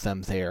follow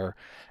them there,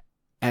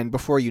 and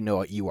before you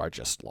know it, you are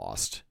just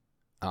lost.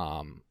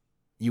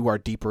 You are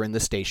deeper in the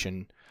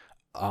station.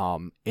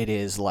 It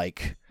is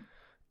like,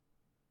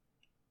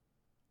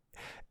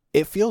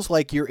 it feels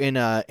like you're in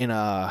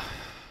an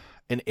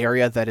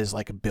area that is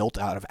like built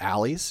out of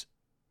alleys,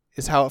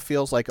 is how it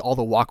feels. Like all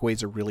the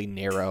walkways are really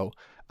narrow,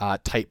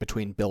 tight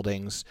between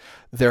buildings.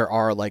 There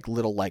are like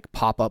little like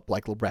pop-up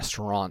like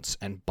restaurants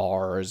and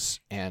bars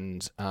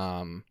and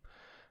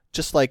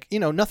just like,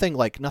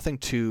 nothing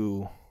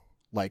too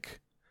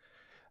like,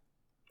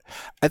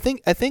 I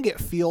think it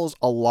feels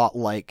a lot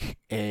like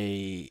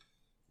a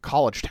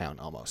college town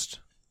almost.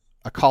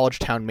 A college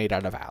town made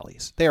out of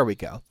alleys. There we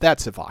go.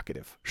 That's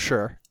evocative.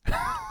 Sure.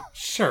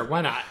 Sure,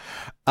 why not?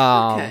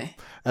 Okay.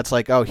 That's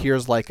like, oh,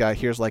 here's like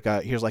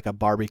a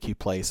barbecue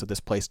place. So this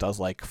place does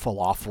like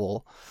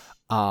falafel.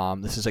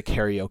 This is a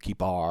karaoke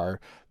bar.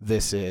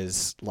 This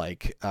is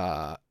like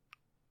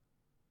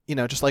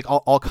just like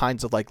all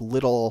kinds of like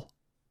little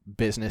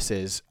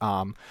businesses.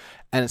 And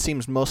it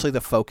seems mostly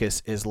the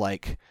focus is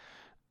like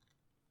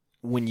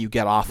when you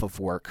get off of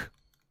work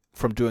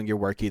from doing your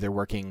work, either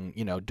working,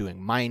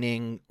 doing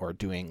mining or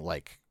doing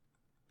like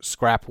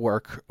scrap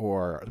work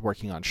or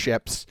working on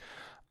ships,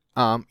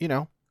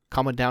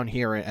 coming down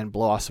here and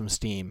blow off some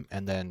steam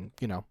and then,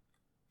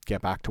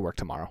 get back to work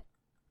tomorrow.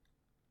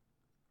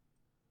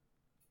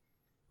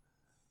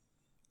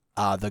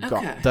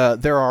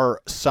 There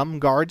are some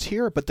guards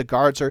here, but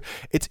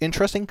it's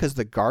interesting because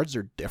the guards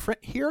are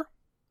different here.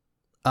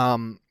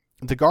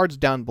 The guards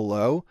down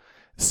below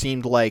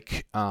seemed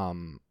like,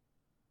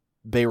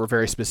 they were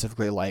very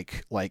specifically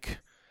like,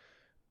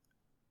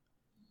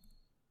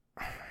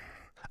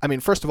 I mean,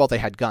 first of all, they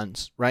had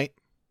guns, right?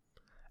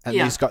 And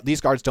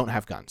these guards don't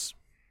have guns.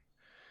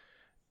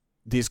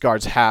 These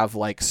guards have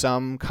like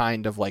some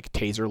kind of like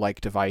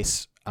taser-like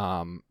device,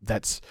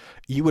 that's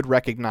you would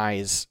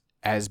recognize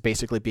as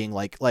basically being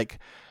like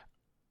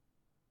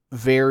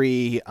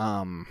very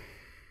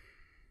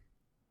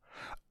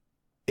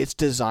it's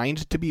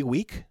designed to be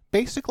weak,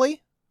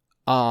 basically.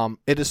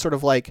 It is sort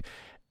of like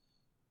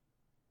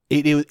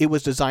it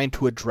was designed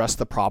to address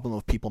the problem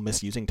of people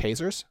misusing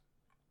tasers.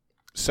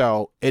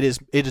 So it is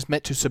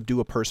meant to subdue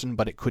a person,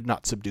 but it could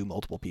not subdue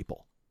multiple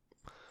people.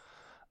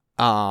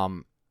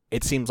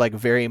 It seems like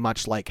very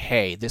much like,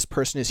 hey, this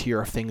person is here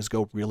if things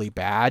go really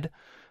bad,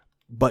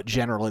 but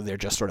generally they're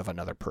just sort of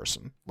another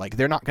person. Like,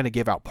 they're not going to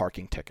give out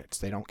parking tickets.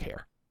 They don't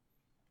care.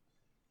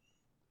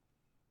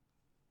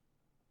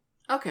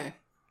 Okay.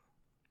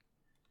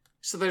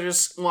 So they're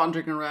just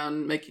wandering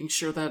around making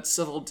sure that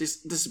civil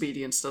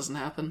disobedience doesn't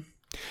happen.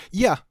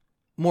 Yeah,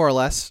 more or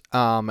less.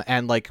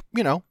 And like,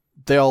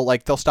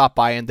 they'll stop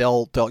by and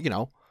they'll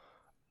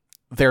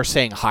they're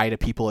saying hi to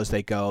people as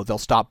they go. They'll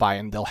stop by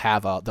and they'll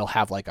have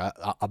like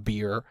a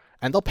beer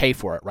and they'll pay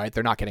for it, right?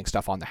 They're not getting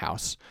stuff on the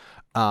house.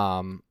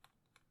 I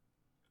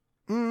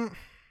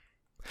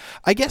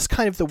guess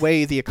kind of the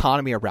way the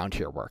economy around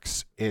here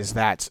works is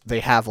that they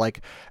have a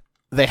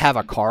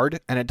card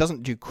and it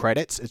doesn't do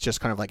credits. It's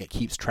just kind of like it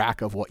keeps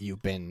track of what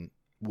you've been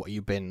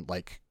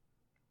like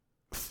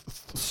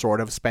sort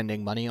of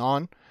spending money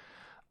on.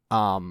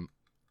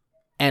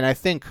 And I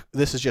think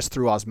this is just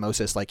through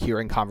osmosis, like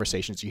hearing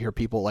conversations, you hear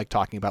people like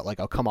talking about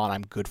like, oh, come on,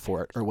 I'm good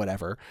for it or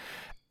whatever.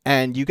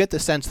 And you get the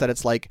sense that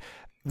it's like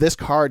this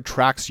card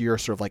tracks your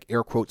sort of like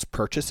air quotes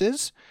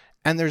purchases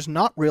and there's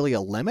not really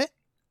a limit.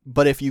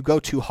 But if you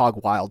go too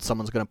hog wild,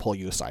 someone's going to pull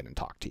you aside and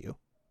talk to you.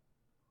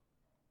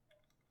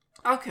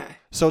 Okay.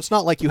 So it's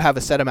not like you have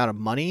a set amount of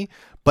money,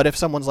 but if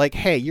someone's like,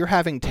 hey, you're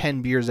having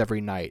 10 beers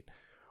every night,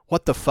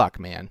 what the fuck,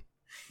 man?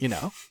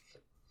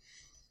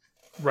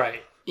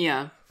 Right.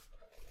 Yeah.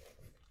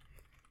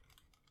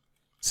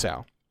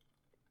 So.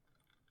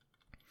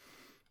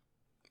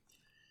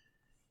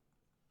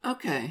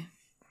 Okay.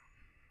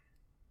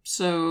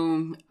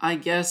 So, I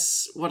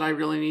guess what I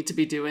really need to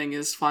be doing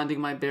is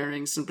finding my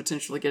bearings and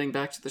potentially getting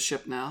back to the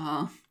ship now,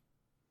 huh?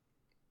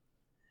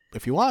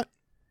 If you want.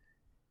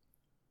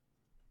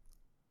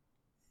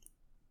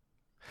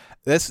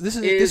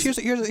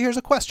 Here's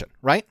a question,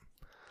 right?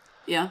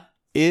 Yeah.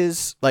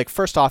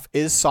 First off,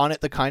 is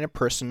Sonnet the kind of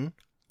person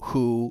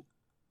who,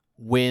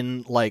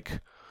 when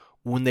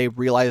they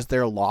realize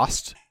they're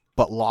lost,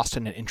 but lost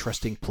in an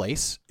interesting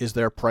place, is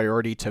their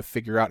priority to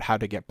figure out how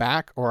to get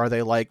back? Or are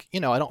they like, I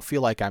don't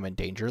feel like I'm in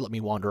danger, let me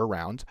wander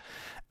around?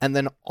 And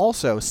then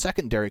also,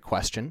 secondary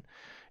question,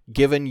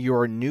 given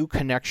your new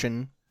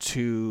connection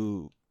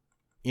to,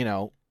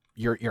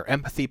 your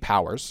empathy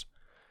powers,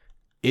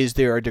 is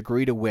there a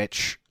degree to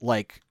which,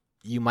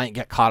 you might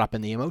get caught up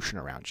in the emotion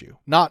around you?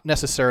 Not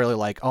necessarily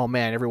like, oh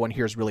man, everyone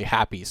here is really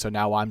happy, so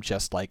now I'm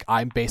just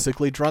I'm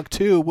basically drunk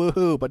too,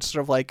 woohoo, but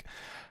sort of like,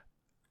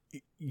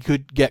 you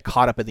could get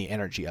caught up in the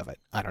energy of it.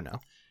 I don't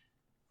know.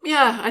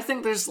 Yeah, I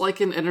think there's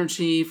an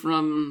energy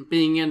from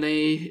being in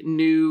a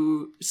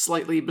new,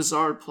 slightly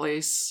bizarre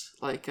place.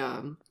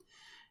 The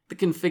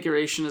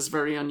configuration is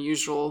very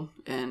unusual,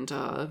 and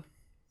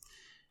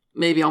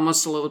maybe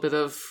almost a little bit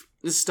of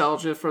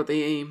nostalgia for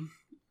the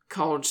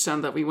college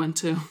town that we went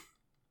to.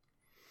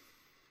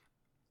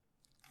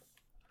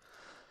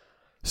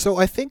 So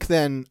I think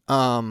then,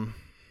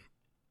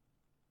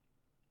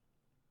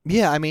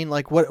 yeah, I mean,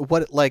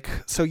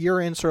 so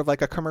you're in sort of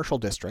like a commercial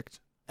district,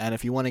 and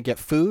if you want to get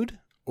food,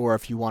 or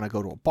if you want to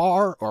go to a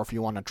bar, or if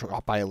you want to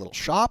drop by a little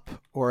shop,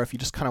 or if you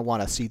just kind of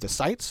want to see the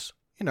sights,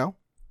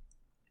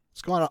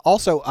 what's going on?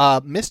 Also,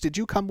 Miss, did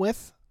you come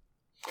with?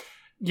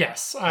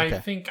 Yes, I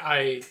think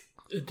I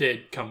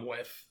did come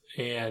with,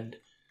 and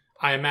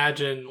I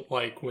imagine,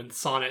 when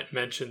Sonnet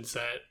mentions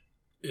that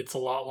it's a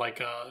lot like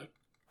a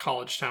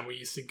college town we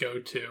used to go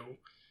to,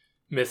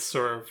 Miss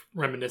sort of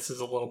reminisces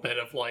a little bit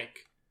of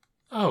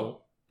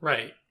oh,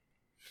 right.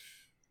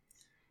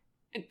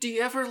 Do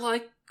you ever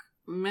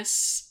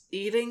miss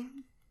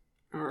eating?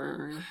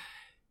 Or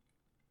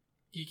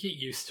you get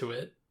used to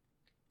it.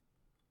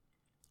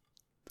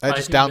 I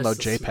just think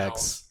download Mist JPEGs.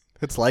 smells.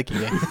 It's like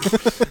eating.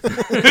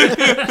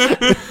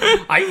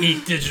 I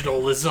eat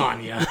digital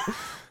lasagna.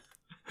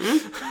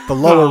 The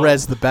lower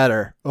res, the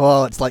better.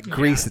 Oh, it's like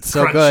grease. It's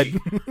so crunchy.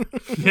 good.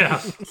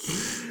 Yeah.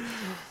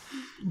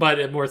 But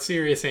a more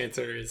serious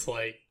answer is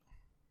like,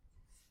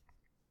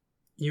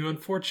 you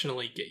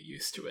unfortunately get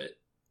used to it.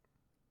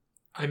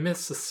 I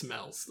miss the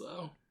smells,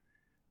 though.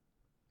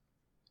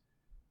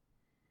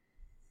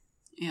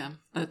 Yeah,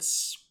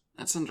 that's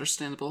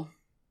understandable.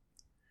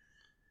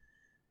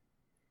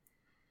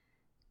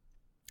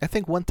 I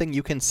think one thing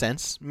you can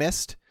sense,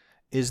 Mist,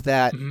 is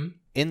that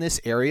in this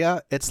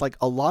area, it's like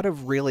a lot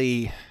of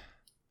really...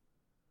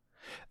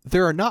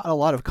 There are not a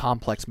lot of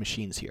complex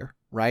machines here,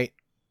 right?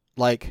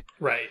 Like...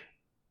 Right.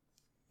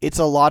 It's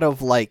a lot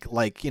of like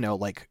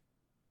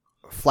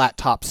flat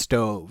top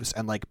stoves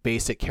and like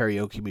basic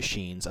karaoke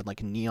machines and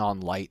like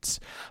neon lights.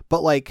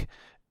 But like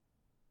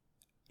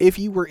if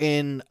you were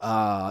in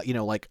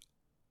like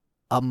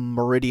a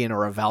Meridian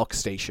or a Valk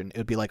station, it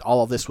would be like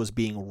all of this was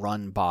being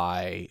run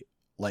by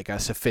like a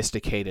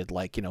sophisticated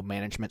like,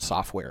 management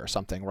software or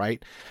something,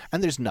 right?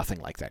 And there's nothing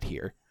like that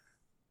here.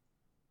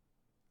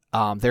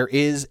 There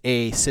is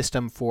a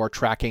system for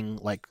tracking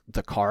like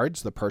the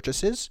cards, the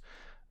purchases,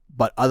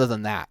 but other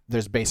than that,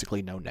 there's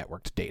basically no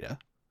networked data.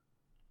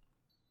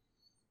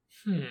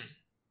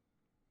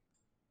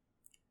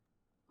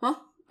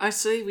 Well, I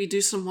say we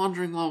do some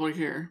wandering while we're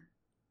here.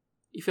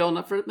 You feeling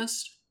up for it,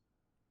 Mist?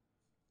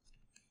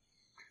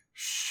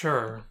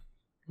 Sure.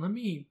 Let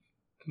me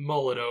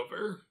mull it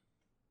over.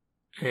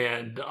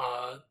 And,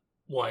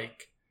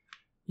 like,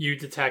 you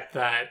detect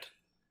that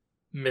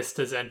Mist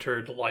has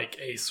entered, like,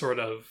 a sort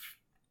of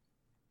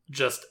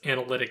just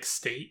analytic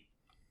state.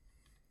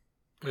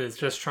 And is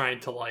just trying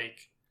to,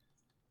 like,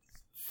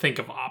 think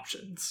of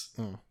options.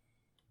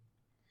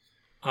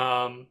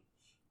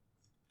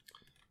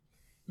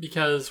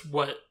 Because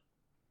what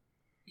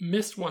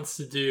Mist wants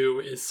to do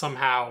is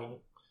somehow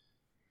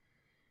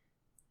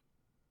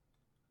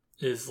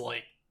is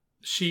like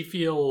she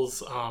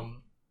feels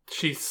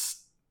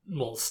she's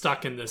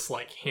stuck in this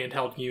like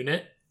handheld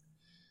unit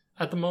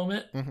at the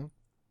moment.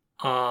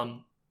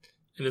 And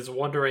is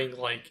wondering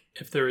like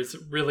if there is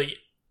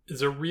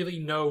there really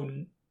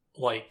no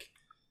like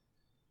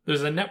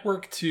there's a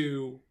network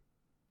to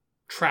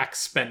track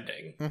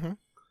spending.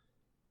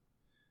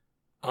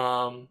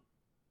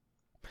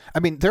 I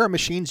mean, there are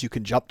machines you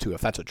can jump to if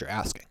that's what you're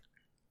asking.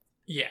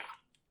 Yeah.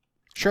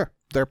 Sure.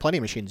 There are plenty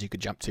of machines you could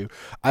jump to.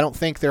 I don't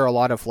think there are a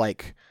lot of,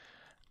 like,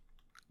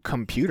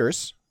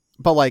 computers.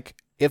 But, like,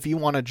 if you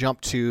want to jump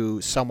to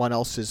someone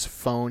else's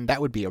phone, that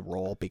would be a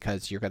roll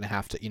because you're going to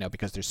have to,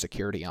 because there's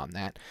security on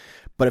that.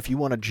 But if you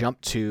want to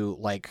jump to,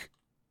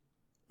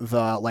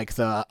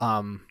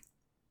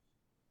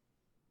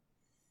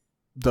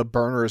 the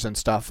burners and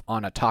stuff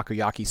on a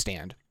takoyaki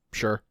stand,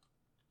 sure.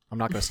 I'm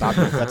not going to stop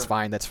you. That's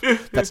fine.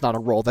 That's not a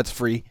roll. That's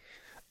free.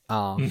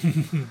 I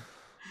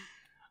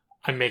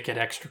make it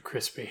extra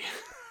crispy.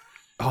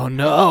 Oh,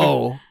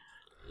 no.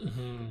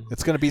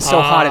 It's going to be so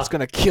hot it's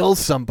going to kill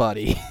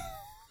somebody.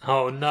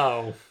 Oh,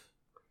 no.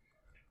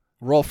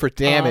 Roll for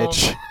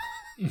damage.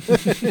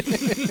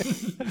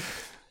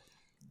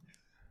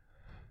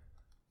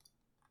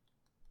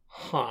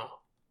 Huh.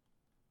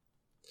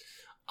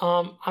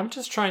 I'm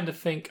just trying to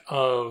think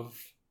of...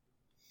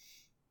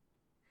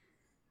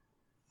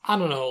 I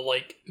don't know,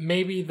 like,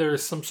 maybe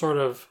there's some sort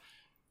of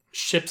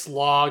ship's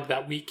log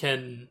that we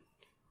can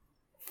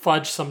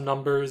fudge some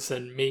numbers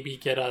and maybe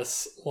get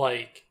us,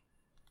 like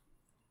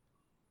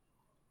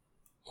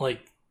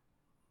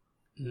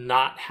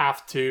not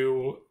have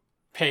to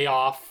pay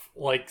off,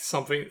 like,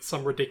 some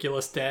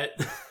ridiculous debt.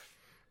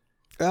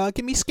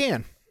 Give me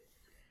scan.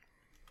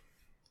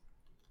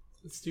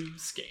 Let's do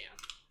scan.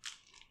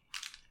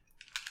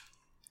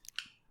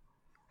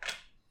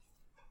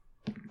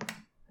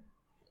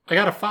 I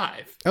got a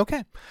 5.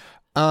 Okay.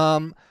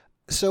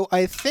 So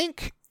I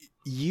think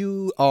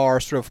you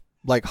are sort of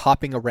like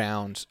hopping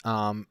around,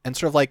 and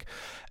sort of like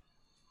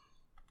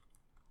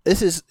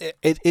this is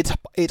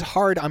it's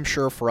hard, I'm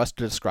sure, for us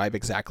to describe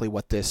exactly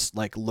what this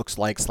like looks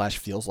like /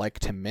 feels like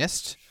to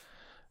Mist.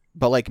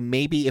 But like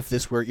maybe if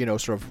this were,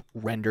 sort of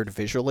rendered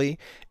visually,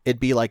 it'd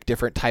be like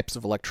different types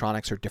of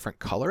electronics or different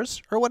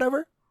colors or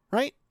whatever,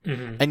 right?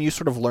 And you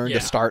sort of learn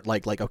to start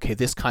like okay,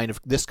 this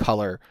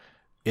color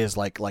is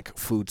like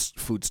food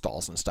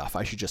stalls and stuff.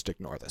 I should just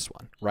ignore this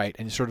one, right?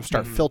 And you sort of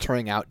start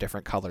filtering out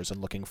different colors and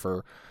looking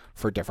for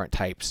different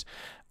types.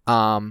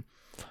 And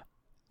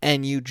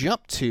you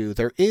jump to,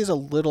 there is a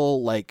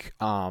little like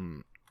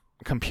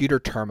computer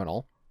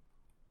terminal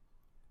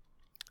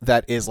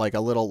that is like a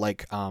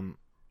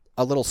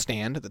little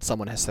stand that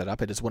someone has set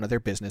up. It is one of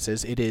their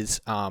businesses. It is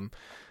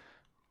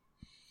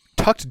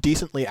tucked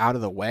decently out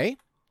of the way.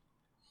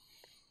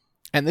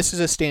 And this is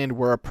a stand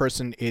where a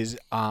person is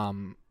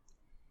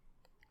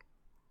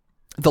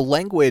the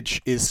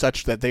language is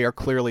such that they are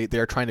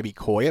trying to be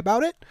coy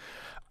about it,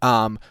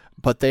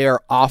 but they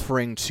are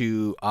offering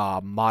to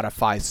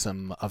modify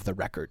some of the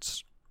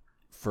records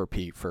for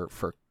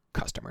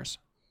customers.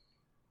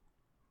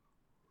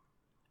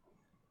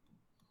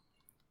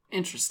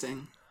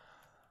 Interesting.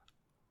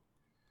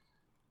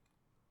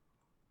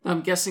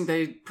 I'm guessing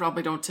they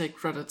probably don't take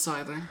credits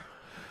either.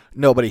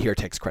 Nobody here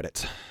takes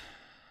credits.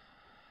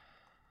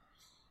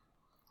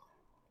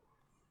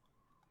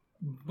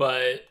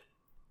 But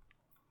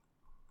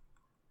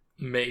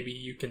maybe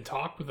you can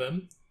talk with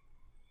them.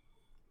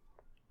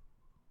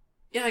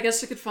 Yeah, I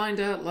guess I could find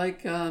out,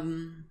 like,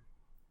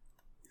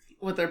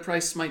 what their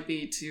price might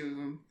be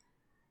to,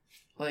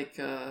 like,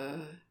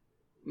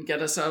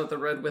 get us out of the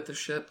red with the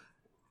ship.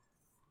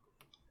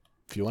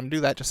 If you want to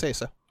do that, just say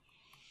so.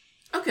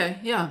 Okay,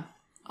 yeah.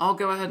 I'll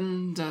go ahead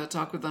and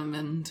talk with them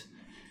and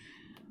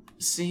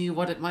see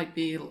what it might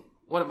be,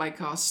 what it might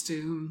cost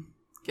to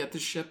get the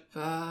ship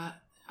out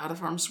of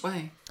harm's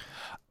way.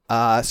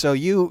 So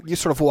you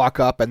sort of walk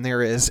up, and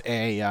there is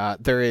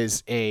an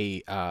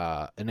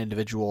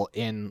individual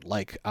in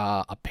like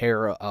a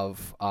pair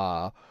of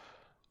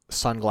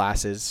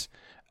sunglasses,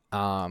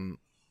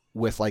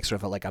 with like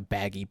sort of like a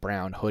baggy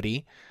brown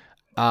hoodie,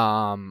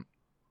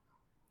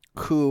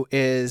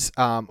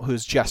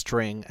 who's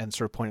gesturing and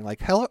sort of pointing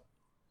like, "Hello,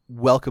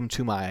 welcome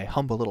to my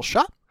humble little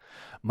shop.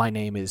 My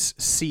name is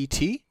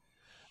CT.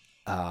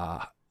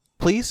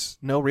 Please,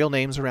 no real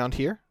names around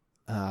here.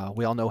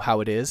 We all know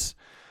how it is.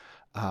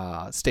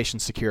 Station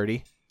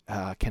security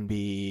can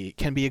be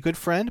a good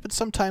friend, but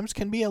sometimes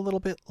can be a little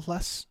bit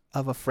less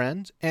of a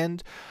friend.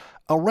 And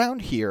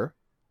around here,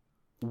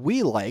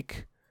 we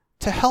like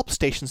to help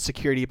station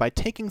security by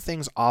taking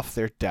things off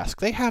their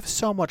desk. They have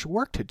so much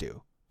work to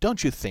do.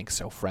 Don't you think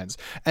so, friends?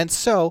 And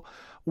so,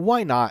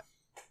 why not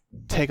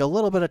take a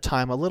little bit of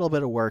time, a little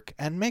bit of work,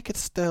 and make it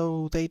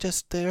so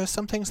there are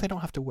some things they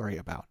don't have to worry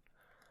about.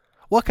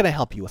 What can I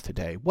help you with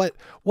today? What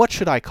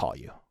should I call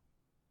you?"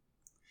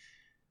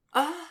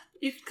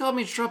 You can call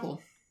me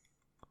Trouble.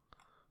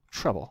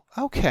 Trouble.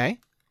 Okay.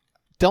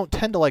 Don't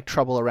tend to like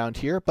trouble around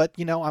here, but,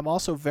 I'm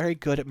also very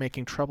good at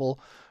making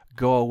trouble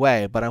go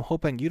away, but I'm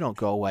hoping you don't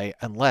go away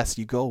unless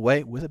you go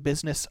away with a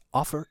business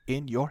offer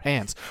in your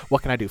hands.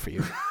 What can I do for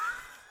you?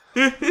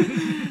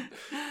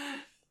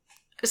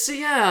 So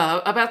yeah,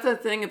 about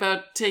that thing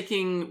about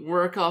taking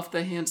work off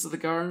the hands of the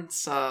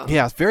guards.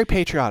 Yeah, it's very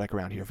patriotic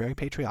around here. Very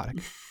patriotic.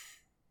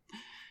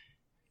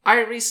 I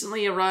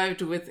recently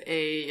arrived with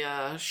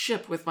a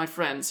ship with my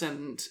friends,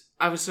 and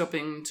I was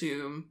hoping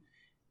to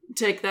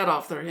take that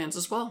off their hands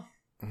as well.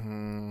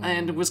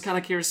 And was kind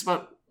of curious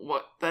about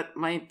what that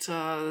might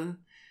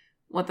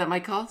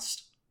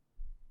cost.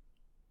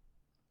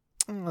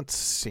 Let's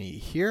see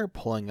here.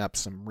 Pulling up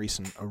some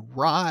recent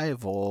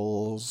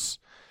arrivals.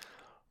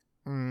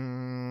 You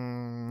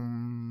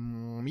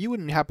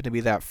wouldn't happen to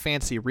be that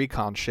fancy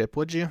recon ship,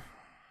 would you?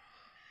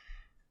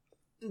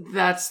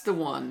 That's the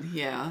one,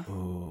 yeah.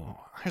 Ooh,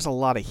 there's a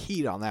lot of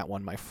heat on that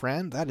one, my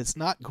friend. That is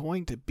not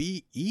going to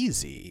be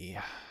easy.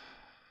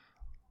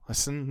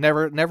 Listen,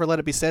 never let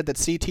it be said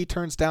that CT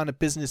turns down a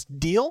business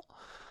deal.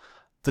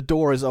 The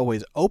door is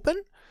always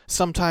open.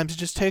 Sometimes it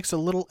just takes a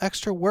little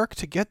extra work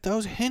to get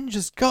those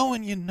hinges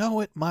going. You know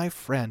it, my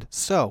friend.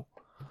 So,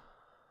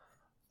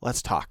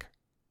 let's talk.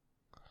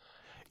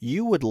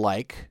 You would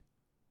like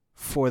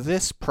for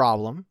this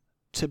problem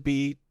to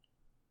be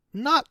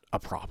not a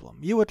problem.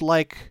 You would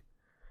like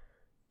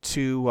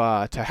to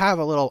have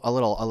a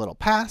little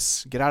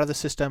pass, get out of the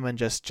system, and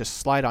just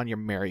slide on your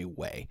merry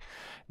way.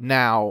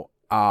 Now,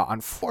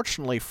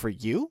 unfortunately for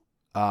you,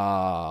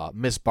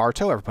 Miss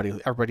Bartow,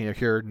 everybody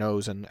here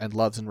knows and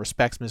loves and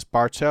respects Miss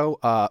Bartow.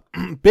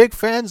 Big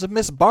fans of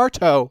Miss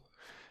Bartow,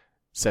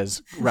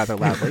 says rather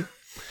loudly.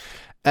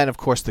 And of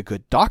course, the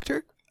good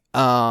doctor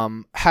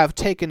have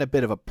taken a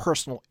bit of a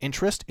personal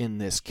interest in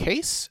this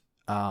case.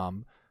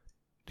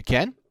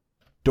 Again,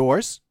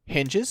 doors,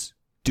 hinges,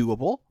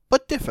 doable,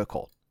 but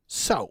difficult.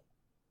 So,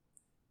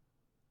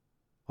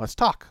 let's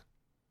talk.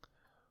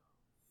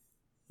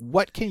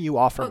 What can you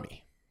offer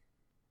me?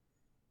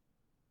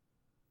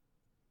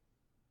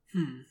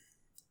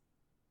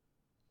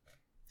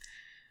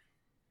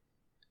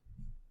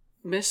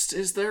 Mist,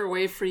 is there a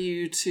way for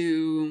you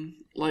to,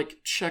 like,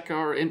 check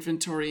our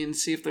inventory and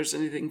see if there's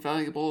anything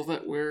valuable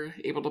that we're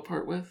able to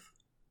part with?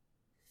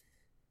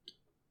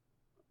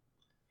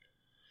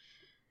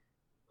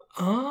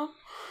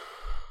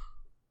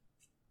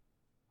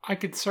 I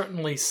could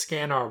certainly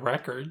scan our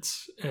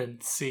records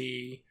and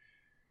see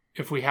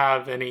if we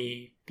have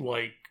any,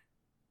 like...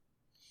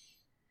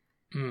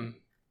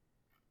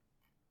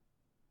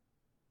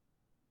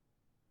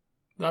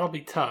 That'll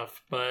be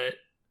tough, but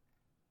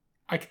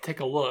I could take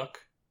a look.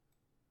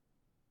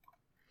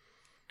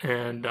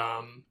 And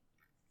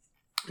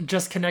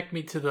just connect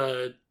me to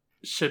the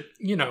ship.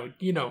 You know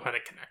how to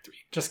connect me.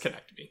 Just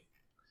connect me.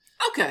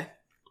 Okay.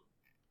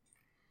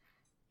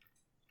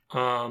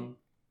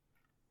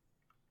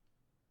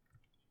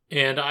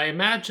 And I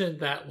imagine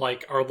that,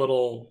 like, our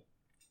little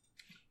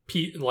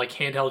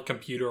handheld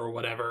computer or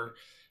whatever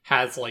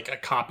has, like, a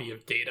copy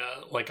of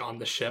data, like, on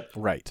the ship.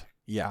 Right.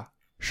 Yeah.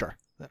 Sure.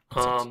 That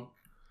makes sense.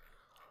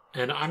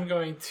 And I'm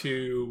going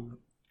to...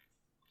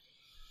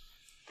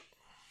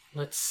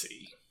 Let's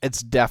see.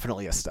 It's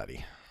definitely a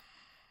study.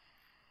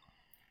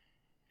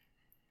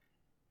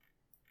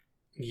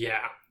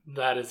 Yeah.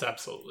 that is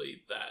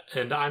absolutely that.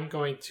 And I'm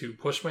going to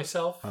push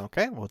myself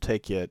Okay, we'll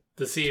take you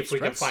to see if we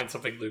can stress. find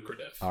something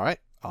lucrative. All right,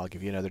 I'll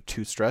give you another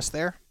 2 stress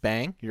there.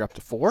 Bang, you're up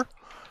to 4.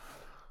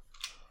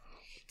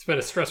 It's been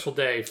a stressful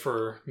day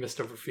for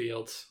Mistover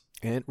Fields.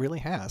 It really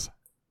has.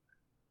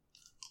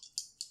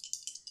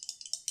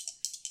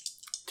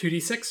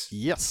 2d6?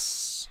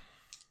 Yes.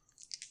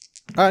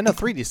 No,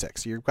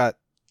 3d6.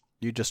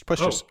 You just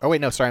pushed us. Oh, wait,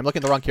 no, sorry. I'm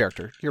looking at the wrong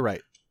character. You're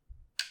right.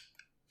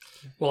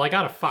 Well, I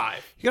got a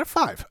 5. You got a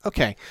 5.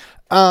 Okay.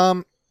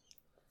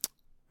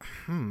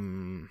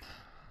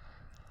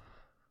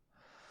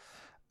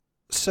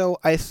 So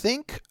I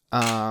think,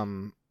 let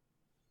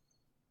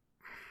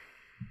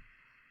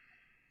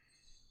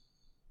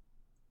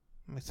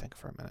me think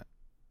for a minute.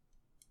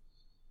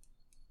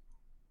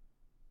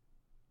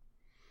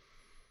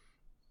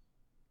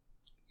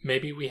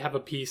 Maybe we have a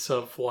piece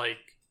of,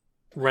 like,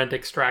 rent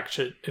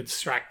extracted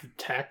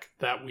tech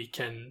that we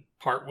can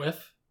part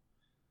with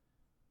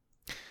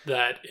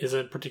that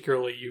isn't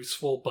particularly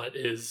useful, but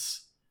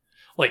is,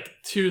 like,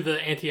 to the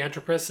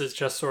anti-entropist is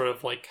just sort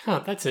of like,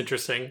 that's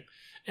interesting.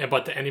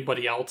 But to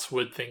anybody else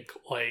would think,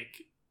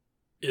 like,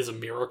 is a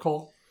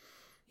miracle.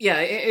 Yeah,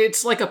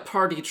 it's like a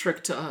party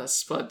trick to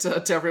us, but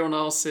to everyone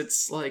else,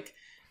 it's like,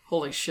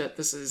 holy shit,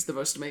 this is the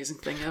most amazing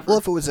thing ever. Well,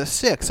 if it was a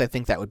 6, I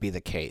think that would be the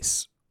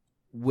case.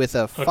 With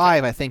a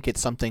 5, I think it's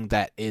something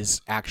that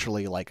is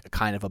actually like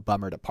kind of a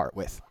bummer to part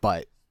with,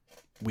 but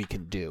we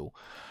can do.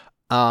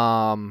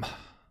 I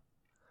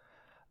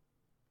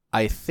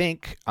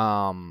think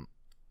let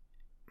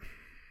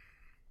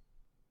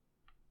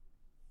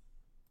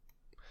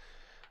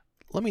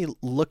me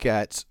look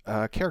at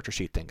a character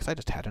sheet thing because I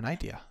just had an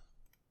idea.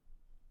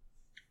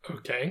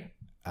 Okay.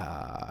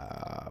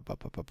 Not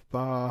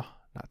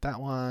that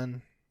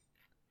one.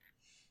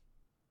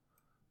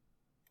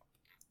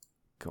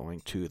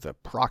 Going to the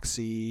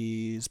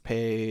proxies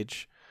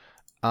page.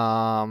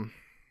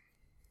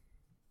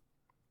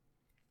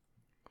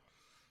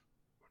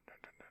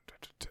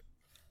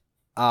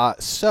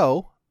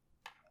 So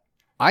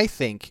I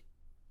think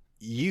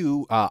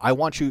I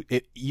want you,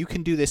 you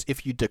can do this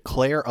if you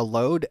declare a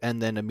load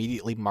and then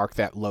immediately mark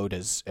that load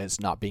as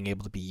not being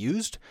able to be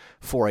used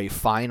for a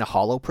fine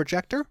hollow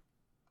projector.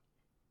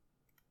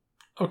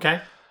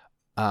 Okay.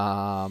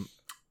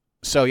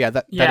 So yeah,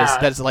 that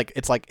is like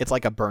it's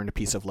like a burned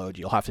piece of load.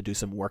 You'll have to do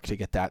some work to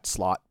get that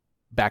slot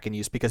back in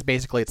use because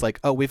basically it's like,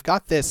 oh, we've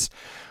got this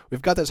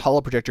hollow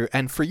projector,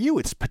 and for you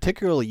it's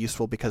particularly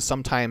useful because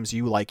sometimes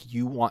you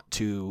want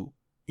to,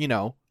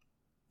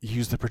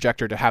 use the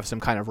projector to have some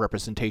kind of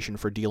representation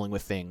for dealing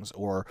with things,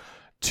 or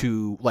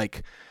to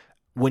like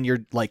when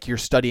you're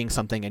studying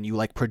something and you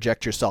like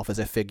project yourself as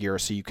a figure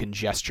so you can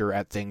gesture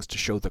at things to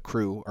show the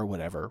crew or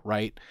whatever,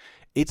 right?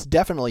 It's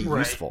definitely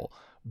useful,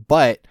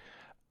 but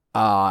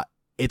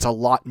it's a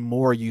lot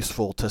more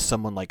useful to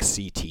someone like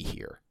CT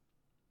here.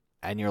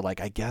 And you're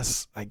like, I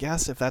guess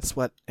if that's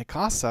what it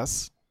costs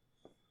us.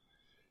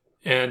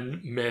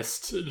 And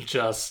Mist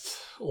just,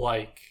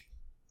 like,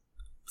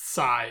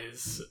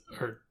 sighs,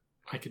 or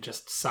I could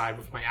just sigh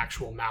with my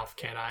actual mouth,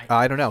 can't I?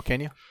 I don't know,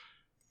 can you?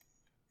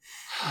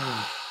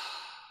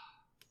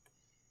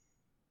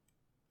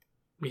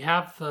 We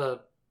have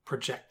the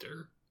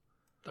projector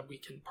that we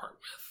can part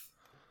with.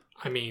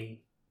 I mean,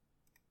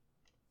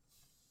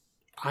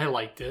 I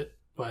liked it,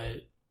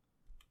 but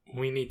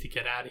we need to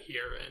get out of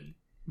here and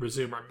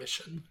resume our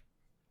mission.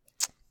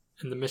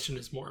 And the mission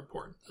is more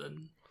important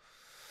than,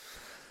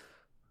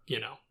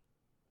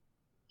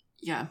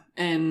 Yeah,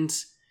 and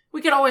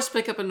we could always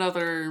pick up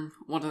another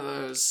one of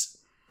those.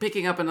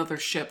 Picking up another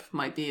ship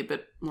might be a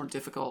bit more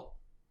difficult.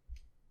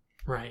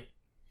 Right.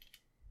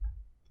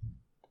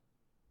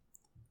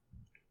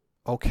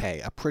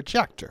 Okay, a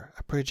projector.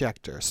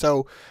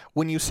 So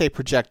when you say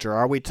projector,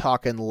 are we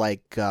talking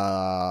like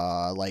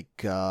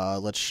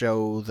let's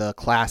show the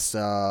class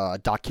a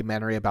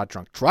documentary about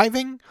drunk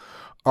driving?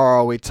 Or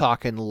are we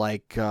talking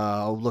like,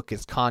 look,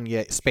 it's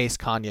Space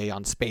Kanye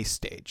on Space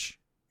Stage?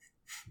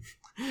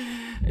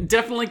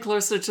 Definitely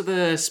closer to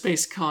the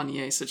Space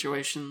Kanye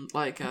situation.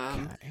 Like,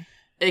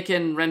 it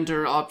can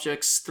render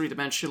objects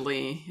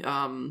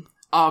 3-dimensionally,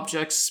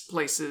 objects,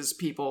 places,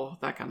 people,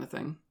 that kind of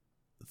thing.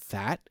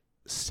 That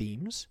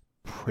seems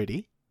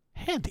pretty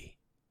handy.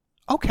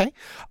 Okay.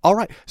 All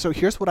right. So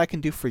here's what I can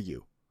do for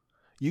you.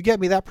 You get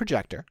me that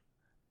projector,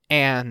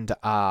 and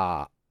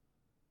I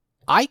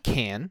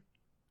can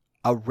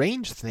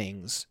arrange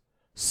things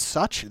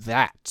such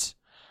that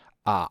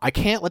I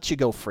can't let you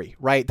go free,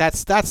 right?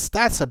 That's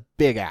a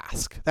big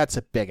ask. That's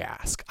a big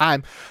ask.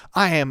 I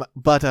am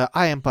but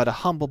a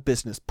humble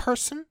business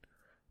person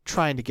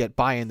trying to get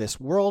by in this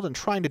world and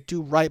trying to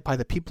do right by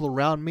the people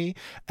around me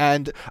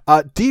and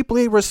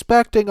deeply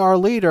respecting our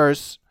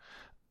leaders.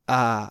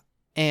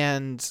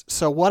 And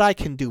so what I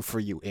can do for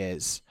you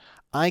is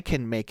I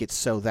can make it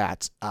so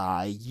that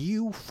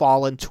you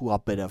fall into a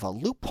bit of a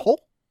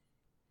loophole.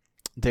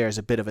 There's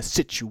a bit of a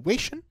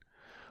situation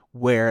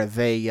where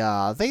they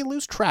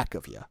lose track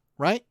of you,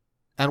 right?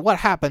 And what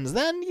happens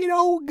then?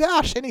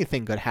 Gosh,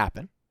 anything could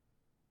happen.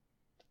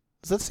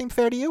 Does that seem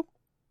fair to you?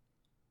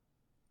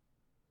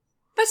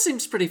 That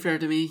seems pretty fair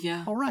to me,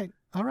 yeah. All right.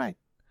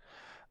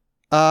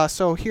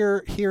 So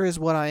here is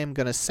what I am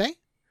gonna say.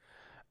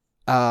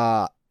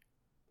 And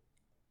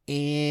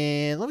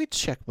let me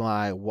check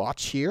my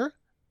watch here.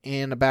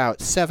 In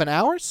about 7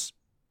 hours,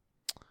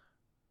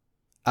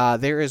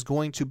 there is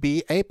going to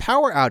be a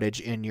power outage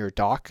in your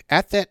dock.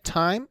 At that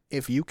time,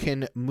 if you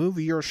can move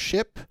your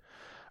ship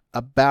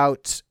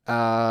about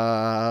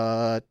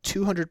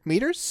 200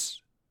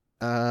 meters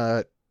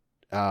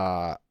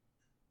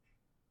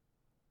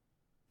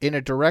in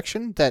a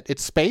direction that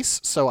it's space,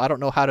 so I don't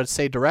know how to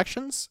say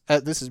directions.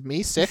 This is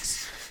me,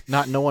 6,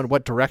 not knowing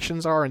what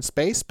directions are in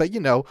space, but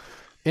in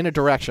a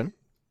direction.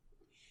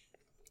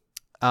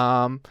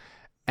 And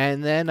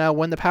then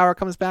when the power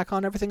comes back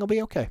on, everything will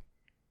be okay.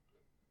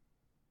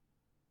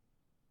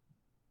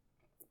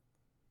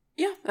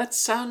 Yeah, that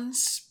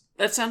sounds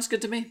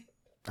good to me.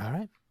 All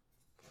right.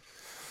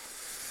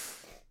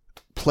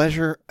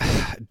 Pleasure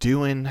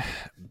doing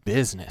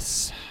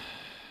business.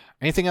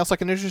 Anything else I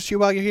can interest you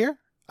while you're here?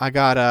 I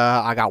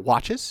got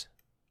watches.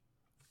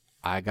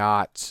 I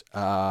got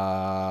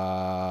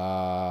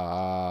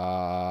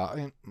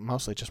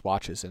mostly just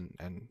watches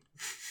and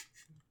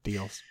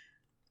deals.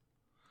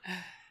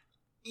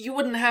 You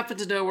wouldn't happen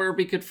to know where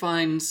we could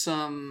find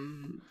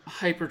some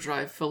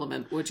hyperdrive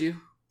filament, would you?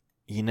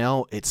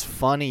 It's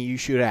funny you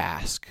should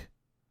ask.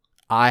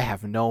 I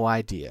have no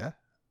idea.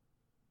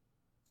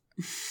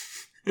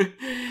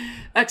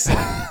 Excellent.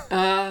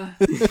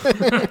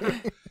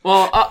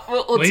 We'll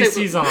At least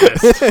he's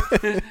honest.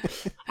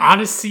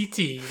 Honest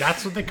CT,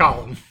 that's what they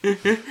call him.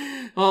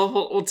 Well,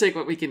 we'll take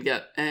what we can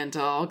get, and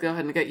I'll go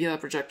ahead and get you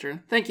that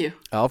projector. Thank you.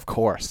 Of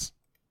course.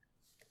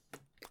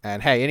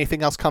 And hey,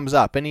 anything else comes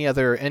up, any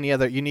other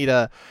anytime you need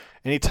a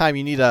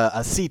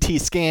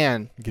CT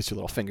scan, gives you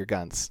little finger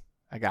guns.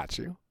 I got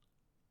you.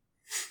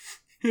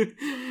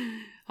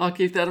 I'll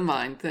keep that in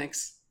mind,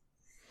 thanks.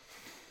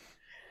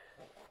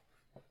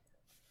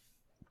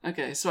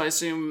 Okay, so I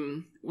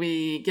assume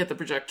we get the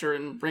projector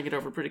and bring it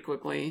over pretty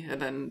quickly,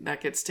 and then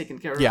that gets taken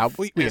care of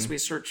we as can, we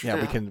search.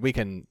 Yeah, we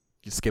can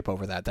skip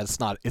over that. It's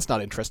not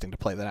interesting to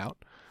play that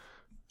out.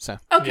 So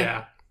okay.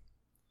 Yeah.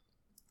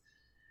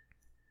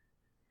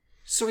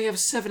 So we have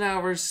 7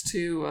 hours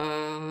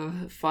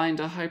to find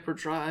a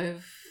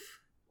hyperdrive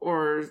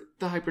or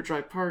the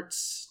hyperdrive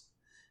parts,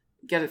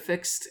 get it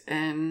fixed,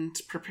 and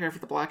prepare for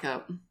the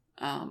blackout.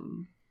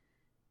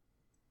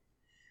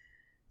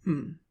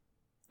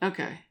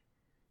 Okay.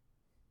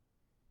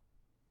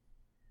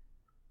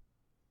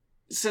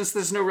 Since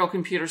there's no real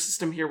computer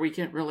system here, we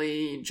can't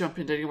really jump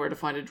into anywhere to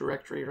find a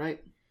directory, right?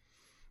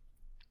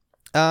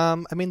 I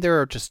mean, there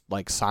are just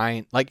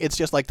it's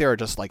just like there are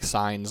just like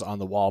signs on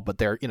the wall, but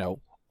they're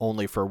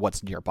only for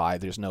what's nearby.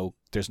 There's no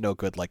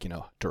good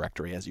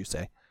directory, as you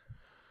say.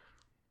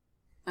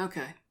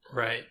 Okay.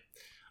 Right.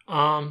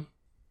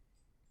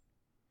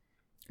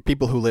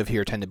 People who live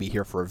here tend to be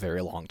here for a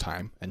very long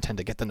time and tend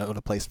to get to know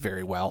the place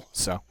very well.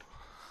 So.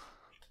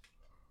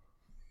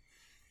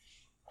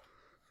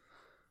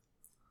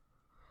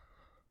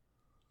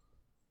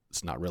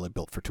 It's not really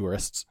built for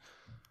tourists.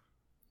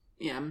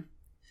 Yeah.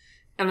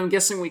 And I'm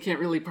guessing we can't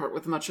really part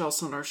with much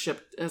else on our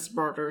ship as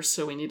barter,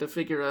 so we need to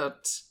figure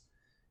out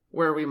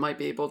where we might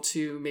be able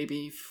to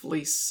maybe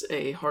fleece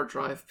a hard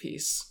drive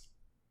piece.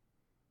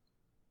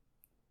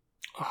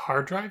 A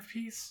hard drive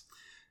piece?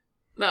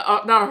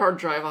 No, not a hard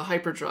drive, a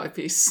hyperdrive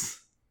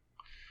piece.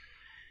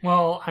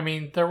 Well, I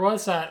mean, there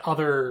was that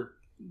other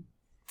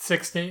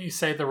 16. You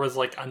say there was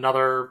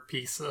another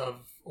piece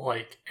of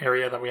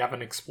area that we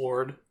haven't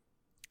explored?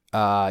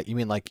 You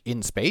mean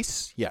in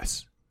space?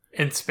 Yes.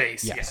 In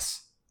space, yes.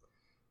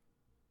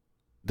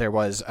 There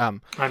was I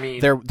mean,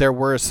 there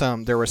were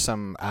some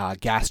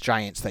gas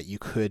giants that you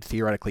could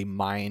theoretically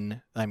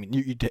mine. I mean,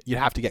 you'd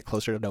have to get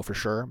closer to know for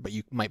sure, but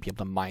you might be able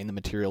to mine the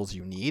materials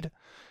you need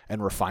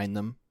and refine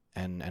them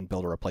and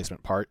build a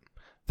replacement part.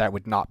 That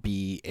would not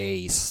be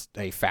a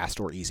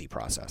fast or easy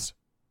process.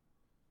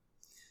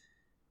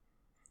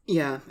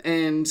 Yeah,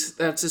 and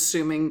that's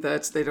assuming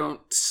that they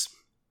don't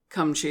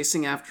come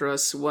chasing after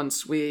us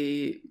once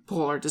we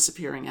pull our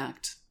disappearing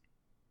act.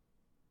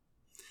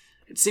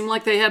 It seemed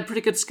like they had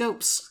pretty good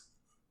scopes.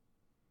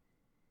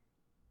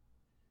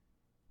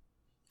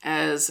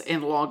 As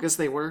analog as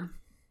they were.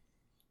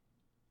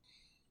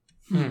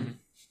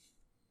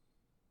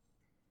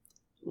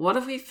 What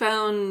if we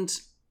found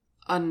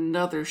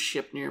another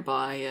ship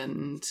nearby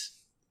and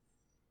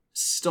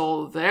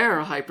stole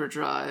their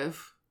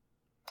hyperdrive?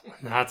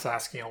 That's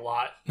asking a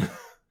lot.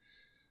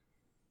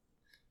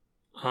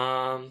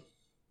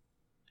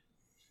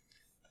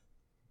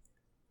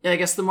 Yeah, I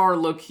guess the more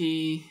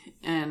low-key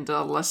and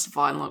less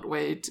violent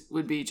way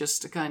would be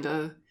just to kind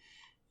of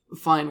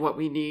find what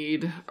we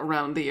need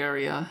around the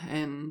area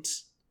and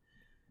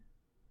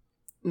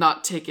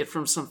not take it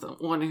from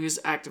someone who's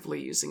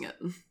actively using it.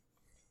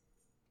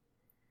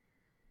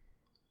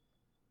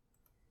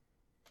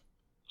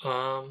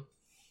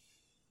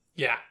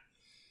 Yeah.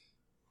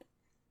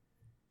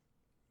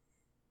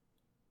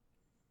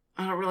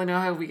 I don't really know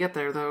how we get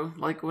there, though.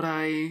 Would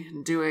I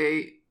do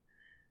a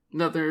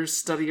another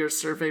study or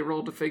survey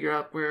roll to figure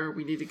out where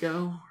we need to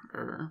go?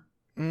 Or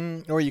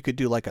you could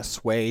do like a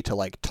sway to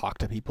like talk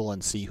to people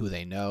and see who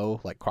they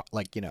know.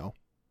 Like you know,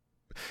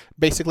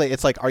 basically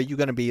it's like, are you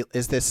going to be,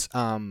 is this,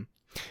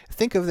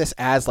 think of this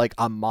as like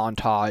a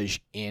montage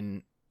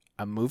in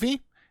a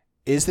movie.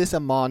 Is this a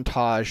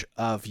montage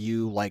of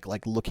you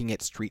like looking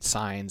at street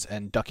signs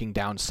and ducking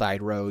down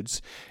side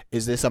roads?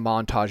 Is this a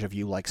montage of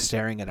you like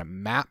staring at a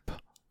map,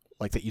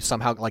 like that you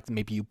somehow like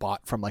maybe you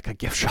bought from like a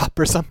gift shop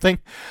or something?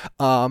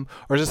 Or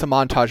is this a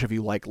montage of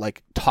you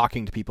like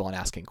talking to people and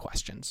asking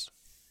questions?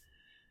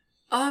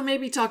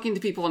 Maybe talking to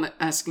people and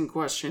asking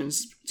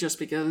questions, just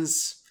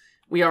because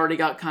we already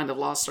got kind of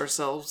lost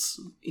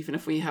ourselves, even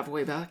if we have a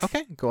way back.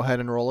 Okay, go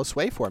ahead and roll a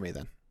sway for me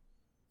then.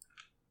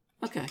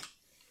 Okay.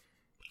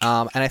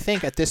 And I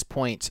think at this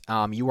point,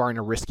 you are in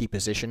a risky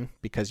position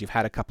because you've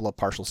had a couple of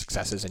partial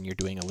successes and you're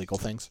doing illegal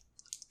things.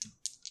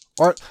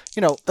 Or,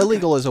 you know,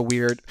 illegal is a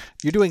weird...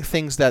 You're doing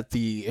things that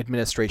the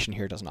administration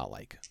here does not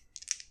like.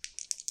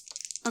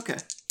 Okay.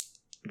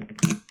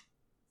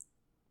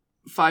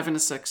 5 and a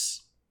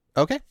 6.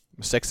 Okay.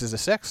 6 is a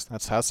 6.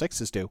 That's how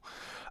 6s do.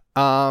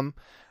 I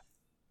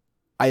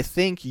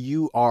think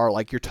you are,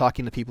 like, you're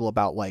talking to people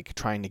about, like,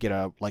 trying to get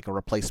a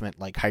replacement,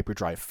 like,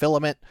 hyperdrive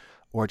filament,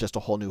 or just a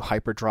whole new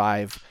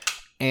hyperdrive,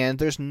 and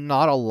there's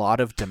not a lot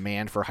of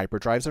demand for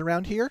hyperdrives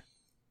around here.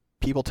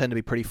 People tend to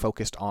be pretty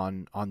focused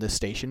on this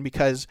station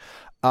because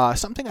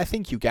something I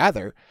think you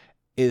gather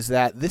is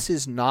that this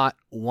is not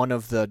one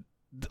of the,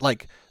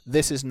 like,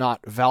 this is not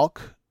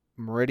Valk,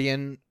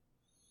 Meridian,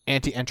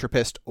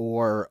 Anti-Entropist,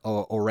 or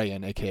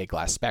Orion, aka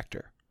Glass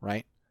Spectre,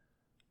 right?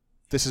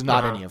 This is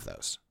not any of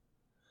those.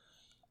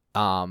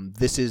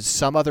 This is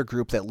some other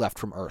group that left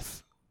from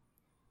Earth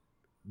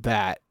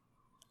that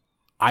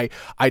I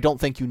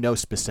don't think you know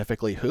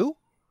specifically who.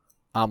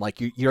 Like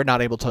you're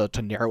not able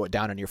to narrow it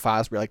down in your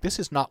files. But you're like, this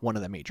is not one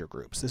of the major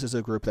groups. This is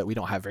a group that we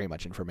don't have very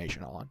much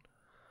information on.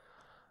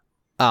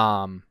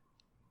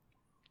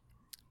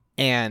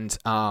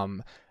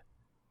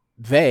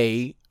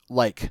 They,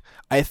 like,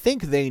 I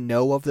think they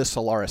know of the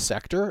Solaris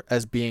sector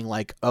as being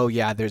like, oh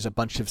yeah, there's a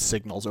bunch of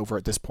signals over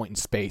at this point in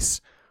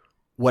space.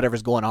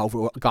 Whatever's going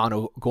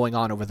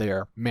on over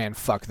there, man,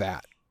 fuck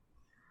that.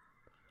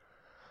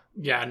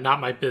 Yeah, not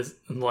my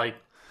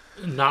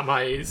not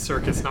my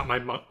circus, not my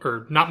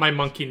not my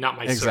monkey, not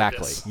my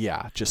exactly. circus.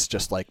 Yeah,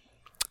 just like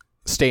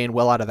staying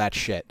well out of that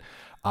shit.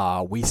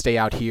 We stay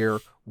out here,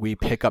 we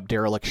pick up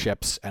derelict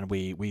ships, and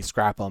we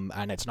scrap them,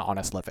 and it's an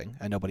honest living,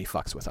 and nobody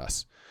fucks with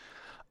us.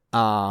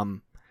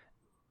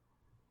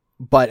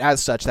 But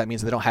as such, that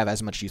means they don't have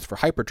as much use for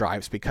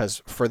hyperdrives,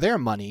 because for their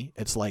money,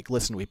 it's like,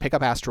 listen, we pick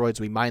up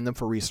asteroids, we mine them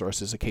for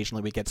resources,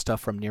 occasionally we get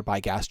stuff from nearby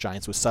gas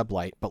giants with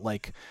sublight, but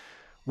like,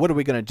 what are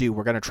we going to do?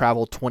 We're going to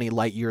travel 20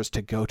 light years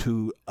to go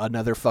to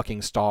another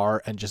fucking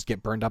star and just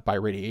get burned up by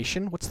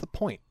radiation? What's the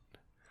point?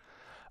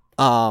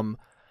 And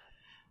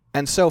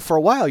so for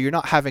a while, you're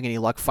not having any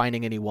luck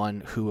finding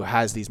anyone who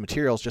has these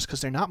materials just because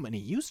they're not many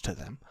use to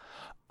them.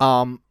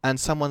 And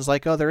someone's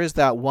like, oh, there is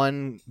that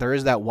one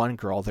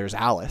girl, there's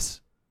Alice.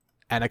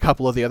 And a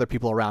couple of the other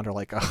people around are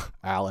like, oh,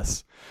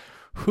 Alice.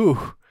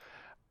 Whew.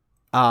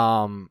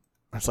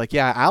 It's like,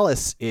 yeah,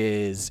 Alice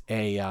is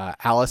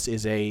a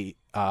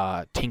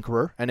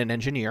tinkerer and an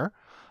engineer,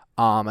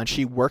 and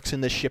she works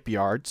in the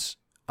shipyards,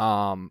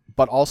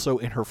 but also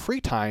in her free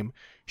time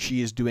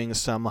she is doing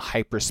some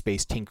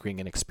hyperspace tinkering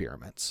and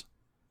experiments.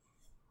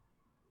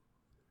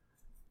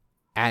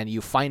 And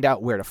you find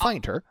out where to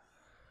find her,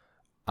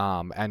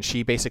 and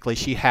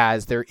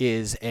there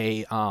is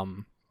a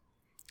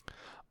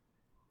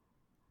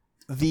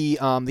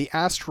the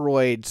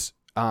asteroids,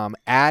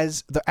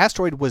 as the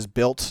asteroid was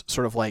built,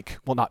 sort of like,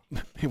 well, not,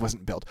 it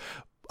wasn't built,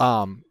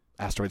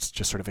 asteroids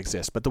just sort of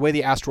exist, but the way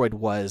the asteroid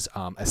was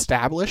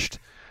established,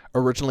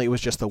 originally it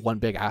was just the one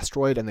big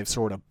asteroid, and they've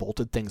sort of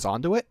bolted things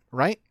onto it,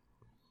 right?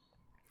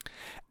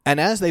 And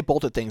as they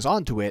bolted things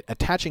onto it,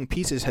 attaching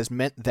pieces has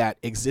meant that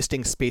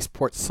existing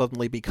spaceports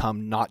suddenly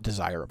become not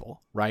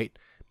desirable, right?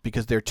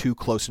 Because they're too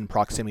close in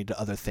proximity to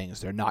other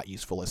things. They're not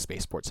useful as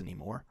spaceports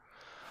anymore.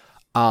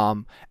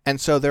 And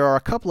so there are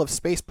a couple of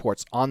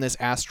spaceports on this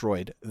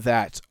asteroid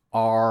that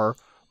are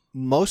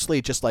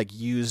mostly just like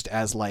used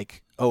as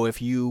like, oh,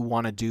 if you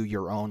want to do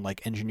your own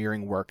like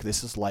engineering work,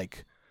 this is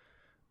like,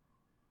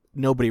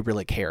 nobody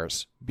really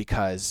cares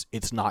because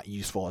it's not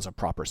useful as a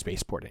proper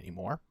spaceport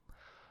anymore.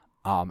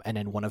 And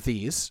in one of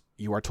these,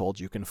 you are told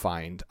you can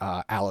find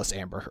Alice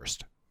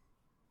Amberhurst.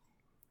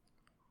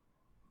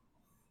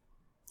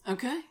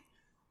 Okay.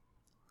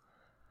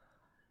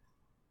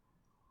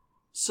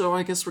 So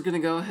I guess we're going to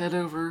go head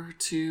over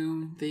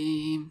to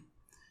the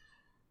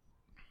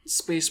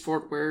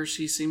spaceport where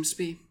she seems to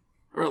be,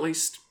 or at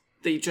least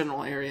the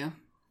general area.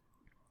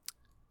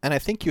 And I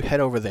think you head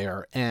over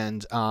there,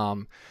 and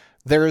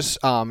there's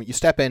you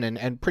step in,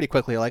 and pretty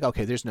quickly you're like,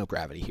 okay, there's no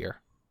gravity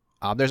here.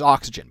 There's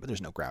oxygen, but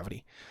there's no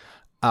gravity.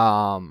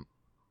 And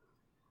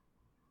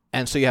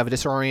so you have a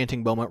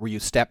disorienting moment where you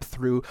step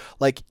through,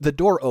 like, the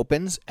door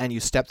opens, and you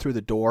step through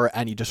the door,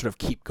 and you just sort of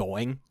keep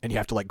going, and you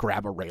have to, like,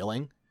 grab a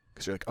railing,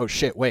 because you're like, oh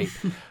shit, wait.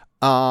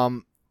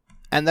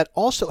 And that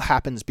also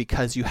happens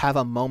because you have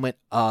a moment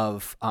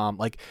of,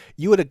 like,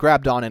 you would have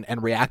grabbed on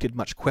and reacted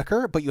much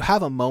quicker, but you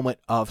have a moment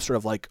of sort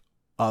of like,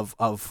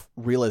 of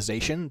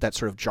realization that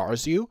sort of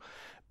jars you,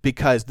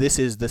 because this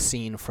is the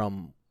scene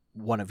from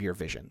one of your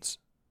visions.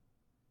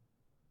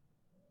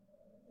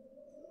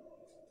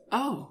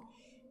 Oh.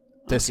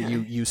 This Okay.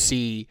 you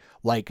see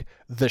like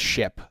the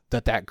ship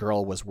that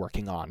girl was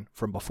working on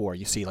from before.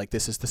 You see like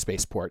this is the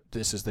spaceport.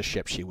 This is the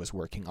ship she was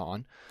working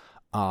on.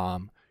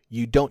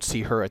 You don't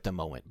see her at the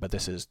moment, but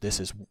this is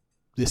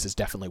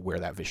definitely where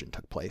that vision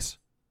took place.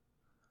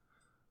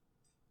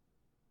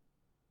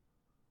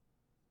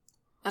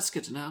 That's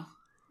good to know.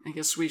 I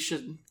guess we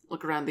should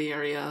look around the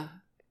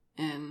area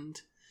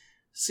and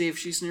see if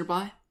she's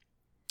nearby.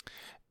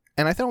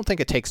 And I don't think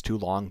it takes too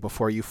long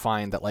before you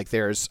find that like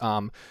there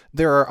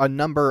are a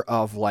number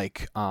of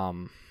like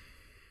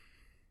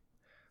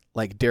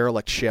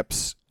derelict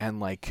ships and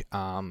like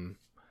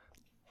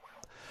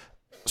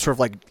sort of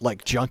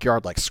like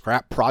junkyard like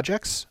scrap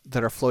projects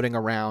that are floating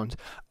around.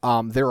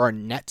 There are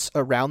nets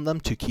around them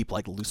to keep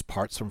like loose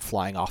parts from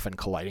flying off and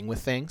colliding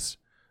with things.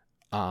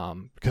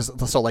 Because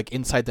so like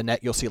inside the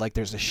net you'll see like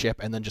there's a ship,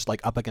 and then just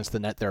like up against the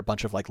net there are a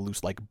bunch of like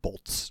loose like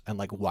bolts and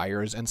like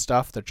wires and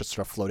stuff that are just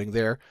sort of floating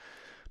there,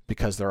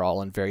 because they're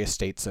all in various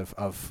states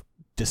of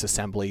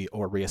disassembly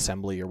or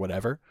reassembly or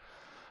whatever.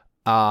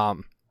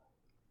 And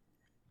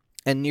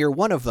near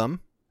one of them,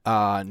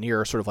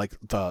 near sort of like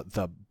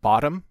the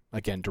bottom,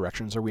 again,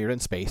 directions are weird in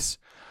space,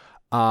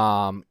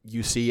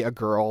 you see a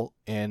girl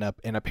in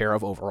a pair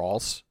of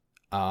overalls.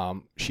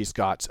 She's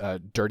got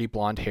dirty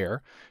blonde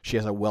hair. She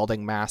has a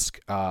welding mask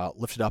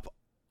lifted up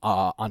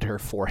onto her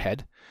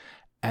forehead,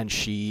 and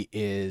she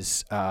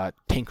is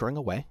tinkering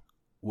away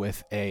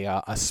with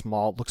a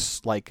small,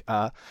 looks like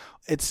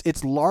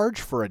it's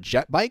large for a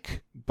jet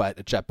bike, but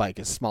a jet bike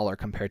is smaller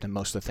compared to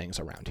most of the things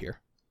around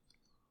here.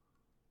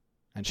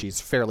 And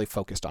she's fairly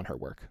focused on her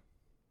work.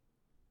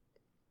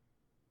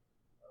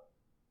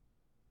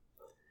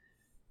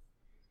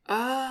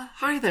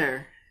 Hi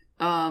there.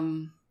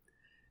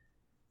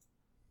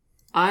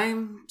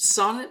 I'm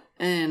Sonnet,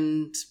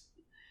 and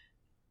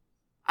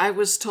I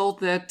was told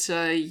that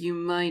you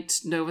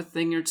might know a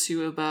thing or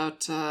two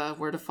about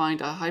where to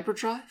find a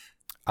hyperdrive.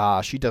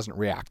 She doesn't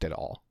react at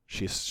all.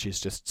 She's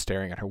just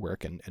staring at her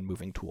work and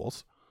moving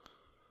tools.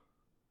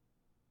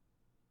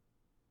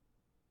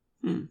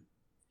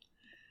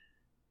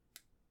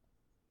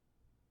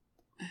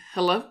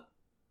 Hello?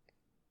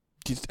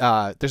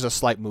 There's a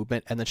slight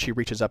movement, and then she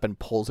reaches up and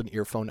pulls an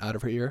earphone out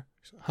of her ear.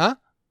 Huh?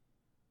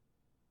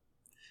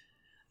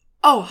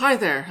 Oh, hi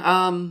there.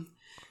 I'm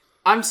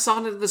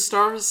Sonnet of the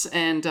Stars,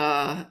 and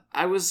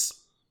I was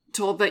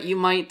told that you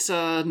might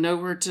know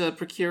where to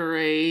procure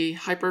a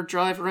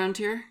hyperdrive around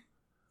here.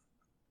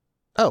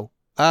 Oh,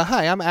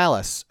 hi, I'm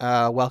Alice.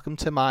 Welcome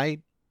to my...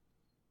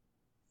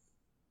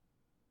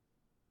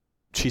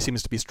 She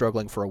seems to be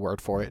struggling for a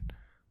word for it.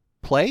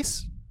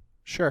 Place?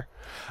 Sure.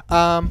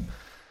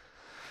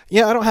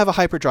 Yeah, I don't have a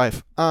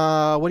hyperdrive.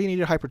 What do you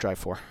need a hyperdrive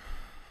for?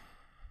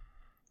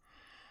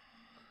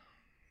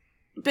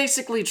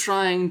 Basically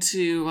trying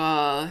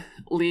to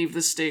leave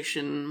the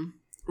station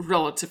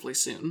relatively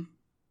soon.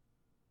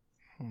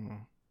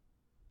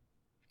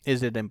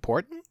 Is it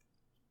important?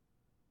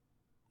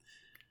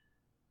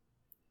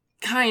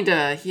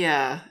 Kinda,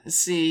 yeah.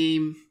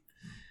 See,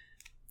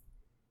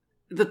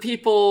 the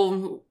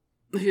people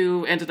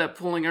who ended up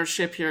pulling our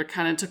ship here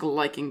kind of took a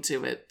liking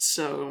to it,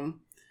 so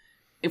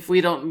if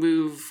we don't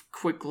move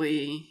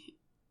quickly,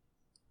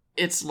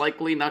 it's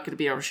likely not going to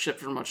be our ship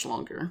for much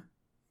longer.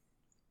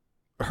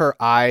 Her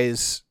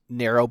eyes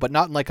narrow, but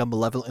not in like a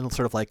malevolent,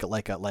 sort of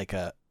like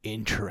a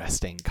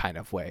interesting kind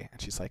of way. And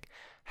she's like,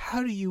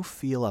 "How do you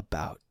feel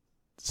about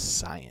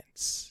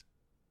science?"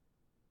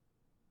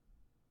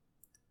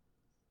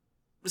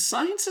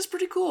 Science is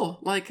pretty cool.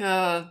 Like,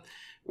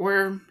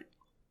 we're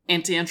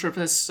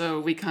anti-anthropists, so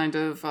we kind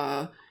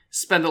of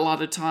spend a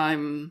lot of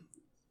time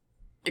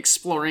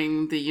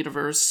exploring the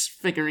universe,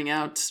 figuring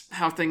out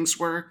how things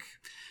work,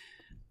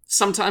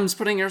 sometimes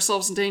putting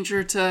ourselves in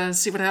danger to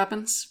see what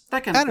happens.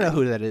 That kind of thing. I don't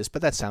know who that is,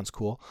 but that sounds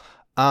cool.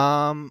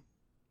 And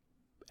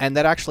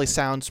that actually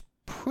sounds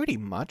pretty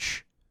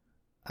much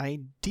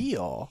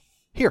ideal.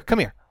 Here, come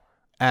here.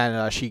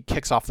 And she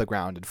kicks off the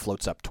ground and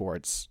floats up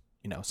towards,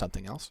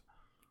 something else.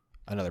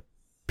 Another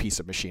piece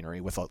of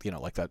machinery with, like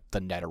the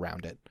net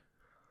around it.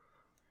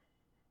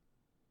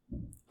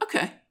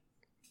 Okay.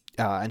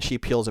 And she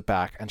peels it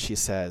back and she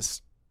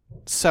says,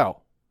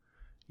 "So,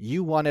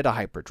 you wanted a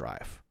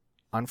hyperdrive.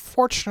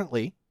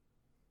 Unfortunately,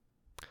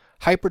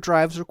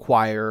 hyperdrives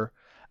require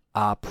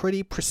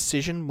pretty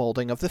precision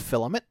molding of the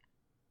filament,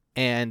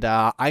 and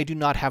I do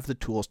not have the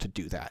tools to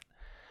do that.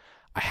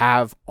 I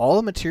have all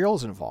the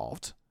materials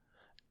involved,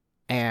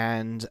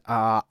 and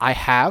I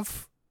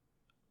have,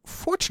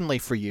 fortunately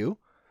for you,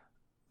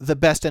 the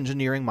best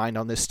engineering mind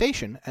on this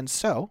station, and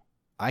so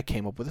I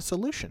came up with a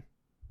solution.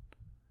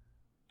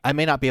 I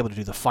may not be able to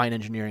do the fine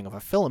engineering of a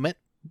filament,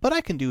 but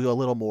I can do a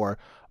little more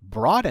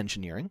broad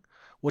engineering,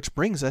 which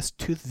brings us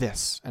to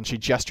this." And she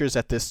gestures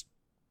at this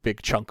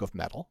big chunk of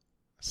metal.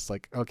 It's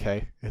like,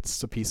 okay,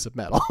 it's a piece of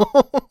metal.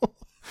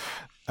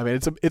 I mean,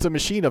 it's a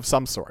machine of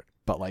some sort,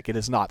 but like it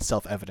is not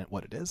self-evident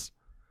what it is.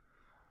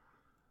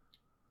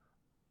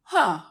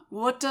 Huh.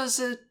 What does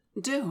it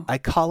do? I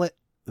call it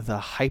the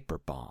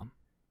hyperbomb.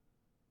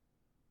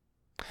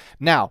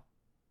 Now,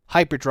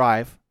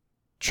 hyperdrive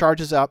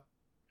charges up,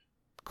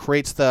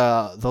 creates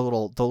the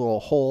little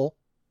hole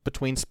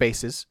between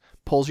spaces,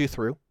 pulls you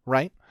through,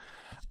 right?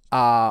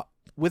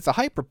 With the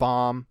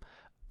hyperbomb,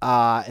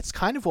 it's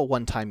kind of a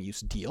one-time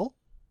use deal,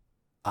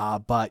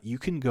 but you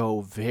can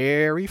go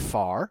very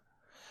far,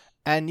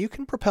 and you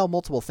can propel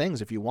multiple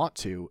things if you want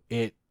to.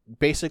 It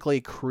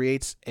basically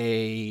creates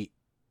a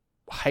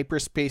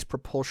hyperspace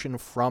propulsion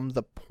from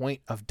the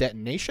point of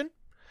detonation,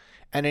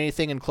 and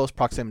anything in close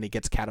proximity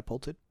gets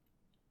catapulted.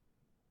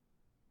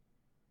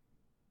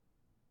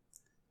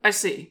 I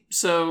see.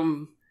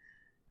 So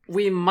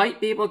we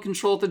might be able to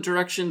control the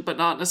direction, but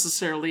not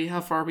necessarily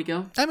how far we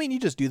go. I mean, you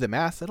just do the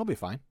math. It'll be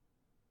fine.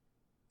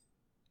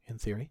 In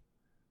theory.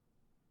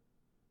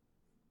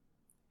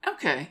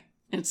 Okay.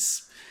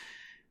 It's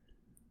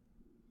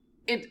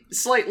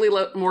slightly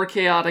more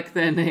chaotic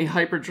than a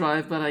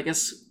hyperdrive, but I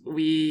guess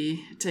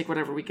we take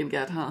whatever we can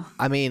get, huh?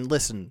 I mean,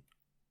 listen,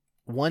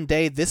 one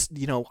day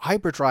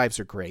hyperdrives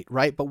are great,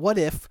 right? But what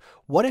if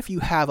you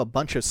have a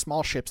bunch of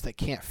small ships that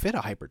can't fit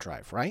a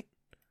hyperdrive, right?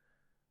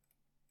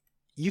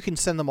 You can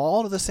send them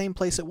all to the same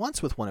place at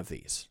once with one of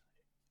these,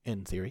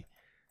 in theory.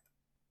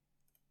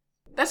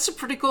 That's a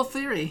pretty cool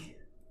theory.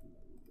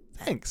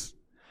 Thanks.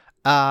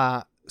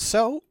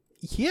 So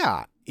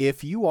yeah,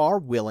 if you are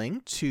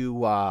willing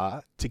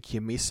to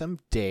give me some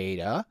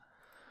data,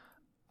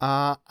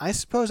 I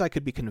suppose I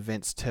could be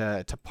convinced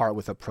to part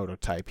with a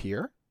prototype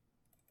here.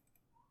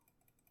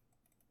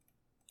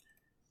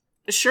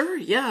 Sure,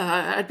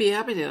 yeah, I'd be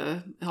happy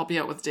to help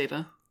you out with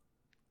data.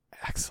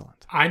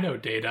 Excellent. I know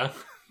data.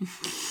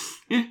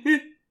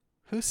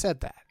 Who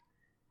said that?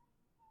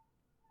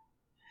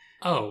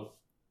 Oh.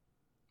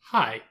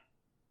 Hi.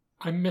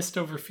 I'm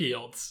Mistover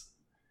Fields.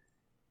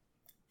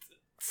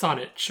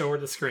 Sonnet, show her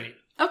the screen.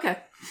 Okay.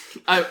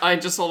 I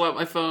just hold out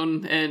my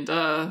phone, and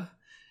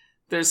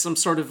there's some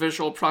sort of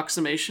visual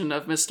approximation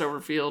of Mist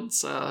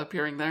Overfields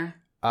appearing there.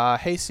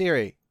 Hey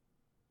Siri.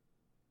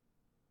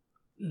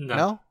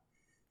 No?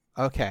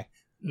 Okay.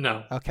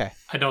 No. Okay.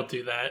 I don't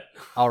do that.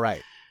 All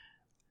right.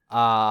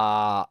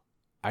 Are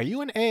you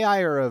an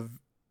AI or a...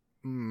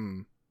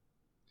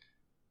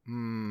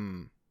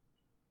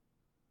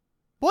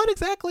 What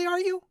exactly are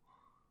you?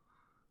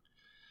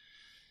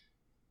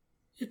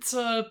 It's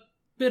a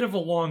bit of a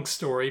long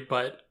story,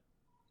 but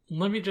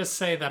let me just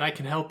say that I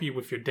can help you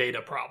with your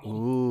data problem.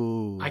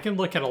 Ooh. I can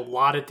look at a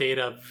lot of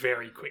data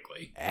very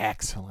quickly.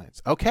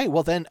 Excellent. Okay,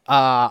 well then,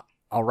 all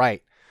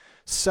right.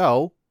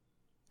 So,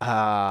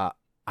 I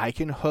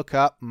can hook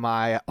up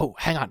my... Oh,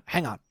 hang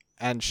on.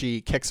 And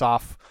she kicks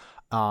off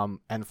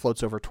and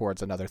floats over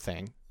towards another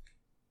thing.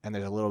 And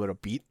there's a little bit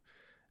of beat.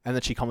 And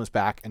then she comes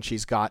back and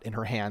she's got in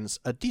her hands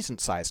a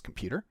decent-sized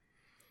computer.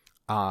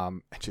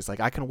 And she's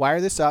like, I can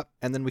wire this up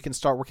and then we can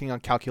start working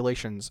on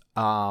calculations.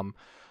 Data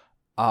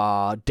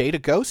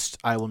Ghost,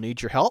 I will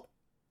need your help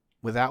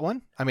with that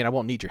one. I mean, I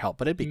won't need your help,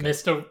 but it'd be good.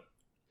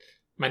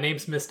 My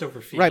name's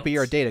Mistover Fields. Right, but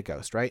you're a data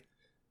ghost, right?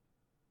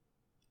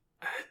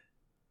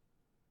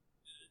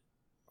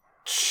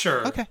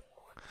 Sure. Okay.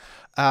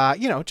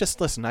 Just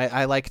listen.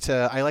 I like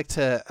to.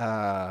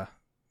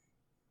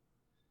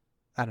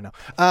 I don't know.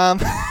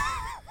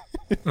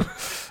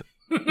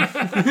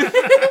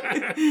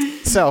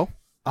 So,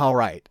 all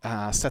right.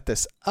 Set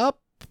this up,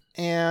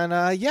 and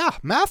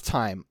math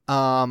time.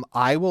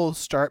 I will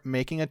start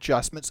making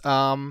adjustments.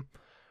 When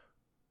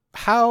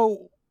are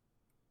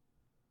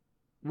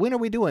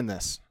we doing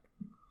this?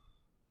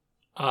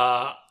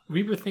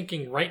 We were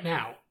thinking right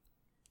now.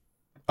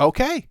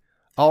 Okay.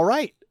 All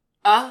right.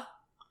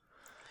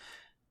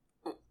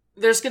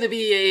 There's going to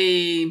be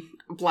a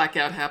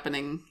blackout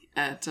happening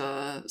at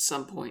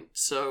some point,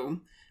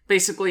 so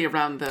basically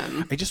around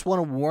then. I just want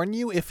to warn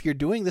you, if you're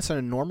doing this in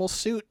a normal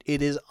suit,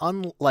 it is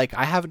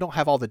don't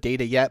have all the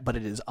data yet, but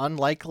it is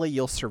unlikely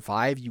you'll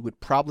survive. You would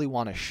probably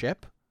want a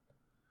ship.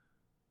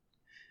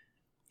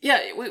 Yeah,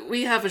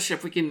 we have a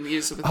ship we can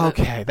use with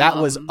Okay, that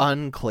was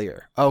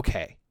unclear.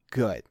 Okay,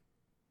 good.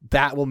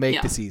 That will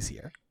make this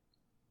easier.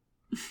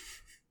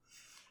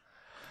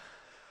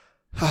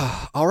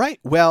 All right.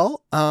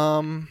 Well,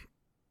 I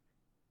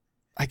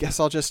guess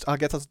I'll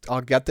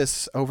get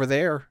this over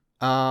there.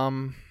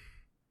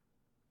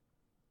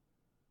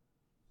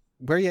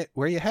 Where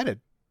you headed?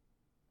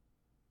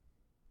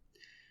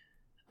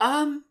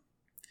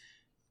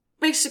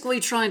 Basically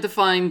trying to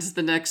find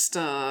the next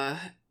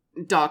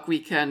dock we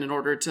can in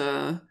order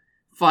to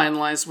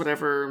finalize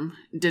whatever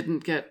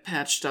didn't get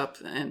patched up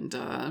and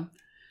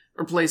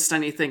replaced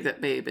anything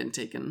that may have been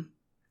taken.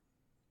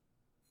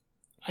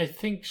 I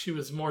think she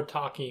was more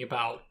talking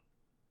about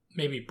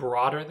maybe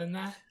broader than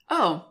that.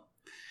 Oh.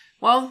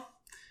 Well,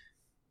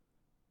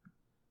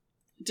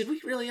 did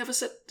we really have a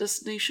set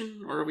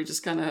destination, or are we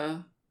just kind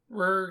of...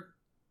 We're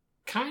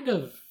kind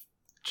of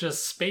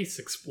just space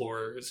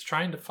explorers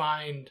trying to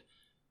find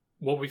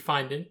what we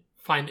find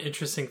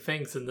interesting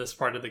things in this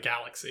part of the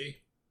galaxy.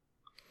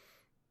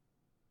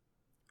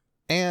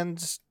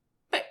 And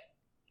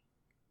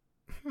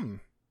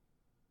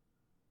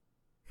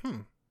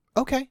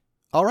okay.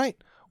 All right.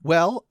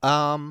 Well,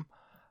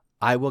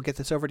 I will get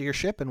this over to your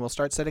ship and we'll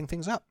start setting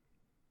things up.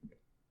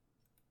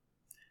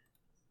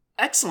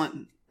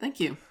 Excellent. Thank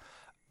you.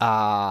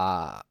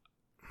 I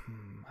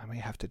may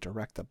have to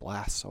direct the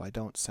blast so I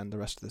don't send the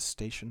rest of the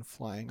station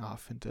flying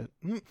off into...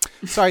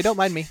 Sorry, don't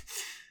mind me.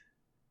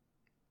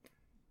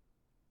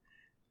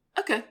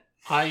 Okay.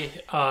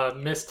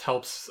 Mist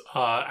helps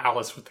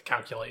Alice with the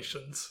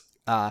calculations.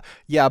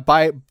 Yeah,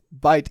 by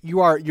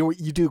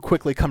you do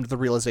quickly come to the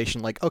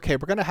realization, like, okay,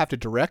 we're gonna have to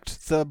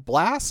direct the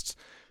blast,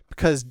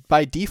 because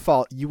by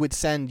default you would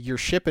send your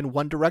ship in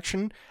one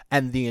direction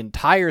and the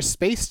entire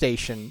space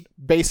station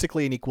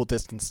basically an equal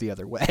distance the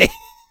other way.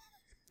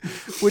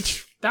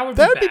 Which that would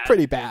be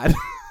pretty bad.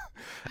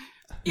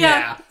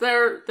 Yeah,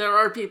 there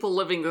are people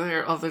living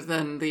there other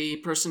than the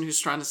person who's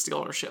trying to steal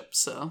our ship,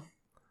 so.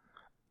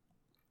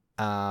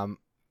 All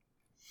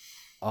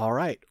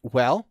right.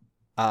 Well,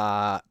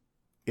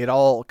 it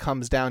all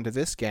comes down to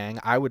this, gang.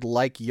 I would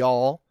like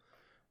y'all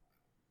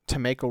to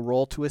make a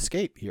roll to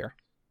escape here.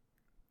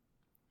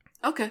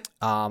 Okay.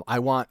 I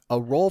want a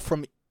roll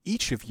from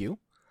each of you.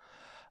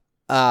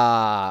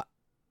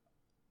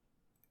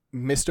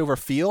 Mist over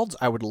Fields,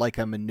 I would like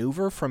a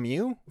maneuver from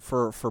you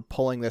for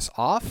pulling this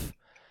off.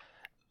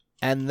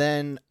 And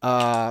then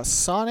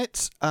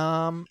Sonnet,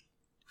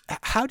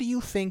 how do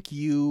you think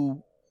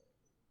you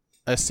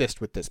assist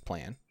with this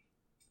plan?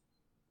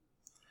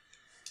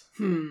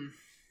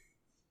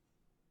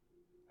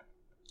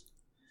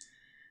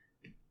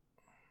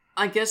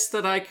 I guess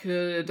that I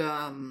could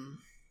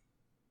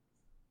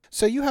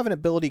So you have an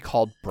ability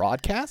called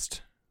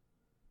Broadcast?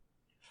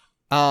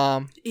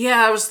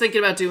 Yeah, I was thinking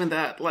about doing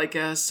that, like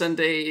send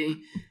a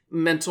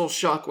mental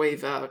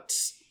shockwave out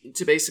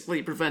to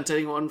basically prevent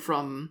anyone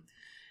from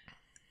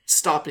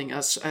stopping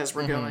us as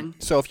we're going.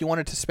 So if you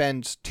wanted to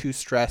spend 2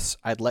 stress,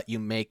 I'd let you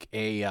make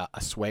a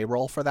sway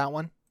roll for that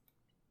one.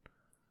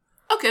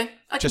 Okay,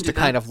 I just can to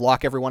kind of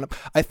lock everyone up.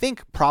 I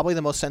think probably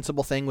the most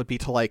sensible thing would be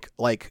to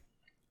like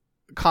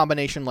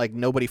combination, like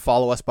nobody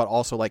follow us, but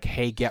also like,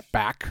 hey, get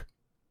back,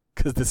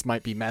 because this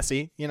might be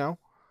messy, you know.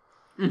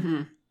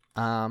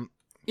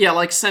 Yeah,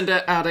 like send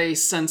out a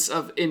sense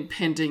of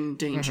impending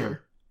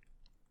danger.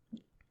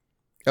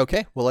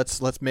 Okay, well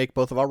let's make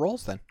both of our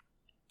rolls then.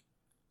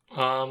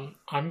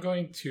 I'm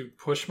going to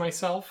push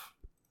myself.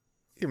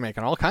 You're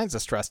making all kinds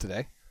of stress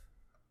today.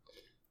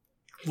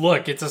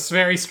 Look, it's a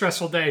very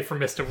stressful day for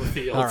Mr.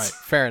 Fields. All right,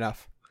 fair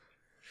enough.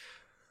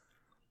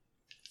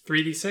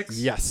 3d6?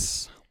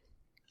 Yes.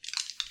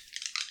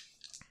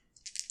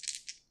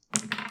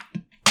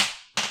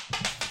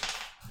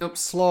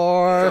 Oops.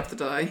 Floor. Drop the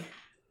die.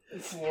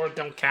 Floor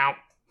don't count.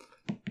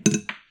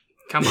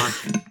 Come on.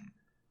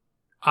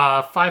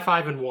 5,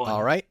 5, and 1.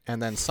 All right,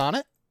 and then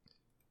Sonnet.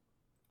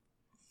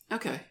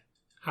 Okay.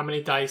 How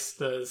many dice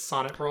does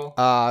Sonnet roll?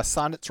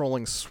 Sonnet's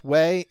rolling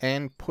sway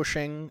and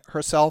pushing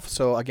herself,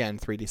 so again,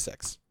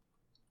 3d6.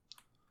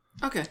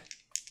 Okay.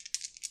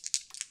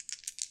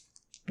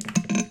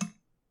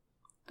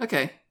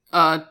 Okay.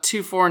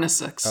 2, 4, and a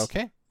 6.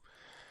 Okay.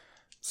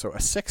 So a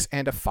 6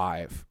 and a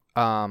 5.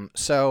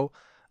 So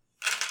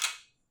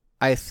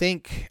I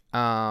think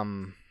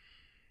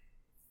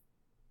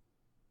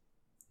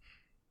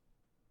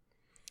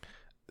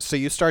so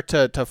you start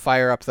to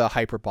fire up the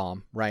hyper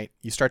bomb, right?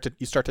 You start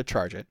to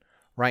charge it,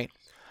 right?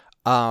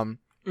 The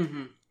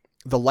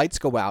lights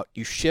go out,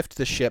 you shift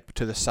the ship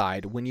to the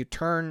side. When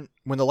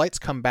the lights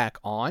come back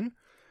on,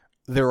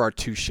 there are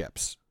 2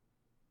 ships.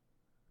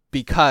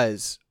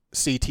 Because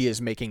CT is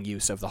making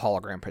use of the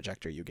hologram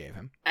projector you gave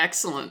him.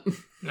 Excellent.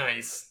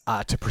 Nice.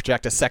 To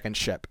project a second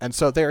ship. And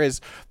so there is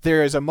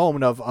a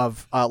moment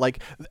of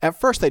like, at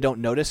first they don't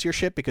notice your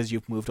ship because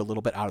you've moved a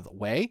little bit out of the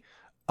way.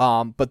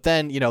 But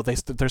then, you know,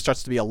 there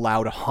starts to be a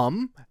loud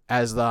hum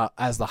as the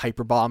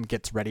hyperbomb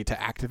gets ready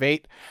to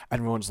activate.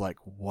 And everyone's like,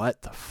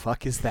 what the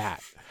fuck is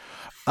that?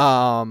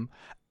 And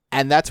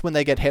that's when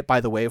they get hit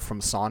by the wave from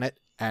Sonnet,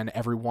 and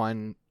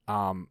everyone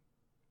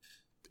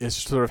is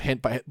sort of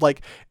hit by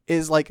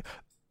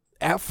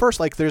at first,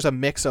 like, there's a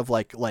mix of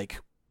like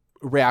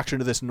reaction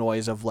to this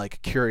noise of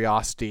like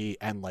curiosity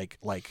and like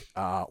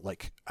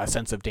a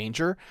sense of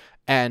danger,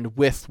 and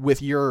with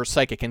your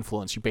psychic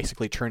influence you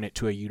basically turn it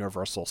to a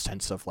universal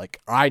sense of like,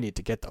 I need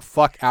to get the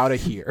fuck out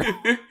of here.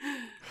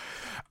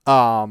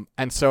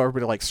 And so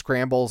everybody like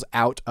scrambles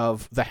out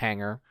of the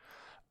hangar.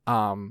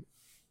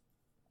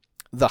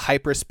 The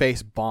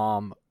hyperspace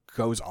bomb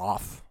goes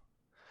off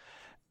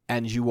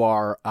and you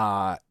are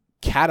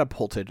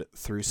catapulted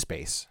through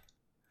space.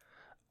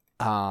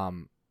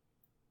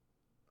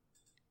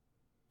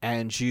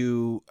 And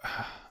you,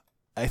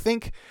 I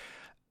think,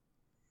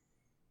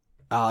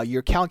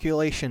 your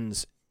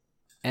calculations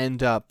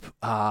end up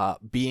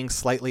being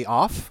slightly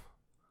off,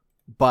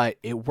 but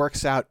it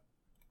works out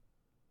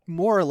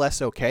more or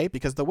less okay,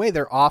 because the way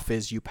they're off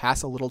is you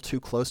pass a little too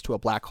close to a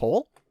black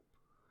hole,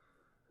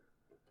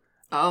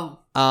 Oh.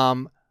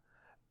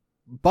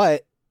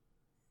 But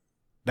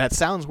that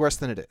sounds worse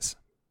than it is.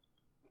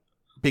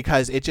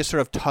 Because it just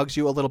sort of tugs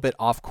you a little bit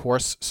off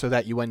course so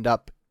that you end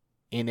up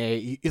in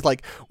it's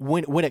like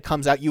when it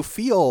comes out, it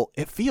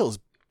feels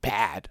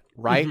bad,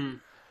 right? Mm-hmm.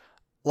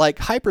 Like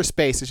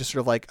hyperspace is just sort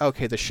of like,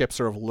 okay, the ship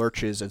sort of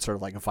lurches and sort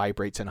of like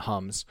vibrates and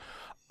hums.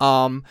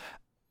 But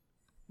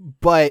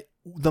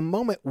the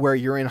moment where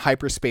you're in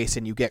hyperspace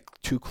and you get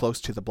too close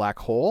to the black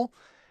hole,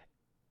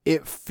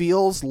 it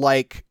feels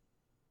like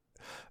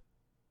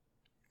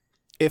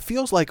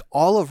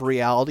all of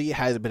reality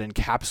has been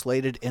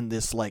encapsulated in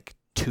this like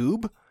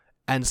tube,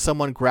 and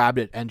someone grabbed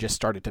it and just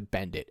started to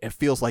bend it. It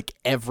feels like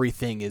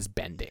everything is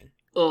bending.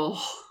 Ugh.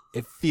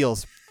 It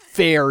feels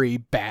very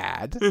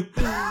bad.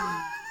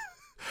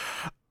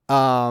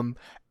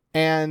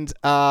 And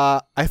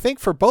I think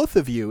for both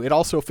of you, it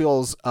also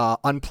feels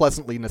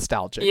unpleasantly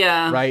nostalgic.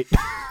 Yeah. Right?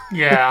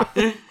 Yeah.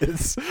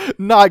 It's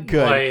not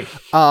good.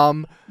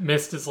 Like,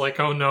 Mist is like,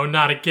 oh no,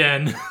 not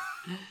again.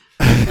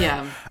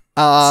 Yeah.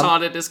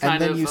 Sonnet is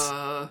kind then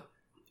of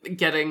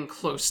getting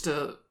close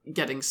to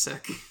getting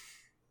sick.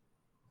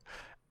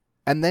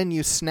 And then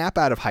you snap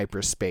out of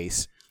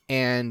hyperspace,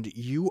 and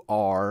you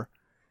are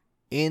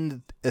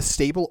in a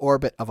stable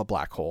orbit of a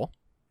black hole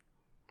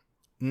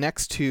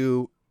next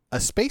to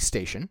a space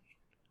station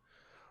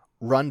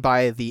run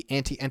by the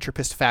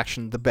anti-entropist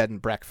faction, the Bed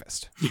and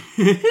Breakfast.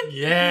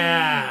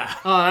 Yeah.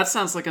 Oh, that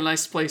sounds like a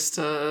nice place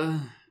to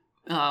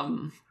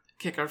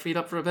kick our feet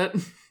up for a bit.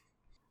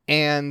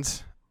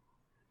 And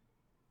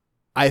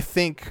I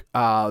think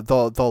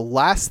the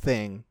last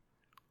thing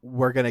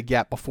we're gonna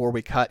get before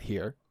we cut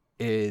here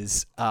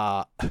is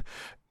I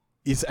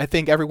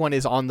think everyone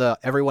is on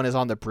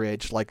the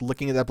bridge, like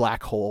looking at the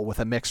black hole with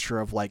a mixture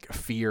of like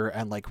fear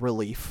and like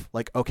relief.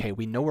 Like, okay,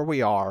 we know where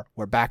we are.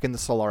 We're back in the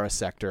Solaris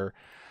sector.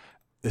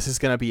 This is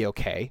gonna be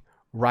okay,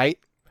 right?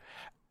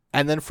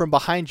 And then from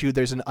behind you,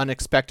 there's an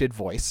unexpected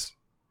voice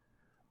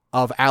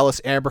of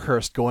Alice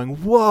Amberhurst going,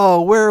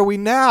 "Whoa, where are we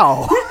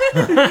now?"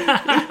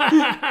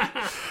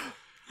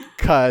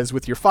 Because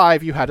with your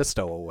 5, you had a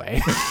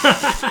stowaway.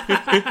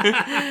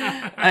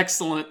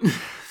 Excellent.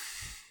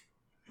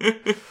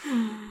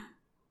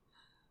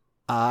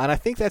 And I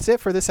think that's it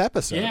for this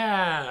episode.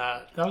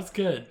 Yeah, that was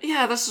good.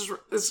 Yeah, this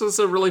was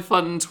a really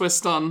fun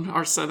twist on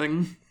our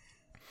setting.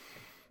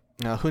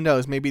 Who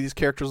knows? Maybe these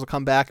characters will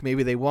come back.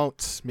 Maybe they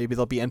won't. Maybe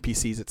they'll be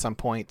NPCs at some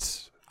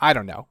point. I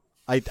don't know.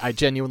 I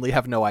genuinely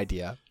have no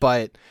idea.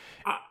 But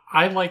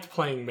I liked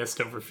playing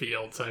Mist over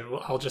Fields.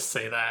 I'll just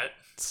say that.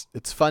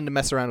 It's fun to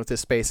mess around with this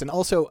space. And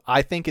also,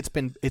 I think it's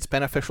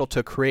beneficial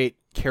to create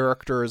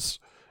characters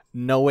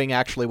knowing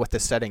actually what the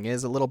setting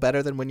is a little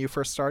better than when you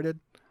first started.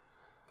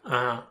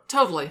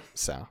 Totally.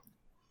 So,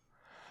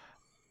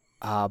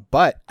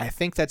 but I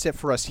think that's it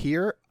for us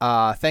here.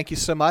 Thank you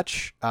so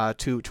much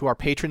to our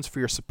patrons for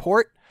your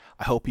support.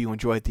 I hope you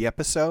enjoyed the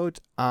episode.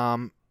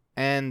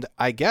 And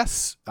I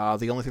guess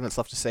the only thing that's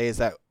left to say is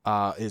that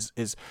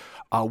is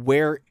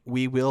where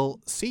we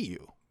will see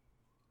you.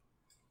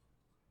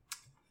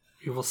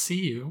 We will see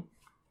you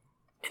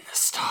in the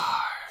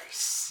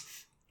stars.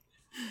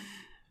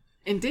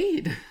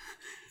 Indeed.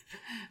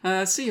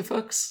 See you,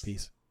 folks.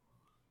 Peace.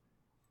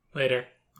 Later.